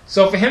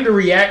 So for him to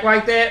react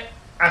like that,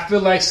 I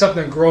feel like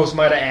something gross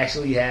might have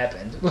actually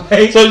happened.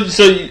 Like,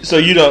 so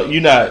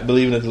you're not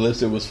believing that the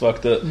lipstick was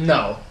fucked up?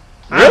 No,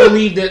 really? I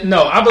believe that.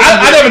 No,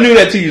 I never knew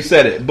that till you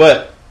said it.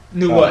 But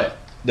knew what?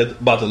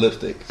 About the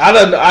lipstick. I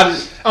don't know. I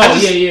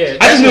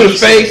just knew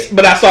his face,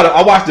 but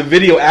I watched the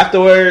video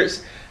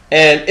afterwards,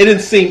 and it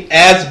didn't seem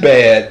as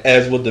bad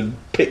as what the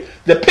pic.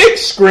 The pic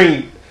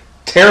screamed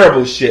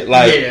terrible shit.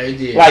 Like, yeah, it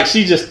did. Like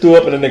she just threw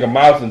up in a nigga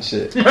mouth and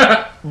shit.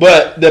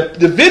 But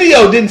the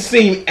video didn't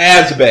seem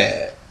as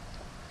bad.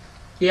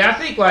 Yeah, I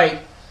think like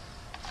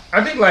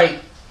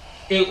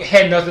it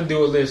had nothing to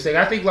do with lipstick.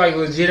 I think like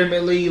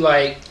legitimately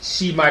like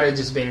she might have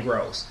just been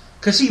gross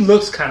because she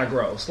looks kind of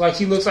gross. Like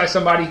she looks like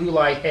somebody who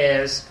like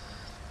has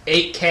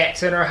 8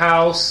 cats in her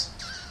house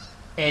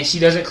and she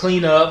doesn't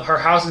clean up. Her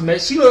house is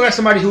messy. She looks like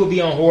somebody who would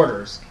be on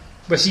Hoarders,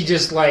 but she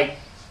just like,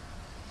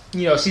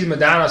 you know, she's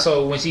Madonna,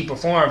 so when she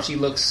performs, she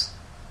looks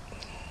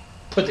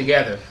put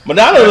together.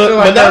 Madonna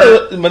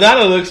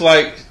looks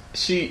like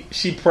she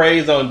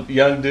preys on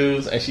young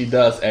dudes and she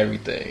does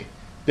everything.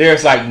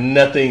 There's like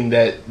nothing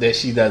that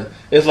she does.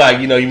 It's like,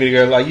 you know, you meet a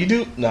girl like you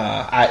do.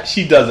 Nah,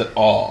 she does it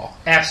all.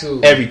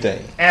 Absolutely,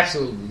 everything.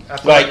 Absolutely.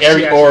 Like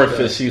every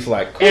orifice, she's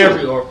like cool.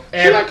 Every cool.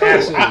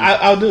 Absolutely.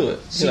 I'll do it.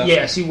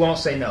 Yeah, she won't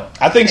say no.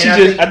 I think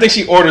I think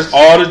she orders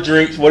all the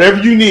drinks,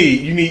 whatever you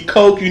need. You need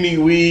Coke, you need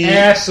weed,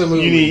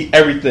 absolutely. You need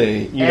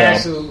everything. You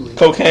absolutely. Know,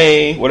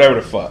 cocaine, whatever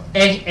the fuck.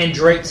 And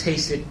Drake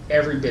tasted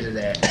every bit of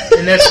that,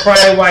 and that's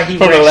probably why he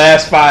from the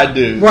last 5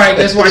 dudes. Right,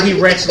 that's why he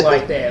wretched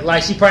like that.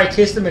 Like she probably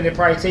kissed him, and it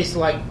probably tasted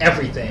like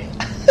everything.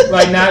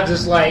 Like not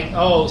just like,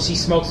 oh, she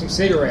smoked some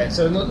cigarettes.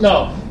 So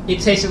no,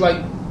 it tasted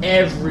like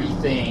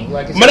everything.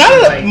 Like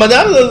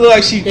Madonna looked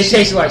like she. It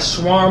tasted like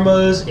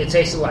shawarmas. It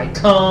tasted like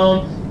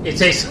cum. It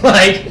tasted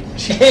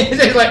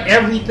like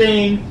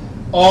everything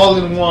all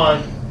in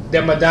one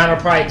that Madonna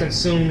probably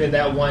consumed in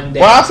that one day.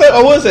 Well,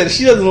 I would say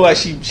she doesn't look like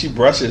she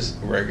brushes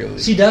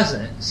regularly. She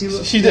doesn't.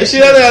 She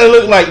doesn't have to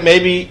look like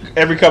maybe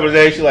every couple of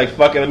days she's like,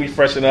 fuck it, let me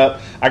freshen up.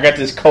 I got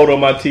this coat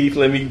on my teeth,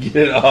 let me get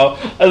it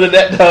off. Other than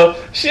that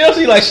though, she don't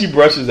seem like she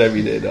brushes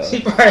every day though.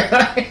 She probably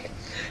like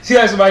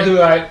somebody who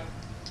like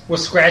will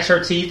scratch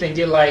her teeth and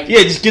get like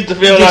just get the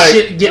feel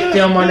get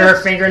film under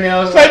her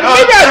fingernails. Like, maybe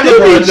I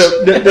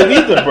do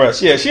need the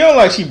brush. Yeah, she don't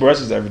like she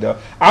brushes every day.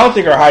 I don't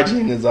think her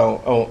hygiene is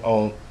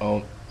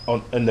on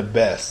the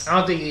best. I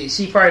don't think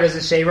she probably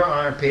doesn't shave her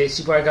armpits.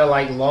 She probably got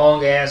like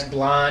long ass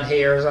blonde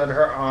hairs under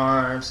her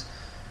arms.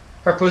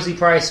 Her pussy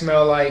probably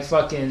smell like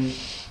fucking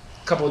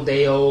couple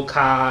day old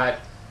cod.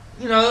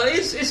 You know,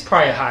 it's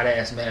probably a hot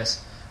ass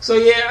mess. So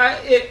yeah,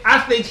 I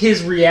think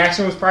his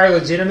reaction was probably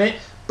legitimate,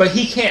 but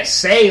he can't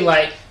say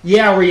like,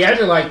 yeah, I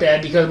reacted like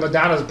that because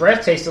Madonna's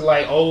breath tasted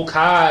like old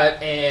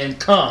cod and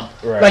cum.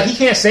 Right. Like he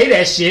can't say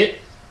that shit.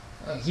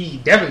 He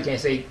definitely can't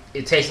say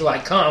it tasted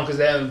like cum because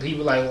then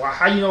people are like, well,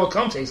 how you know what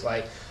cum tastes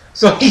like?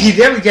 So he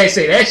definitely can't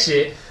say that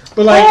shit.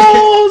 But like,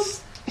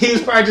 he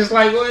was probably just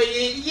like, well,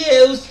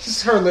 it was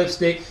just her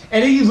lipstick.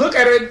 And then you look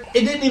at her,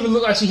 it didn't even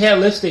look like she had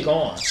lipstick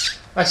on.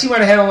 Like she might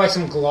have had on like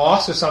some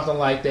gloss or something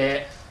like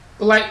that.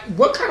 But like,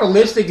 what kind of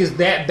lipstick is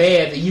that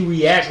bad that you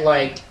react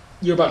like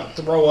you're about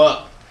to throw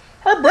up?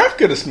 Her breath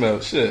could have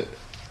smelled shit.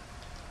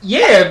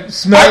 Yeah,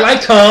 smelled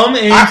like cum.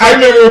 And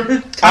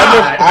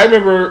I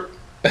remember.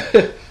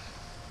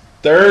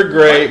 Third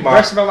grade, my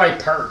breath smelled like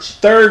perch.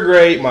 Third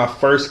grade, my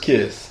first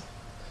kiss.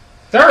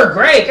 Third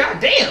grade,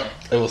 goddamn.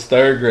 It was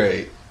third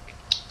grade.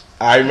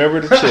 I remember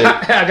the chick.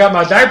 I got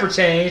my diaper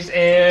changed,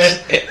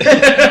 and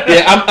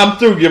yeah, I'm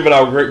through giving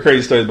out great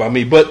crazy stories about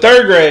me. But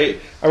third grade,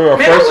 I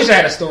remember. Man, I wish I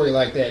had a story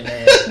like that,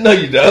 man. No,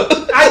 you don't.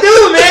 I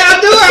do, man.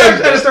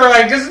 I have a story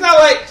like because it's not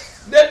like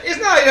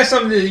that's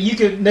something that you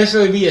could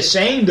necessarily be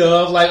ashamed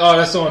of. Like, oh,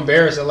 that's so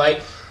embarrassing.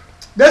 Like.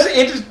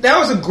 That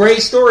was a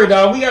great story,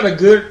 dog. We got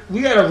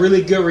a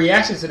really good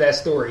reaction to that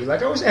story.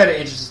 Like I wish I had an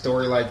interesting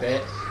story like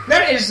that.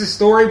 Not an interesting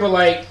story, but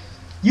like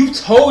you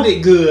told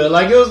it good.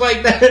 Like it was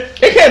like that.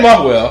 It came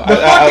off well.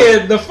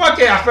 The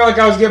fucking I felt like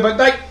I was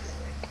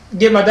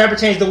getting my diaper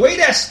changed. The way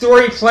that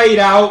story played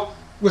out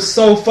was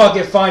so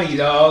fucking funny,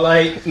 dog.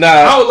 Like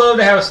I would love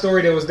to have a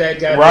story that was that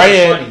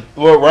goddamn funny.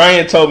 Well,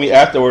 Ryan told me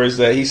afterwards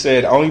that he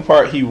said the only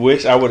part he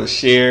wished I would have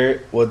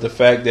shared was the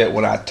fact that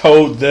when I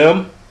told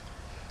them.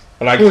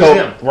 When I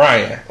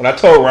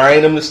told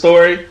Ryan them the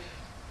story.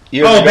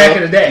 Back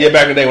in the day. Yeah,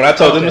 back in the day. When I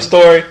told them the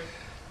story,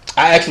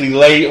 I actually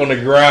laid on the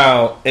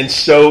ground and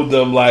showed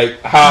them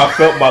like how I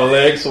felt my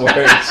legs were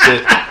and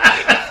shit.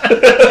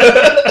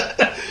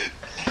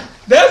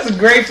 That's a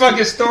great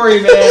fucking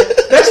story, man.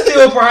 That's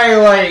still probably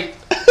like,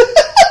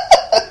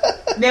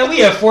 man, we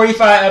have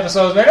 45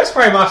 episodes, man. That's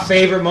probably my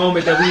favorite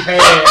moment that we've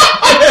had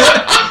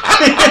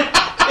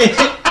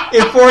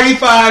in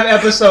 45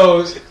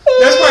 episodes.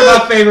 That's probably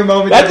my favorite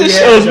moment that we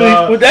had.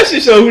 That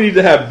just shows we need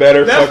to have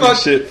better fucking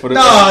shit for the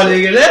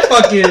nigga, that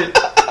fucking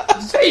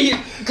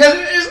because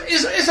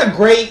it's a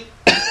great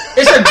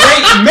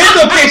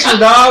mental picture,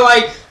 dog.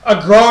 Like a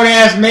grown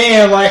ass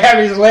man like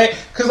having his leg,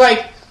 because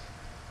like.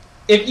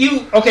 If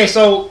you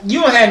so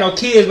you don't have no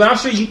kids, but I'm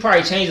sure you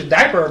probably changed a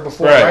diaper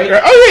before, right?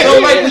 Oh yeah. So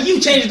like when you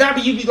change a diaper,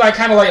 you be like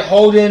kind of like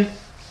holding.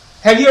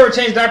 Have you ever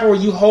changed a diaper where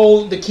you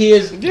hold the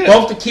kids,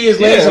 both the kids'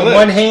 legs in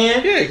one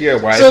hand? Yeah.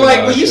 So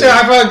like when you said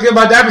I felt good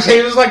about diaper change,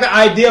 it was like the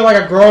idea of like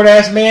a grown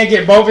ass man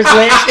get both his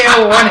legs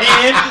held with one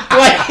hand,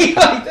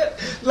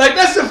 like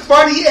that's some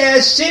funny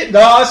ass shit,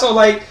 dog. So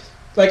like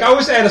I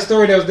wish I had a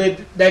story that was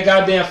that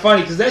goddamn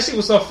funny, because that shit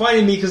was so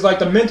funny to me, because like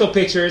the mental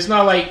picture, it's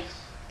not like.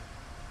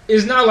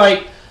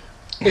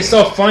 It's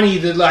so funny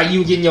that like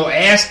you getting your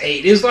ass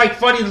ate. It's like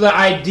funny the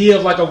idea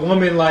of like a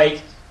woman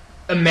like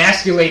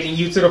emasculating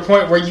you to the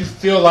point where you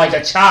feel like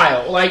a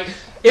child. Like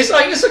it's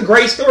a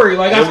great story.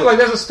 Like I feel like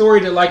that's a story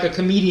that like a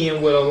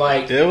comedian would have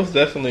like. It was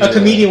definitely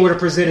comedian would have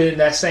presented in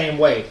that same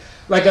way.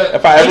 Like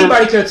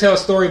anybody could tell a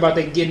story about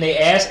them getting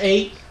their ass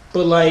ate,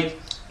 but like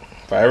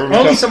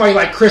only somebody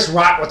like Chris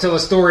Rock would tell a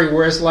story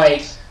where it's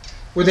like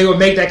where they would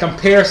make that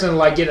comparison,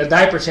 like getting a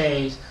diaper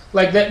change.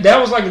 Like that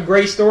was like a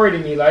great story to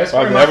me. Like it's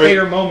probably my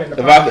favorite moment.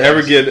 If I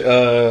ever get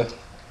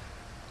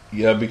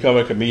become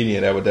a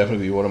comedian, that would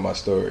definitely be one of my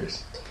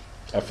stories.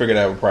 I figured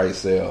that would probably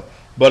sell.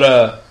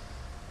 But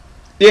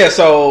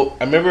so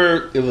I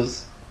remember it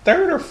was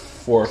 3rd or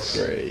 4th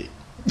grade.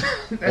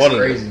 That's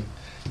crazy.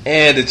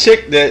 And the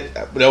chick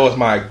that was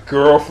my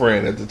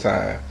girlfriend at the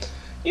time.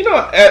 You know,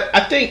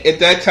 I think at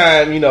that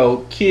time, you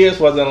know, kids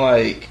wasn't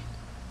like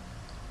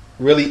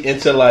really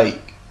into like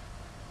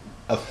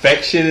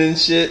affection and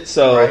shit,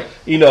 so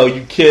you know,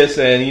 you kiss,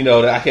 and you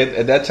know,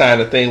 at that time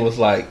the thing was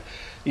like,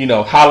 you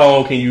know, how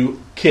long can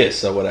you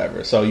kiss or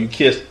whatever. So you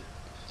kiss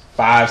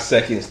 5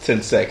 seconds,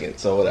 10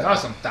 seconds, or whatever. That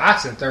was some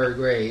thoughts in 3rd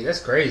grade. That's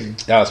crazy.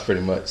 That was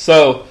pretty much.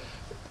 So,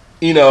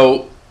 you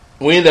know,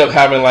 we ended up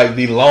having like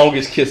the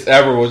longest kiss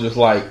ever was just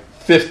like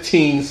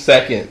 15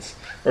 seconds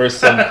or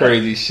some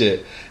crazy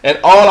shit. And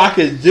all I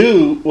could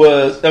do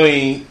was, I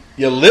mean,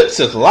 your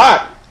lips is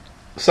locked,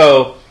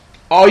 so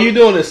all you're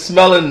doing is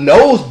smelling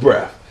nose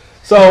breath.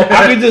 So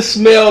I could just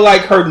smell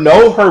like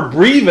her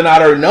breathing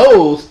out her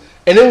nose,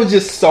 and it was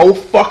just so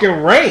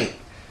fucking rank.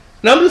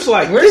 And I'm just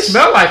like, what does it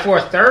smell like for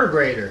a 3rd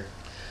grader?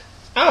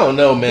 I don't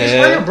know, man. This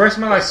regular breath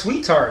smell like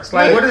sweet tarts.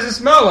 Like, what does it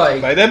smell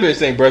like? Like that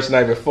bitch ain't brushed the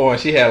night before,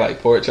 and she had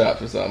like pork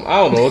chops or something. I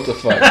don't know what the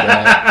fuck,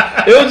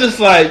 man. It was just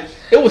like,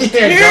 it was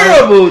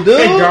terrible,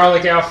 dude.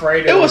 Garlic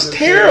Alfredo. It was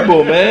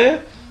terrible,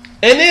 man.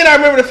 And then I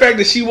remember the fact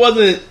that she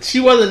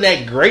wasn't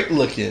that great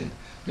looking.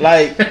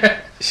 Like,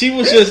 she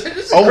was just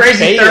it's a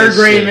crazy 3rd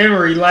grade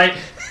memory. Like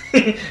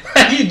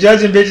you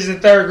judging bitches in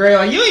 3rd grade,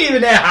 like you ain't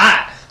even that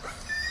hot.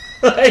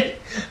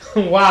 Like,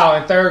 wow,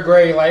 in 3rd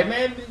grade, like,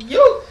 man,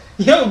 your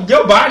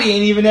body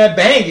ain't even that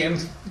banging.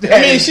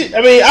 I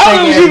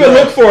don't even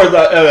look for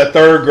a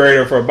 3rd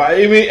grader for a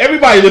body. I mean,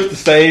 everybody looks the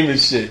same and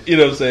shit. You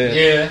know what I'm saying?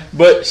 Yeah.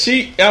 But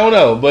I don't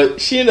know.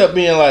 But she ended up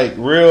being like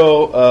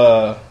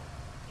real.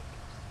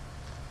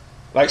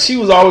 Like she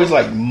was always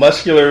like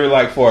muscular,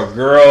 like for a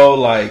girl,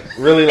 like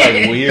really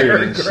like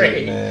weird and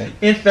shit, man.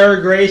 In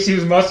 3rd grade, she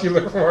was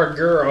muscular for a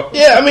girl.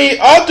 Yeah, I mean,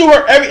 all through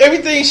her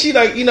everything, she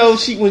like, you know,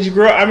 she when you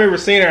grew up, I remember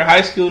seeing her in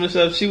high school and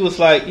stuff. She was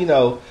like, you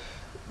know,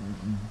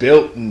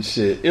 built and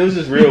shit. It was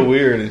just real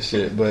weird and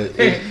shit. But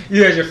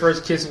you had your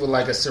first kiss with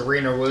like a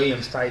Serena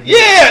Williams type.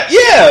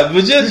 Yeah,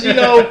 but just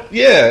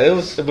it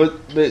was,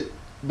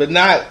 but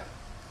not.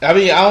 I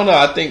mean, I don't know.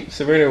 I think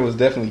Serena was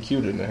definitely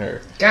cuter than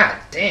her. God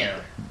damn.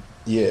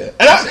 Yeah,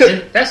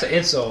 and that's an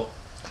insult.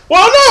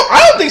 Well, no,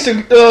 I don't think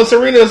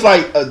Serena is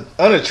like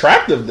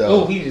unattractive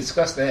though. Oh, we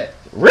discussed that.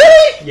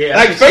 Really? Yeah.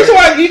 Like face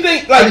wise, you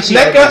think like she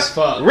ugly as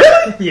fuck?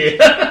 Really?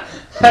 Yeah.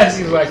 That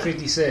seems like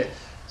 50 Cent.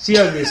 She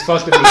ugly as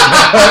fuck to me.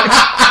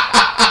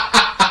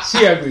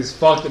 She ugly as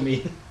fuck to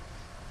me.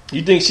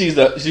 You think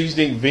you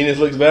think Venus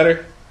looks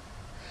better?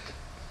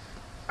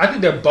 I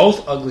think they're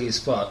both ugly as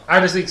fuck. I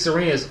just think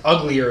Serena is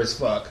uglier as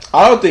fuck.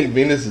 I don't think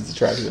Venus is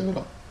attractive at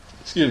all.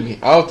 Excuse me.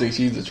 I don't think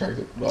she's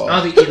attractive at all.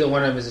 I don't think either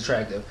one of them is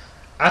attractive.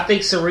 I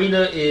think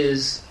Serena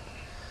kind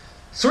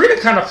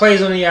of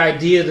plays on the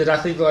idea that I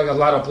think like a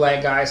lot of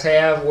black guys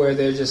have, where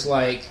they're just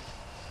like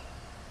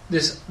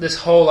this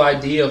whole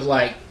idea of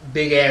like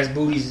big ass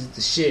booties is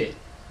the shit.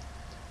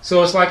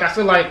 So it's like I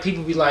feel like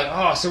people be like,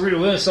 oh, Serena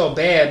Williams so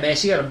bad, man.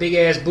 She got a big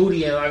ass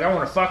booty and like I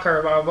want to fuck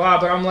her, blah blah blah.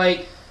 But I'm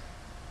like,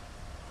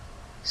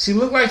 she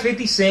looked like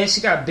 50 Cent. She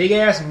got big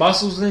ass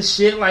muscles and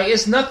shit. Like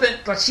it's nothing.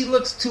 Like she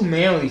looks too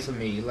manly for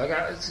me. Like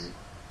I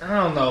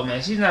don't know,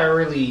 man. She's not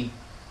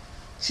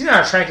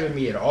attractive to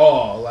me at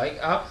all.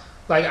 Like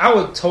Like, I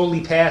would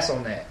totally pass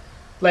on that.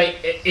 Like,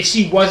 if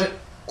she wasn't,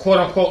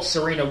 quote-unquote,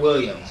 Serena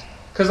Williams.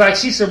 Because, like,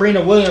 she's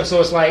Serena Williams, so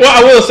it's like... Well,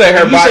 I will say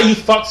her if you say you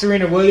fuck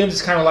Serena Williams,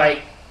 it's kind of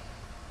like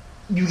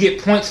you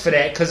get points for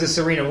that because it's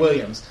Serena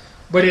Williams.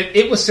 But if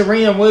it was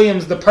Serena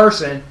Williams, the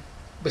person,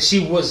 but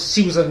she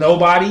was a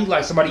nobody,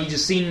 like somebody you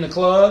just seen in the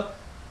club,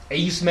 and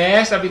you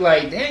smashed, I'd be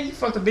like, damn, you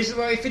fucked a bitch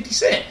like 50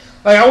 Cent.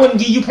 Like, I wouldn't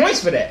give you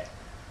points for that.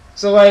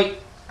 So,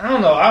 like, I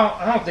don't know.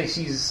 I don't think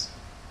she's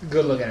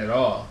good looking at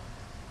all.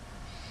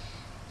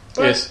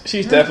 But, yes,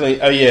 she's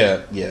definitely. Oh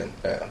yeah.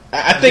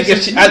 I think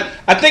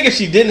if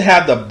she didn't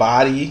have the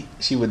body,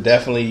 she would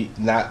definitely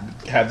not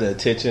have the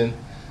attention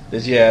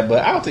that she had.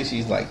 But I don't think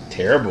she's like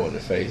terrible in the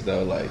face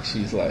though. Like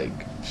she's like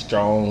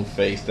strong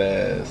faced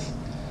ass.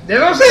 That's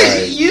what I'm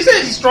saying. Like, you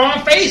said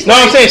strong face. No,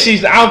 I'm saying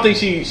she's. I don't think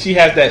she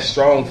has that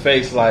strong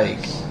face like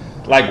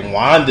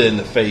Wanda in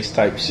the face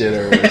type shit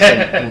or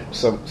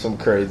some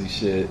crazy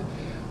shit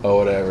or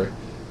whatever.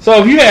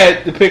 So if you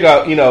had to pick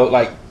up,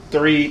 like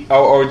 3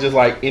 or just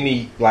like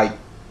any like.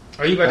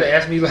 Are you about to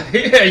ask me like?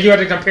 You had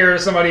to compare her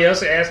to somebody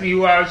else and ask me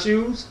who I would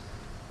choose?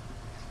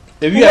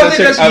 If you had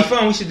to that should be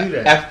fun. We should do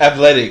that.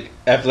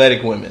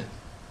 Athletic women.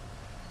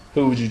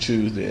 Who would you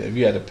choose then? If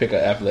you had to pick an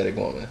athletic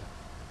woman,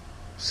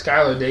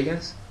 Skylar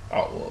Diggins.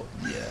 Oh well,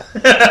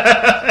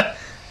 yeah,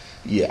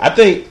 yeah. I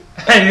think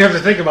I didn't have to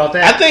think about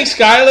that. I think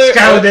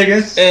Skylar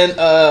Diggins and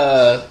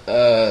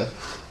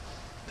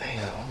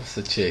damn, what's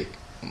the chick?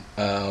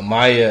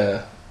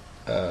 Maya.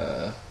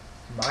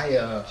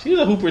 She's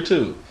a hooper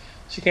too.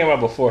 She came out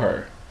before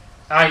her.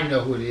 I don't even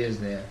know who it is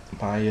then.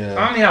 Maya.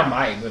 I mean, I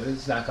might, but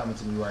it's not coming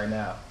to me right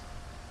now.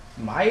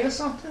 Maya or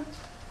something?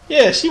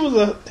 Yeah, she was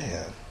a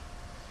damn.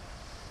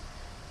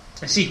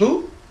 Is she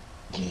who?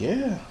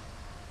 Yeah,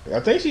 I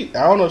think she.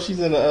 I don't know if she's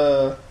in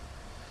a.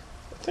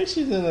 I think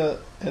she's in a.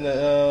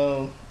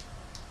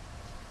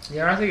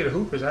 Yeah, I think of the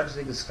Hoopers. I just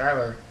think of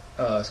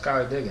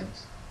Skylar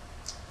Diggins.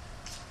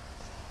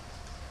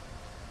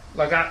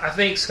 Like I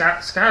think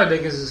Skylar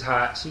Diggins is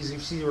hot. She's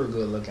real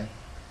good looking.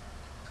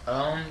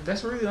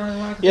 That's really the only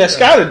one I can think of.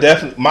 Skylar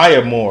definitely.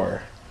 Maya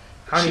Moore.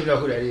 I don't even know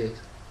who that is.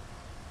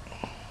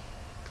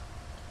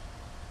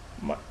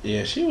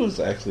 Yeah, she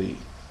was actually.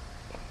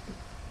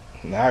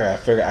 Now I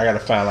gotta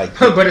find like.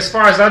 But as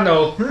far as I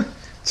know,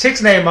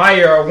 chicks named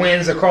Maya are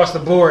wins across the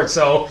board.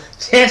 So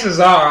chances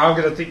are I'm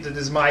gonna think that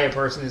this Maya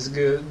person is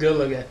good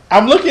looking.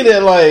 I'm looking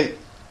at like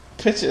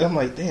pictures. I'm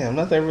like, damn,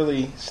 nothing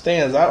really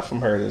stands out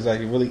from her. There's like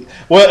really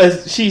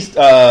she's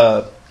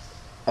Skylar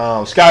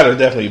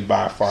definitely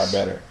by far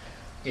better.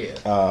 Yeah.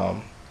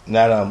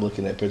 Now that I'm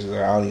looking at pictures,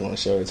 I don't even want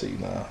to show it to you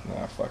now.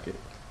 Nah, fuck it.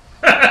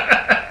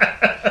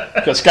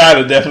 Because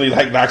Skylar definitely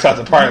like knocks out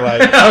the park.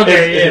 Like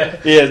okay,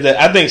 yeah.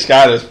 I think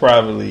Skylar's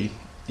probably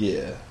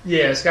yeah.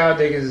 Yeah, Skylar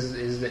Diggins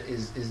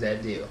is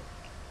that deal.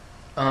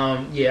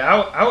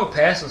 I would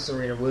pass on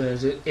Serena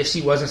Williams if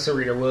she wasn't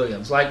Serena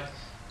Williams. Like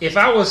if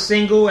I was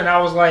single and I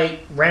was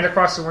like ran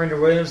across Serena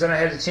Williams and I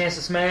had the chance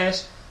to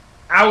smash,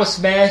 I would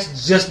smash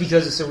just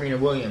because of Serena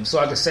Williams, so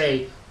I could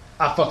say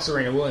I fuck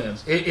Serena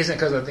Williams. It isn't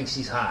because I think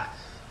she's hot.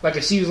 Like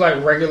if she was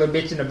like regular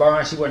bitch in the bar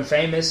and she wasn't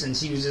famous and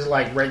she was just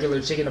like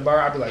regular chick in the bar,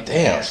 I'd be like,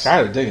 damn, yes.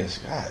 Skylar Diggins,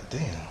 god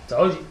damn.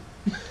 Told you.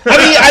 I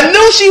mean, I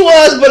knew she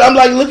was, but I'm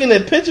like looking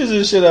at pictures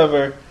and shit of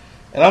her,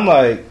 and I'm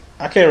like,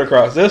 I came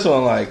across this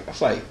one. Like, I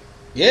was like,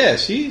 yeah,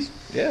 she's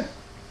Yep.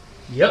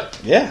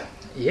 Yeah.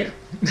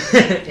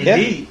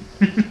 Indeed.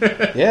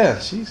 Yeah,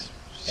 she's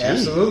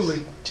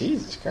absolutely.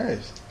 Jesus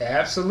Christ.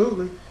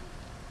 Absolutely.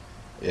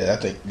 Yeah, I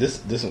think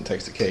this one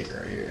takes the cake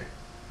right here.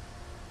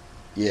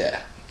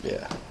 Yeah.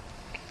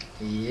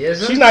 Yes,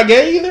 sir. She's not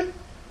gay either.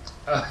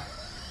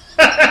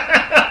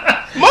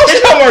 Most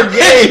of them are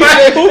gay.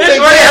 It's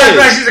funny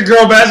like she's a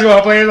girl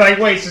basketball player. Like,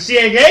 wait, so she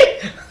ain't gay?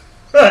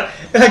 Like,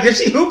 if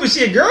she hoop, is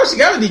she a girl? She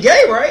got to be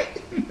gay, right?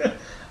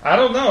 I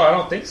don't know. I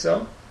don't think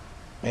so.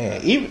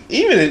 Man,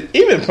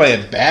 even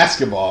playing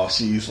basketball,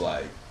 she's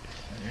like,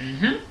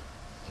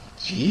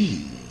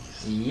 jeez.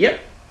 Yep.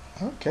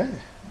 Okay.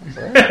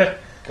 Right.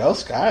 Go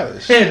Skylar.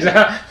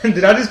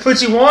 Did I just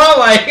put you on?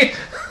 Like,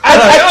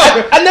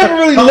 I never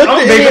really looked I'm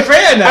at a bigger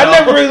fan now. I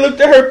never really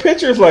looked at her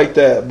pictures like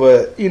that,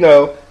 but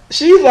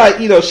she's like,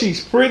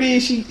 she's pretty.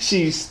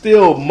 She's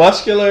still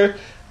muscular.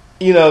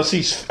 I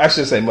should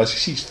say muscular.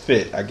 She's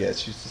fit, I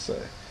guess you should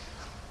say.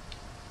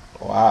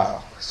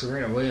 Wow.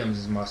 Serena Williams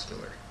is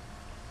muscular.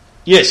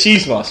 Yeah,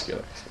 she's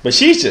muscular, but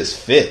she's just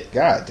fit.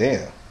 God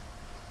damn.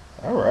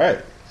 All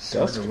right.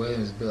 Serena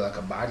Williams is built like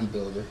a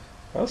bodybuilder.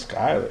 That's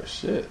Skylar.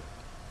 Shit.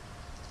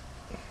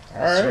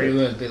 All right. Serena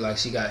Williams built like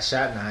she got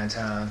shot 9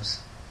 times.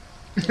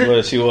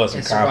 Well, she was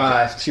from Compton.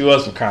 Survived. She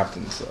was from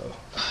Compton, so.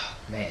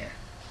 Man.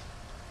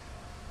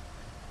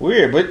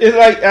 Weird, but it's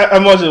like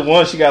I'm watching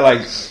one. She got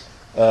like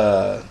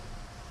the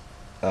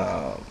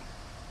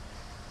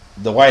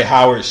Dwight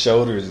Howard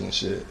shoulders and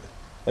shit.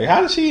 Like,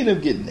 how did she end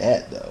up getting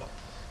that though?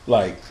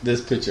 Like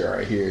this picture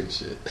right here and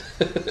shit.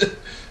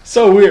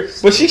 So weird,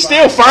 but she's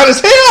still fine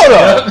as hell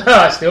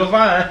though. Still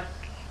fine.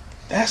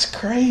 That's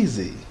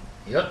crazy.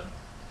 Yep.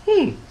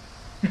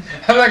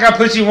 I like I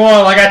put you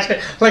on, like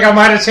I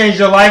might have changed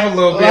your life a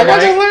little bit. Like, right?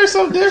 I just learned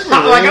something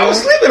different. Like I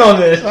was sleeping on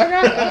this. Like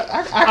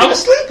I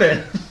was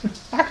sleeping.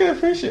 I can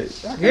appreciate.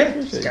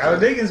 Skylar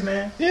Diggins,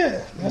 man.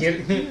 Yeah,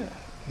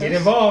 Get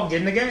involved, get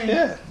in the game.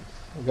 Yeah,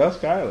 go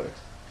Skylar.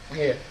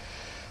 Yeah.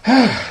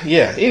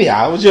 Yeah.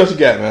 Anyhow, what else you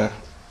got, man?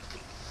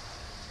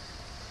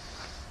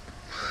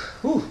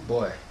 Whew,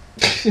 boy.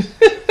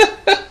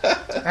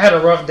 I had a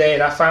rough day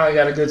and I finally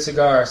got a good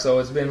cigar, so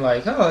it's been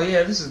like, oh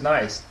yeah, this is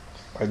nice.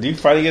 Do you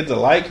finally get the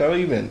light? I know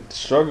you've been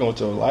struggling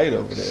with your light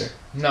over there.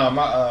 No,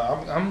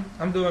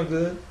 I'm doing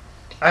good.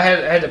 I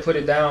had to put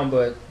it down,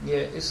 but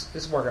yeah,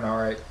 it's working all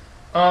right.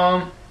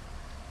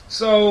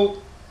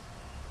 So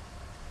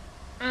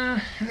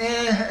I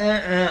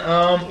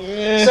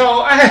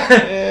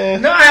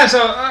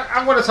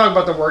want to talk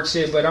about the work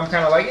shit, but I'm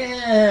kind of like,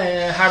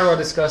 how do I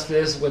discuss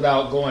this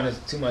without going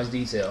into too much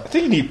detail? I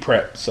think you need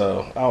prep,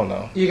 so I don't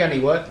know. You gotta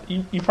need what?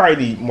 You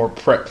probably need more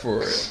prep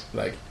for it,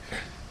 like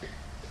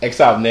X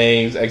out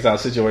names, X out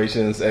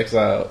situations, X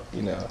out,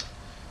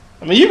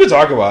 I mean, you can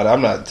talk about it.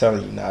 I'm not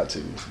telling you not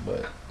to,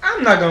 but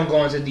I'm not gonna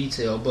go into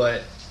detail.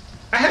 But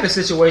I had a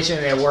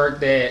situation at work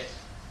that,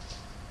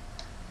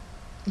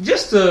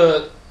 just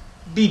to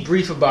be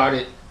brief about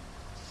it,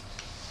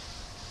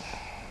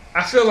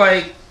 I feel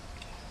like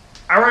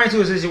I ran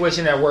into a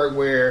situation at work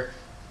where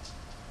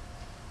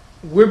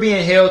we're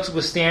being held to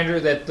a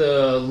standard that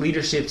the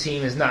leadership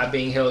team is not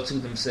being held to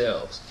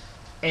themselves.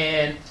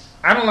 And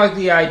I don't like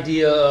the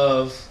idea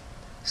of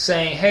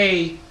saying,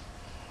 hey,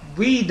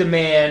 we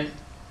demand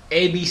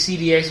A, B, C,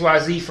 D, X, Y,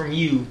 Z from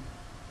you,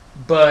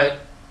 but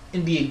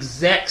in the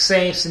exact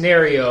same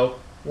scenario,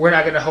 we're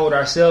not going to hold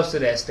ourselves to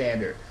that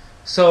standard.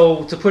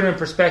 So to put it in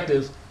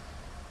perspective,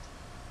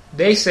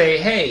 they say,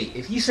 hey,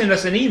 if you send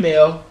us an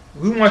email,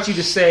 we want you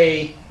to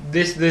say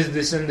this,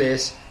 and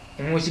this,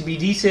 and we want you to be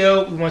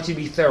detailed, we want you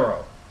to be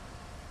thorough.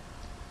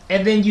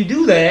 And then you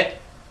do that,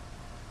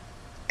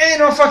 and they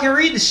don't fucking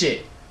read the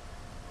shit.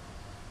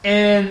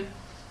 And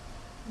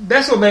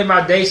that's what made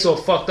my day so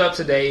fucked up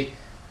today,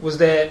 was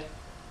that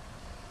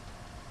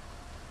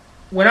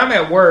when I'm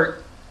at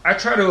work, I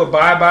try to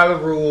abide by the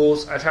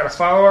rules, I try to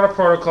follow all the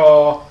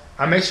protocol,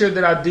 I make sure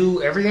that I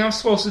do everything I'm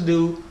supposed to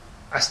do,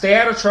 I stay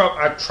out of trouble.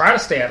 I try to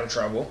stay out of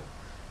trouble,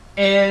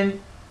 and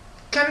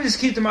kind of just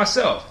keep to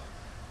myself.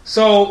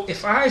 So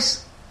if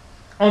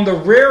on the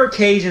rare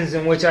occasions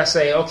in which I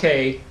say,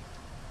 okay,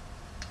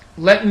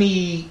 let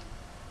me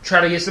try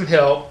to get some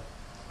help,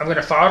 I'm going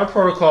to follow the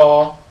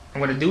protocol,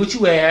 I'm going to do what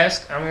you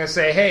ask, I'm going to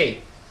say,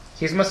 hey,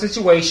 here's my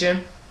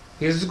situation,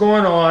 here's what's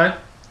going on,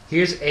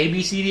 here's A,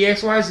 B, C, D,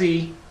 X, Y,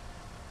 Z,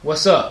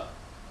 what's up?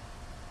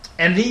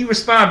 And then you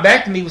respond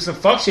back to me with some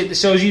fuck shit that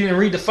shows you didn't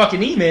read the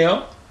fucking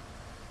email.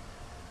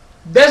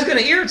 That's gonna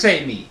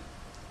irritate me,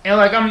 and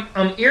like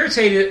I'm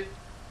irritated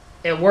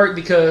at work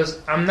because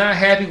I'm not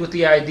happy with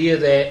the idea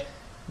that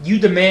you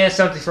demand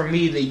something from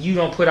me that you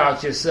don't put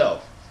out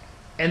yourself.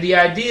 And the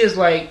idea is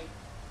like,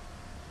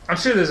 I'm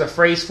sure there's a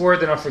phrase for it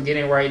that I'm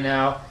forgetting right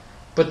now,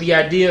 but the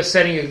idea of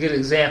setting a good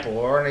example,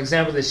 or an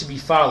example that should be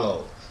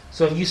followed.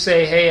 So if you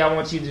say, hey, I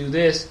want you to do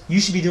this,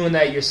 you should be doing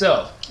that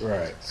yourself.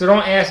 Right. So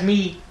don't ask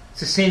me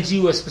to send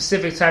you a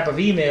specific type of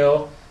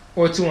email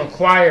or to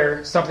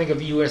inquire something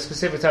of you in a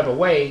specific type of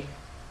way,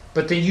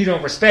 but then you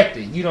don't respect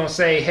it. You don't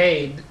say,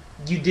 hey,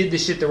 you did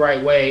this shit the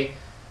right way,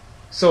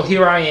 so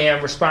here I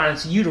am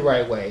responding to you the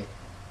right way.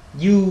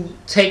 You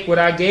take what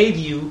I gave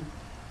you,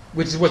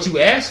 which is what you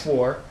asked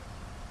for,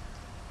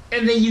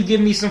 and then you give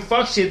me some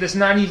fuck shit that's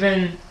not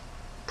even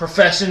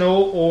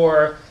professional,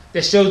 or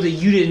that shows that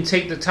you didn't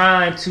take the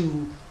time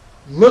to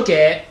look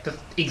at the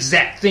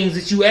exact things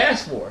that you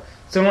asked for.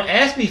 So don't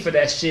ask me for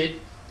that shit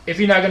if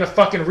you're not going to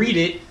fucking read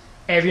it,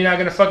 and if you're not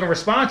going to fucking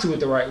respond to it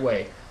the right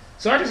way.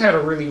 So I just had a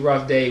really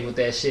rough day with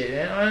that shit.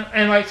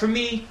 And like, for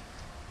me,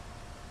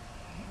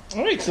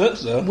 that makes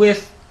sense, though.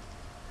 With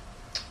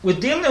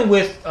dealing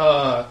with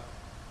the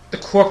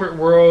corporate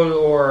world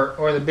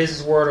or the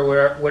business world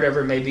or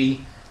whatever it may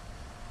be,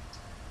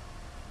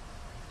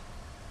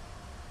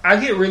 I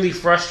get really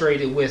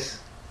frustrated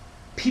with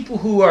people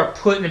who are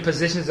put in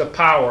positions of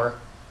power,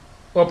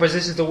 or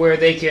positions to where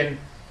they can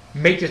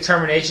make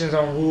determinations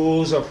on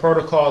rules or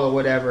protocol or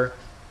whatever,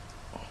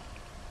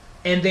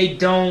 and they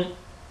don't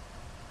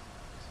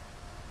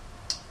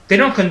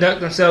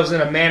conduct themselves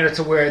in a manner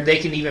to where they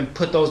can even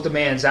put those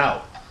demands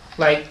out.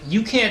 Like,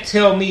 you can't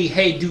tell me,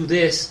 hey, do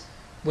this,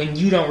 when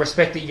you don't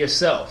respect it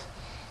yourself.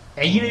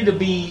 And you need to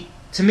be,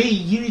 to me,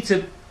 you need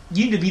to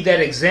be that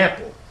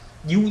example.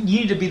 You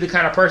need to be the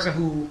kind of person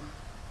who,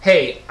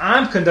 hey,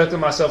 I'm conducting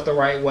myself the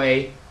right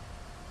way,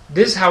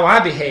 this is how I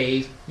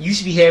behave, you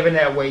should be behaving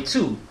that way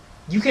too.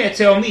 You can't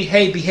tell me,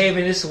 hey, behave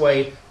in this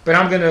way, but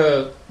I'm going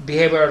to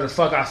behave whatever the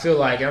fuck I feel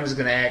like, and I'm just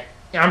going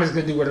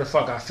to do whatever the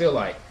fuck I feel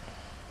like.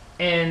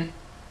 And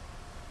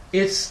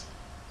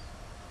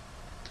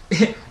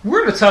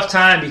we're in a tough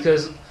time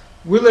because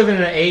we're living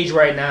in an age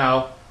right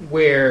now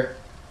where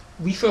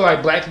we feel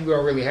like black people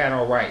don't really have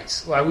no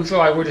rights. Like, we feel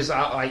like we're just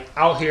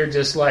out here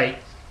just like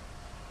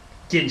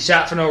getting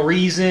shot for no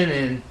reason,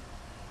 and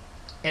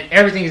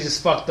everything is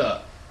just fucked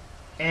up.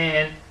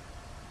 And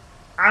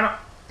I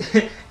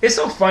don't. It's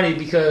so funny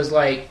because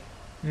like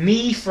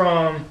me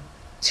from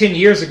 10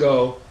 years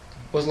ago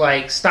was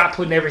like, stop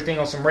putting everything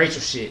on some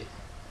racial shit.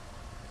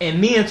 And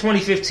me in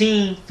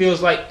 2015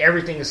 feels like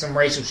everything is some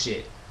racial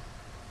shit.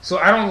 So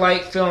I don't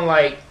like feeling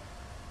like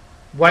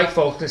white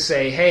folks can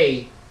say,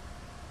 hey,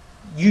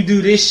 you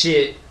do this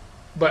shit,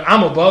 but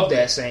I'm above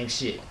that same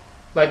shit.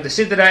 Like the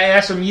shit that I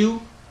ask from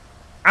you,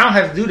 I don't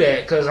have to do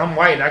that because I'm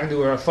white and I can do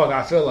whatever the fuck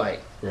I feel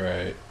like.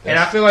 Right. And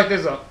I feel like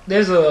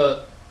there's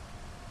a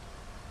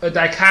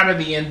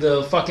dichotomy in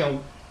the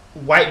fucking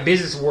white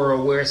business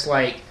world where it's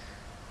like,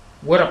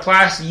 what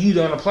applies to you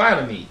don't apply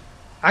to me.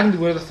 I can do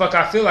whatever the fuck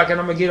I feel like and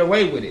I'm going to get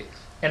away with it.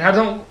 And I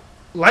don't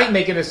like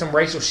making it some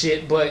racial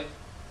shit, but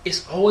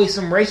it's always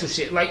some racial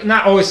shit. Like,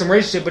 not always some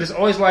racial shit, but it's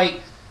always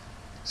like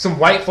some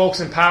white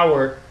folks in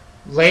power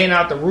laying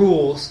out the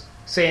rules,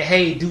 saying,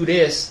 hey, do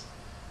this,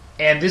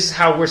 and this is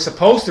how we're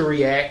supposed to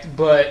react,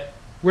 but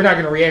we're not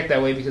going to react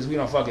that way because we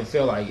don't fucking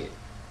feel like it.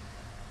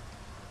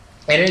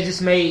 And it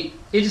just made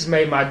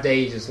my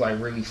day just like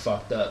really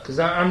fucked up because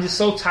I'm just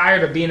so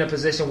tired of being in a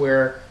position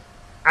where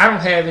I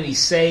don't have any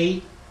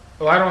say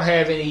or I don't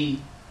have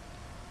any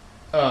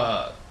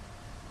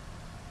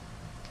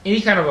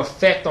kind of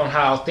effect on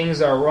how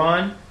things are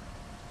run,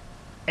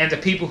 and the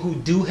people who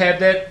do have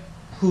that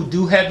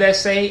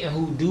say and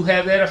who do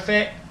have that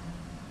effect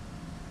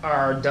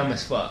are dumb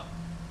as fuck,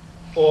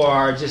 or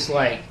are just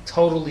like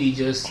totally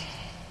just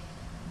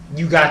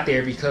you got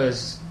there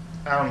because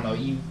I don't know,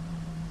 you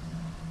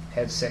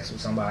had sex with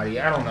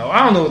somebody. I don't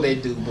know what they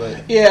do,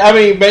 but yeah, I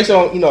mean, based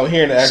on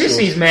hearing the actual, shit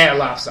seems mad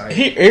lopsided.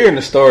 Hearing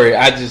the story,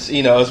 I just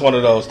it's one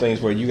of those things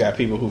where you got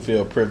people who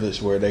feel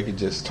privileged where they could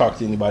just talk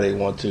to anybody they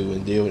want to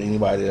and deal with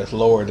anybody that's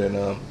lower than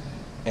them.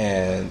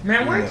 And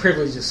man, white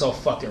privilege is so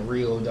fucking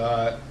real,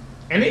 dog.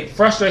 And it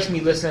frustrates me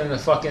listening to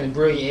fucking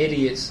Brilliant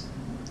Idiots,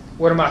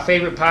 one of my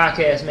favorite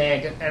podcasts,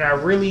 man.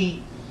 And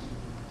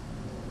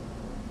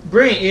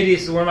Brilliant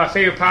Idiots is one of my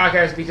favorite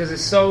podcasts because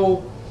it's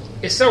so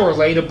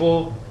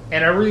relatable.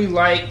 And I really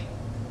like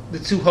the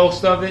two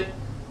hosts of it,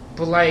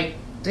 but like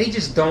they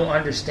just don't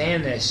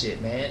understand that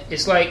shit, man.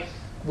 It's like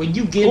when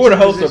you get who are the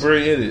hosts of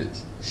Brilliant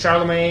Idiots?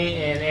 Charlamagne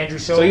and Andrew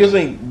Schultz. So you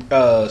think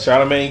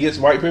Charlamagne gets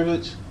white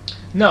privilege?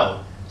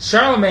 No,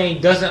 Charlamagne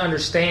doesn't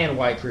understand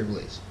white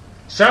privilege.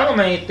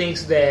 Charlamagne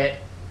thinks that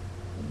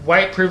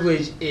white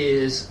privilege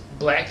is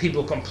black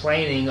people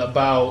complaining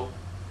about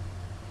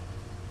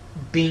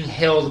being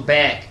held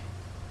back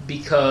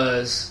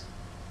because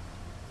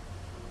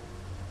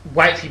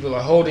white people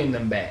are holding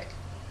them back.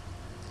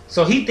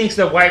 So he thinks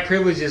that white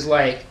privilege is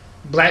like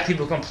black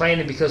people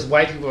complaining because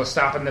white people are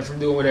stopping them from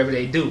doing whatever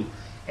they do.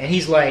 And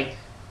he's like,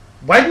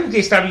 white people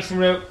can't stop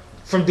you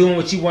from doing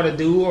what you want to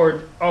do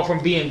or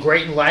from being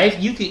great in life.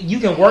 You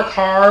can work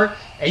hard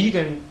and you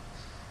can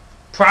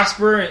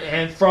prosper,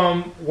 and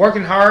from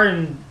working hard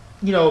and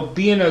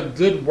being a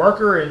good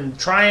worker and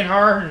trying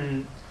hard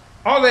and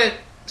all that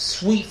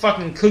sweet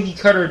fucking cookie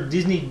cutter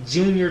Disney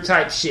Junior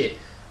type shit.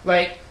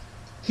 Like,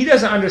 he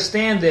doesn't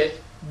understand that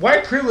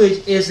white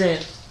privilege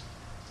isn't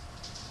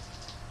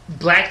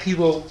black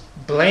people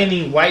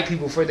blaming white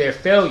people for their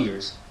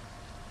failures.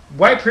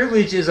 White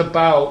privilege is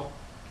about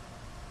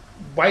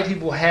white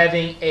people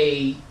having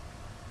a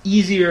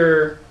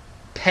easier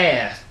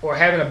path or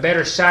having a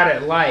better shot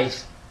at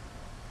life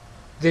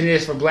than it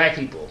is for black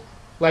people.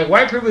 Like,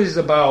 white privilege is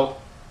about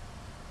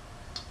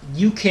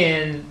you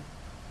can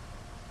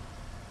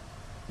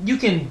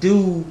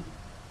do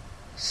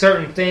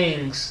certain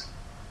things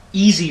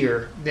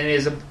easier than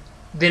it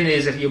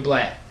is if you're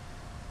black.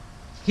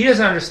 He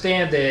doesn't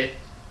understand that.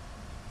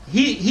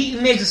 He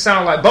makes it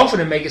sound like both of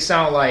them make it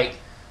sound like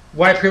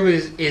white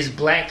privilege is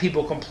black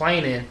people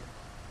complaining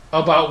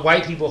about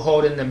white people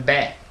holding them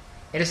back,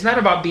 and it's not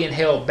about being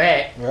held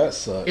back. That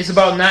sucks. It's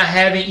about not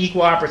having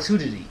equal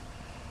opportunity,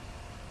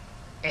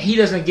 and he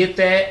doesn't get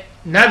that.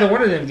 Neither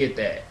one of them get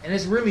that, and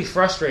it's really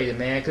frustrating,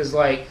 man. Because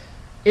like,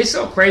 it's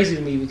so crazy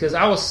to me because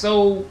I was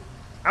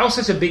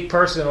such a big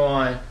person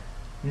on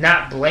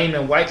not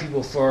blaming white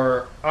people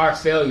for our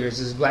failures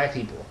as black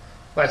people.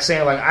 Like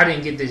saying like, I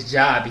didn't get this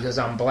job because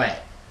I'm black.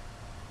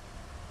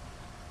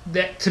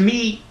 That, to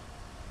me,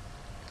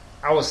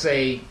 I would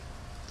say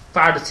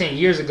 5 to 10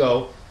 years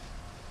ago,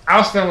 I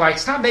was feeling like,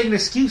 stop making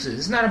excuses.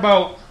 It's not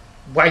about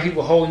white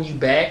people holding you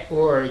back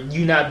or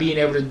you not being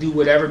able to do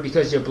whatever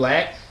because you're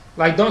black.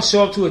 Like, don't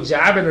show up to a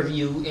job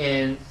interview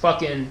in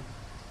fucking,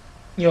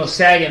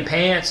 sagging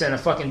pants and a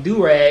fucking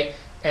do-rag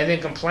and then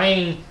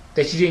complain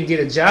that you didn't get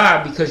a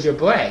job because you're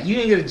black. You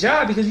didn't get a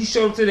job because you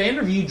showed up to the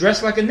interview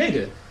dressed like a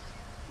nigga.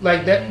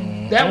 Like that.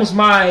 Mm-hmm. That was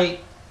my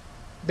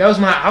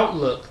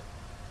outlook.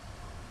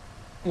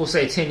 We'll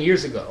say 10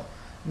 years ago.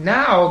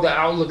 Now the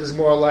outlook is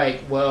more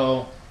like,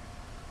 well,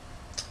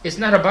 it's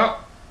not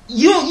about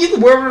you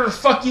can wear whatever the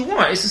fuck you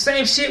want. It's the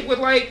same shit with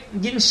like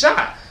getting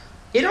shot.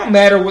 It don't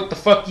matter what the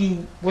fuck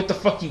you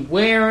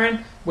wearing,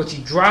 what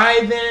you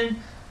driving,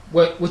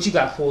 what you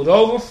got pulled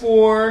over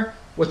for,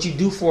 what you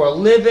do for a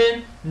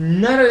living.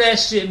 None of that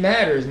shit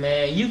matters,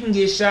 man. You can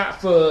get shot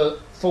for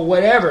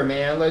whatever,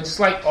 man. Like, just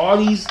like all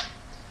these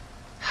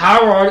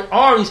how are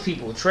all these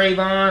people,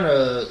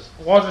 Trayvon,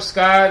 Walter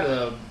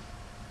Scott,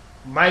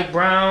 Mike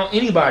Brown,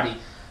 anybody,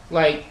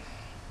 like,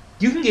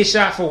 you can get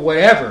shot for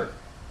whatever,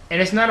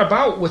 and it's not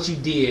about what you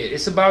did.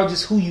 It's about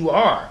just who you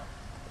are,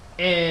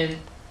 and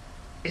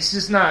it's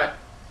just not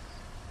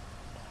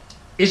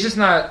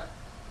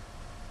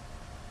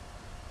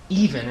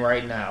even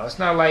right now. It's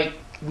not like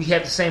we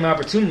have the same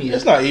opportunities.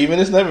 It's not even.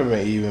 It's never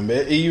been even.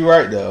 But you're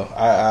right though.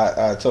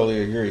 I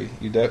totally agree.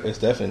 It's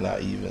definitely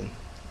not even.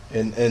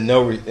 In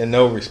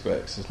no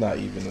respects, it's not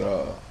even at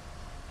all.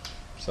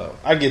 So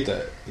I get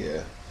that.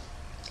 Yeah,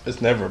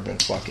 it's never been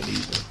fucking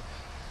even.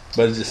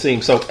 But it just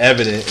seems so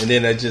evident. And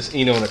then it just,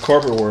 in the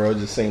corporate world,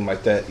 it just seemed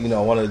like that.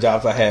 One of the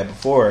jobs I had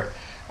before,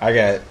 I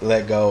got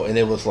let go, and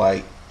it was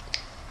like,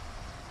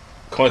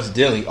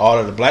 coincidentally, all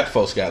of the black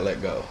folks got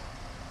let go.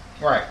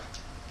 Right.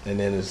 And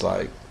then it's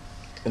like,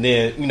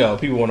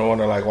 people want to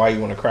wonder like, why you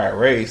want to cry at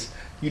race?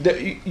 You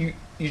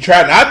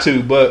try not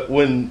to, but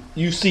when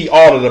you see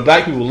all of the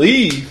black people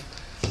leave,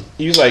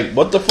 you're like,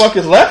 what the fuck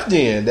is left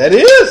then? That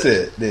is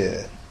it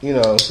then.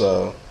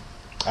 So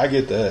I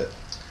get that.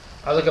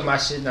 I look at my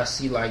shit and I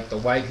see like the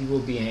white people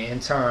being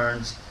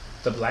interns,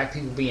 the black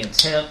people being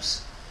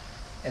temps,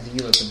 and then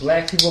you let the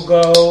black people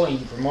go and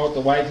you promote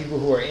the white people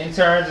who are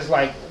interns. It's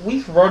like,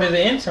 we promoted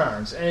the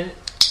interns, and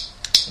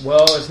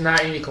well, it's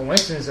not any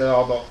coincidence that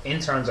all the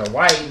interns are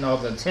white and all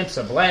the temps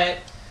are black.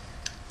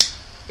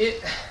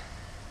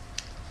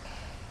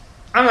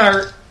 I'm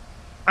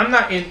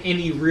not in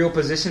any real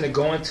position to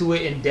go into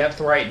it in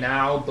depth right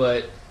now,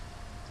 but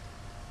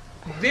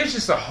there's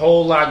just a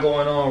whole lot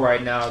going on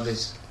right now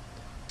that's,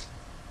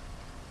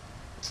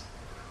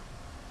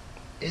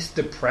 it's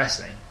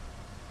depressing.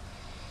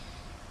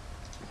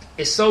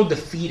 It's so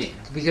defeating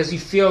because you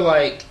feel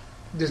like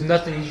there's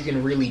nothing you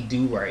can really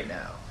do right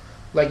now.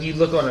 Like, you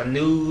look on the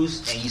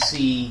news and you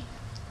see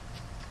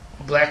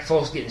black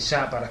folks getting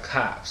shot by the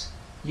cops.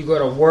 You go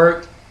to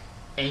work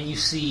and you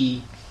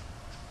see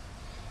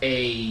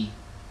a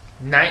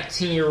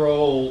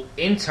 19-year-old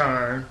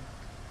intern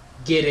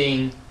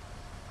getting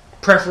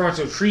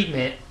preferential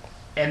treatment,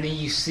 and then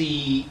you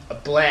see a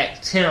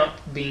black temp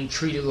being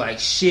treated like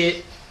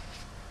shit.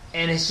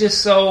 And it's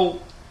just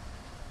so...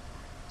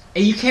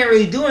 And you can't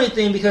really do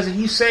anything, because if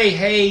you say,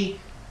 hey,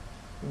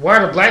 why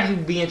are the black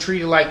people being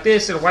treated like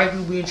this and the white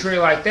people being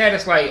treated like that,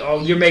 it's like,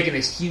 oh, you're making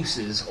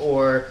excuses,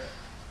 or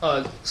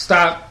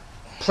stop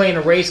playing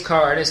a race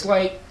card. It's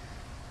like,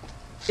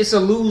 it's a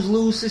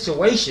lose-lose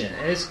situation,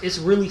 and it's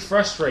really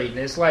frustrating.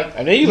 It's like,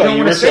 and then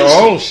you risk your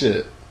own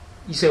shit.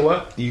 You say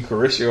what? You can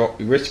risk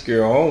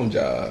your own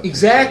job.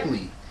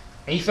 Exactly.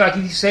 And you feel like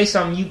if you say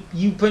something,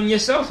 you putting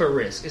yourself at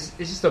risk. It's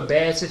just a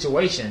bad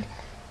situation,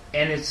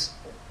 and it's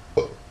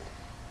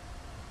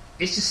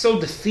just so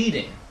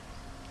defeating,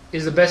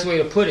 is the best way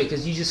to put it,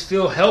 because you just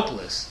feel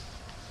helpless.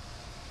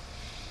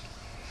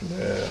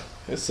 Yeah,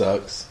 it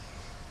sucks.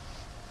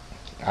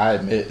 I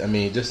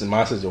admit, just in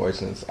my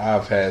situations,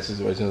 I've had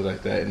situations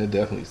like that, and it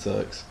definitely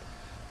sucks.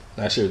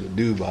 Not sure what to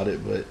do about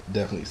it, but it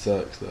definitely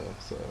sucks, though.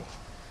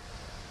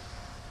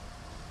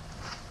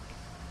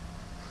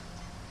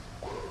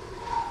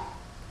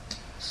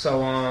 So,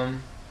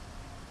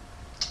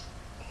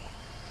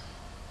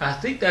 I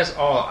think that's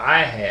all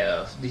I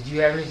have. Did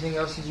you have anything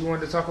else that you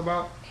wanted to talk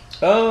about?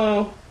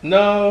 No.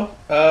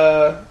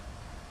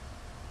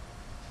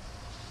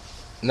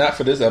 Not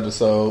for this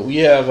episode. We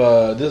have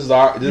this is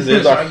our.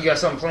 You got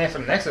something planned for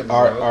the next episode.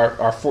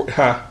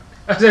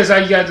 I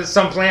said, you got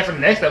something planned for the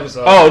next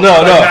episode. Oh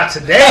no, not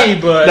today,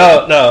 but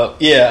no.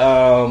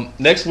 Yeah,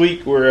 next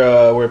week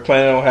we're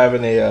planning on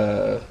having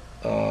a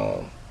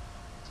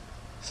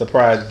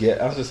surprise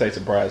guest. I was just say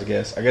surprise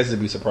guest. I guess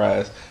it'd be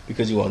surprise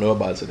because you won't know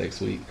about it till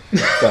next week.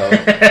 So,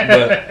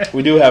 but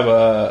we do have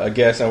a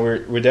guest, and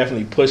we're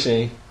definitely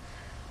pushing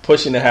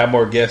to have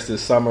more guests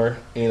this summer.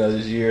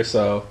 This year.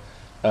 So,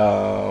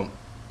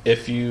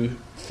 if you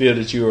feel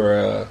that you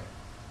are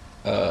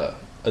a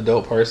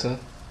dope person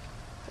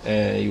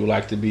and you would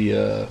like to be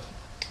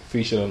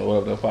featured on the What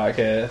Up Though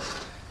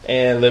podcast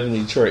and live in the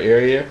Detroit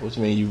area, which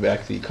means you've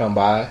actually come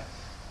by,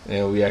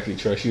 and we actually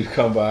trust you to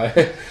come by,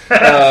 hit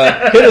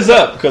us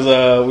up, because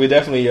we're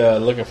definitely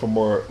looking for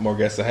more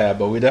guests to have.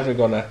 But we're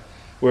definitely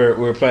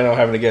we're planning on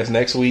having a guest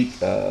next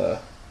week,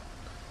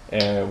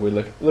 and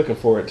we're looking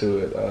forward to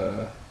it.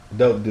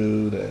 Dope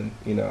dude, and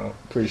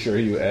pretty sure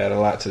he would add a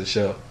lot to the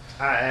show.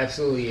 I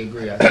absolutely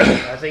agree.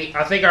 I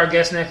think our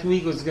guest next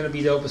week was going to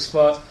be dope as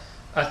fuck.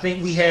 I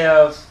think we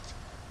have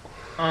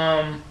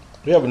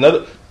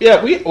another.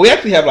 Yeah, we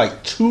actually have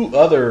like 2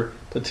 other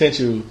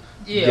potential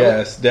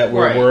guests that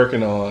we're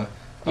working on.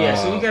 Yeah,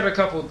 so we got a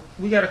couple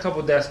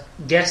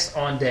guests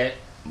on deck.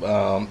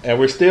 And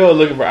we're still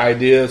looking for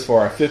ideas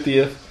for our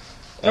 50th.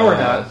 No, we're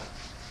not.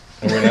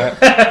 And we're not.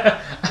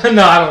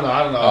 No, I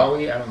don't know. Are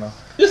we? I don't know.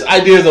 Just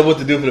ideas of what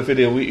to do for the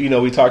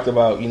 50th. We talked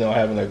about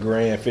having a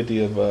grand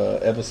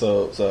 50th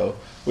episode, so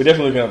we're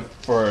definitely looking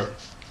for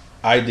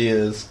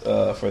ideas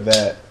for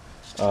that.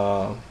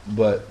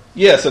 But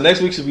yeah, so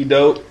next week should be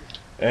dope,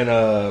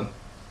 and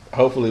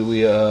hopefully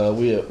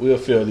we'll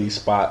fill these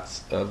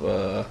spots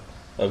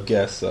of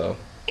guests. So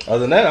Other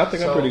than that, I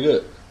think I'm pretty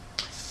good.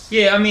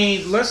 Yeah,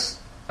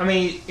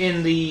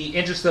 in the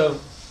interest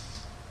of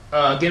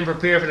getting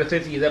prepared for the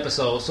 50th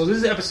episode. So this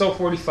is episode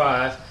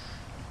 45.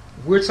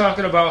 We're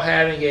talking about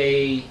having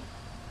I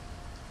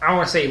don't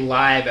want to say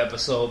live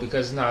episode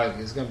because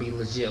it's going to be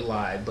legit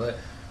live, but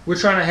we're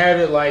trying to have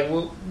it like,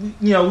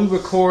 we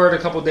record a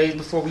couple days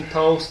before we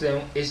post,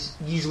 and it's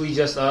usually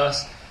just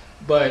us.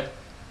 But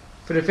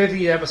for the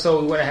 50th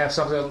episode, we want to have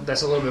something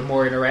that's a little bit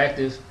more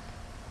interactive.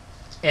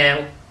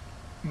 And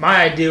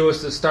my idea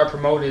was to start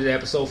promoting it at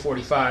episode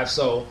 45.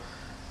 So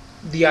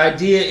the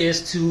idea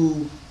is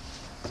to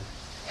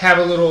have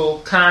a little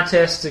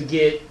contest to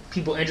get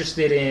people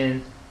interested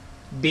in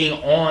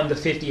being on the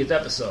 50th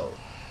episode.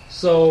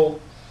 So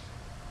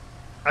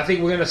I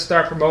think we're going to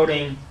start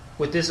promoting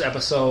with this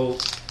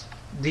episode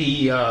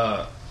the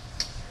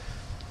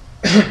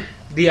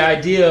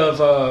idea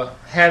of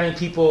having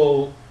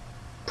people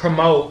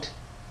promote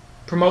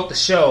the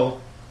show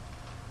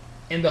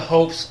in the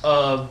hopes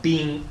of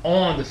being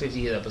on the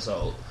 50th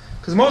episode.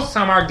 Because most of the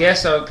time our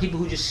guests are people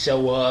who just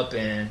show up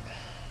and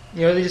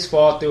they just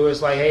fall through.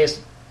 It's like, hey,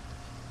 it's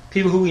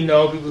people who we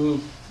know, people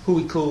who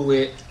we cool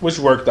with. Which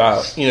worked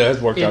out.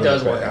 It's worked out. It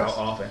does work out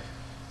often.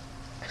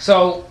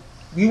 So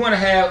we want to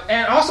have,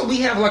 and also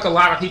we have like a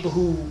lot of people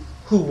who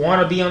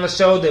want to be on the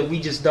show that we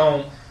just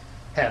don't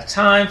have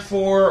time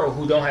for, or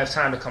who don't have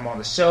time to come on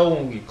the show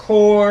when we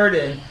record,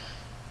 and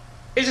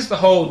it's just the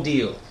whole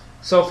deal.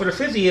 So for the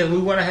 50th, we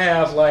want to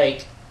have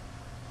like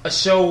a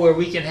show where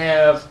we can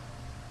have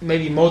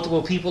maybe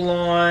multiple people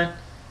on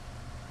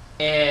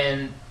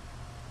and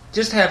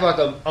just have like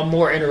a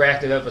more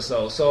interactive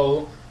episode.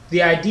 So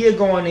the idea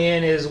going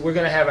in is we're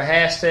going to have a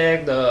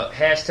hashtag, the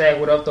hashtag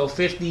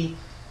WhatUpThough50,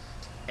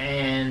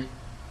 and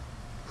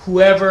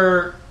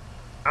whoever,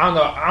 I don't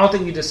know, I don't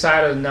think we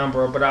decided a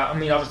number, but I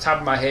mean, off the top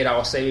of my head, I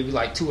would say maybe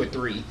like 2 or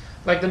 3.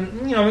 Like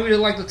maybe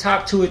like the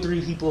top 2 or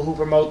 3 people who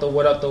promote the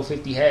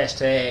WhatUpThough50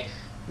 hashtag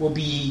will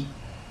be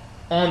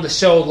on the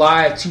show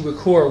live to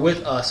record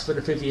with us for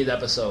the 50th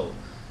episode.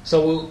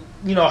 So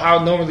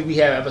how normally we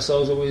have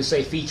episodes where we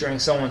say featuring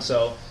so and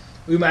so.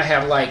 We might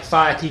have like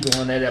 5 people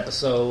on that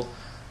episode.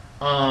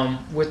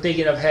 We're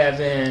thinking of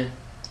having.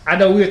 I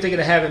know we were thinking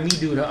of having me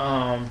do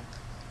the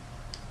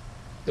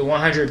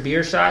 100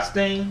 beer shots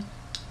thing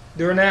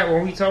during that.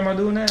 Were we talking about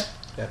doing that?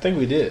 I think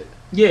we did.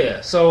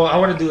 Yeah, so I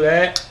want to do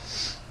that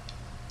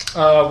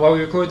while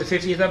we record the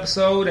 50th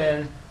episode,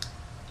 and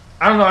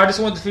I don't know. I just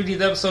want the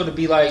 50th episode to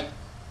be like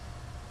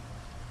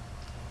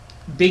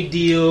big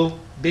deal,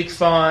 big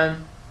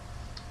fun,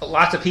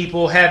 lots of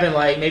people having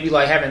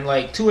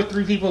having 2 or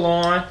 3 people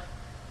on.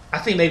 I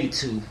think maybe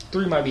 2,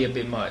 3 might be a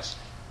bit much.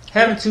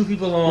 Having 2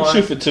 people on. We'll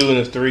shoot for 2, and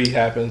if 3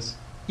 happens.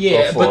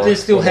 Yeah, but then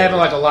still having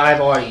like a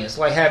live audience,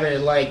 like having it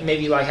like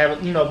maybe like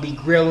having be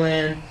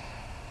grilling,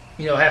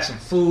 have some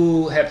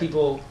food, have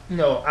people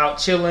out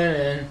chilling,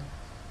 and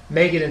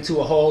make it into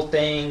a whole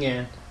thing.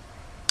 And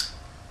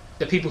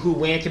the people who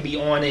win can be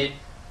on it.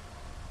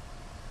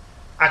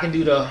 I can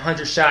do the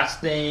 100 shots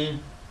thing,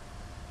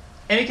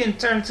 and it can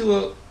turn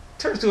to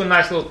a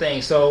nice little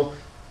thing. So,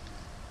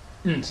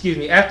 excuse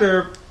me.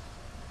 After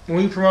when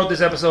we promote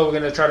this episode, we're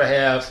gonna try to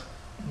have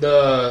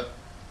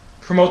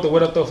promote the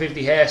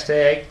WhatUpThough50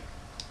 hashtag,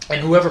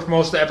 and whoever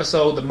promotes the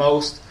episode the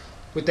most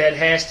with that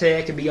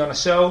hashtag can be on the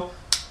show,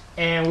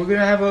 and we're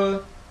gonna have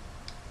a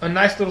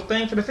nice little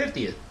thing for the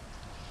 50th.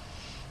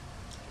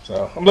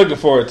 So I'm looking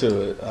forward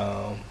to it.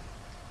 I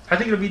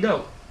think it'll be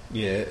dope.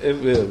 Yeah,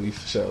 it will be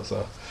for sure.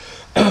 So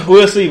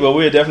we'll see, but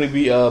we'll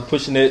definitely be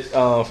pushing it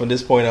from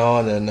this point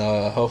on, and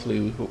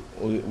hopefully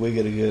we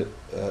get a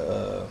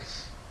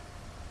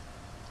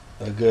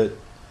good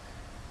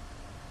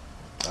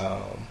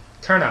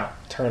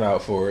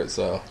turnout for it.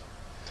 So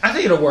I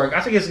think it'll work.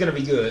 I think it's going to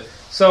be good.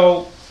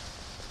 So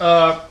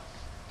while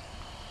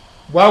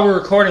we're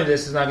recording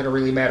this, it's not going to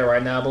really matter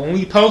right now, but when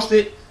we post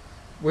it,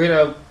 we're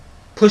going to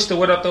push the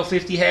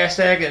WhatUpThough50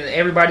 hashtag, and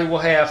everybody will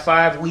have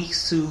 5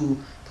 weeks to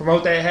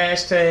promote that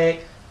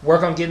hashtag,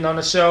 work on getting on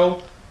the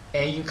show,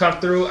 and you can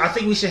come through. I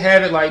think we should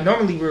have it like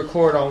normally we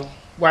record on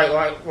like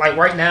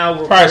right now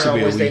we're recording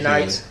on Wednesday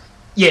nights.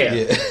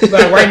 Yeah.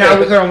 Like right now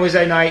we record on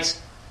Wednesday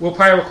nights. We'll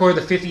probably record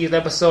the 50th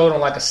episode on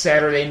like a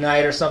Saturday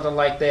night or something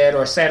like that,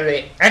 or a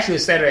Saturday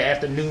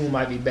afternoon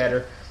might be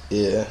better.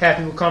 Yeah. Have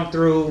people come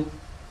through,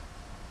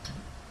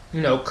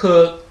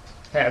 cook,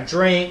 have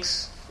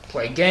drinks,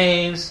 play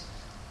games,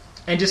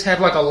 and just have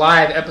like a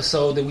live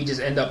episode that we just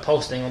end up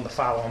posting on the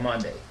following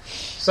Monday.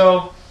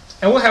 So,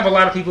 and we'll have a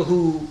lot of people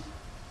who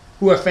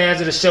are fans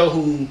of the show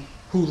who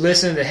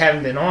listen that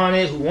haven't been on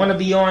it, who want to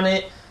be on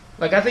it.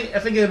 Like I think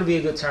it'll be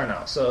a good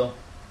turnout. So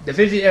the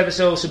 50th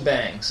episode should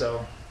bang.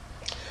 So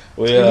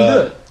it'll be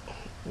good.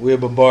 We'll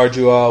bombard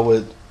you all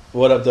with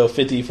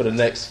WhatUpThough50 for the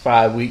next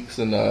 5 weeks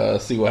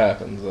and see what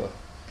happens.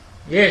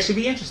 Yeah, it should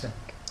be interesting.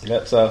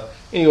 Yep. So,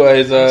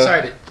 anyways, I'm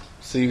excited.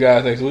 See you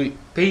guys next week.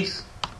 Peace.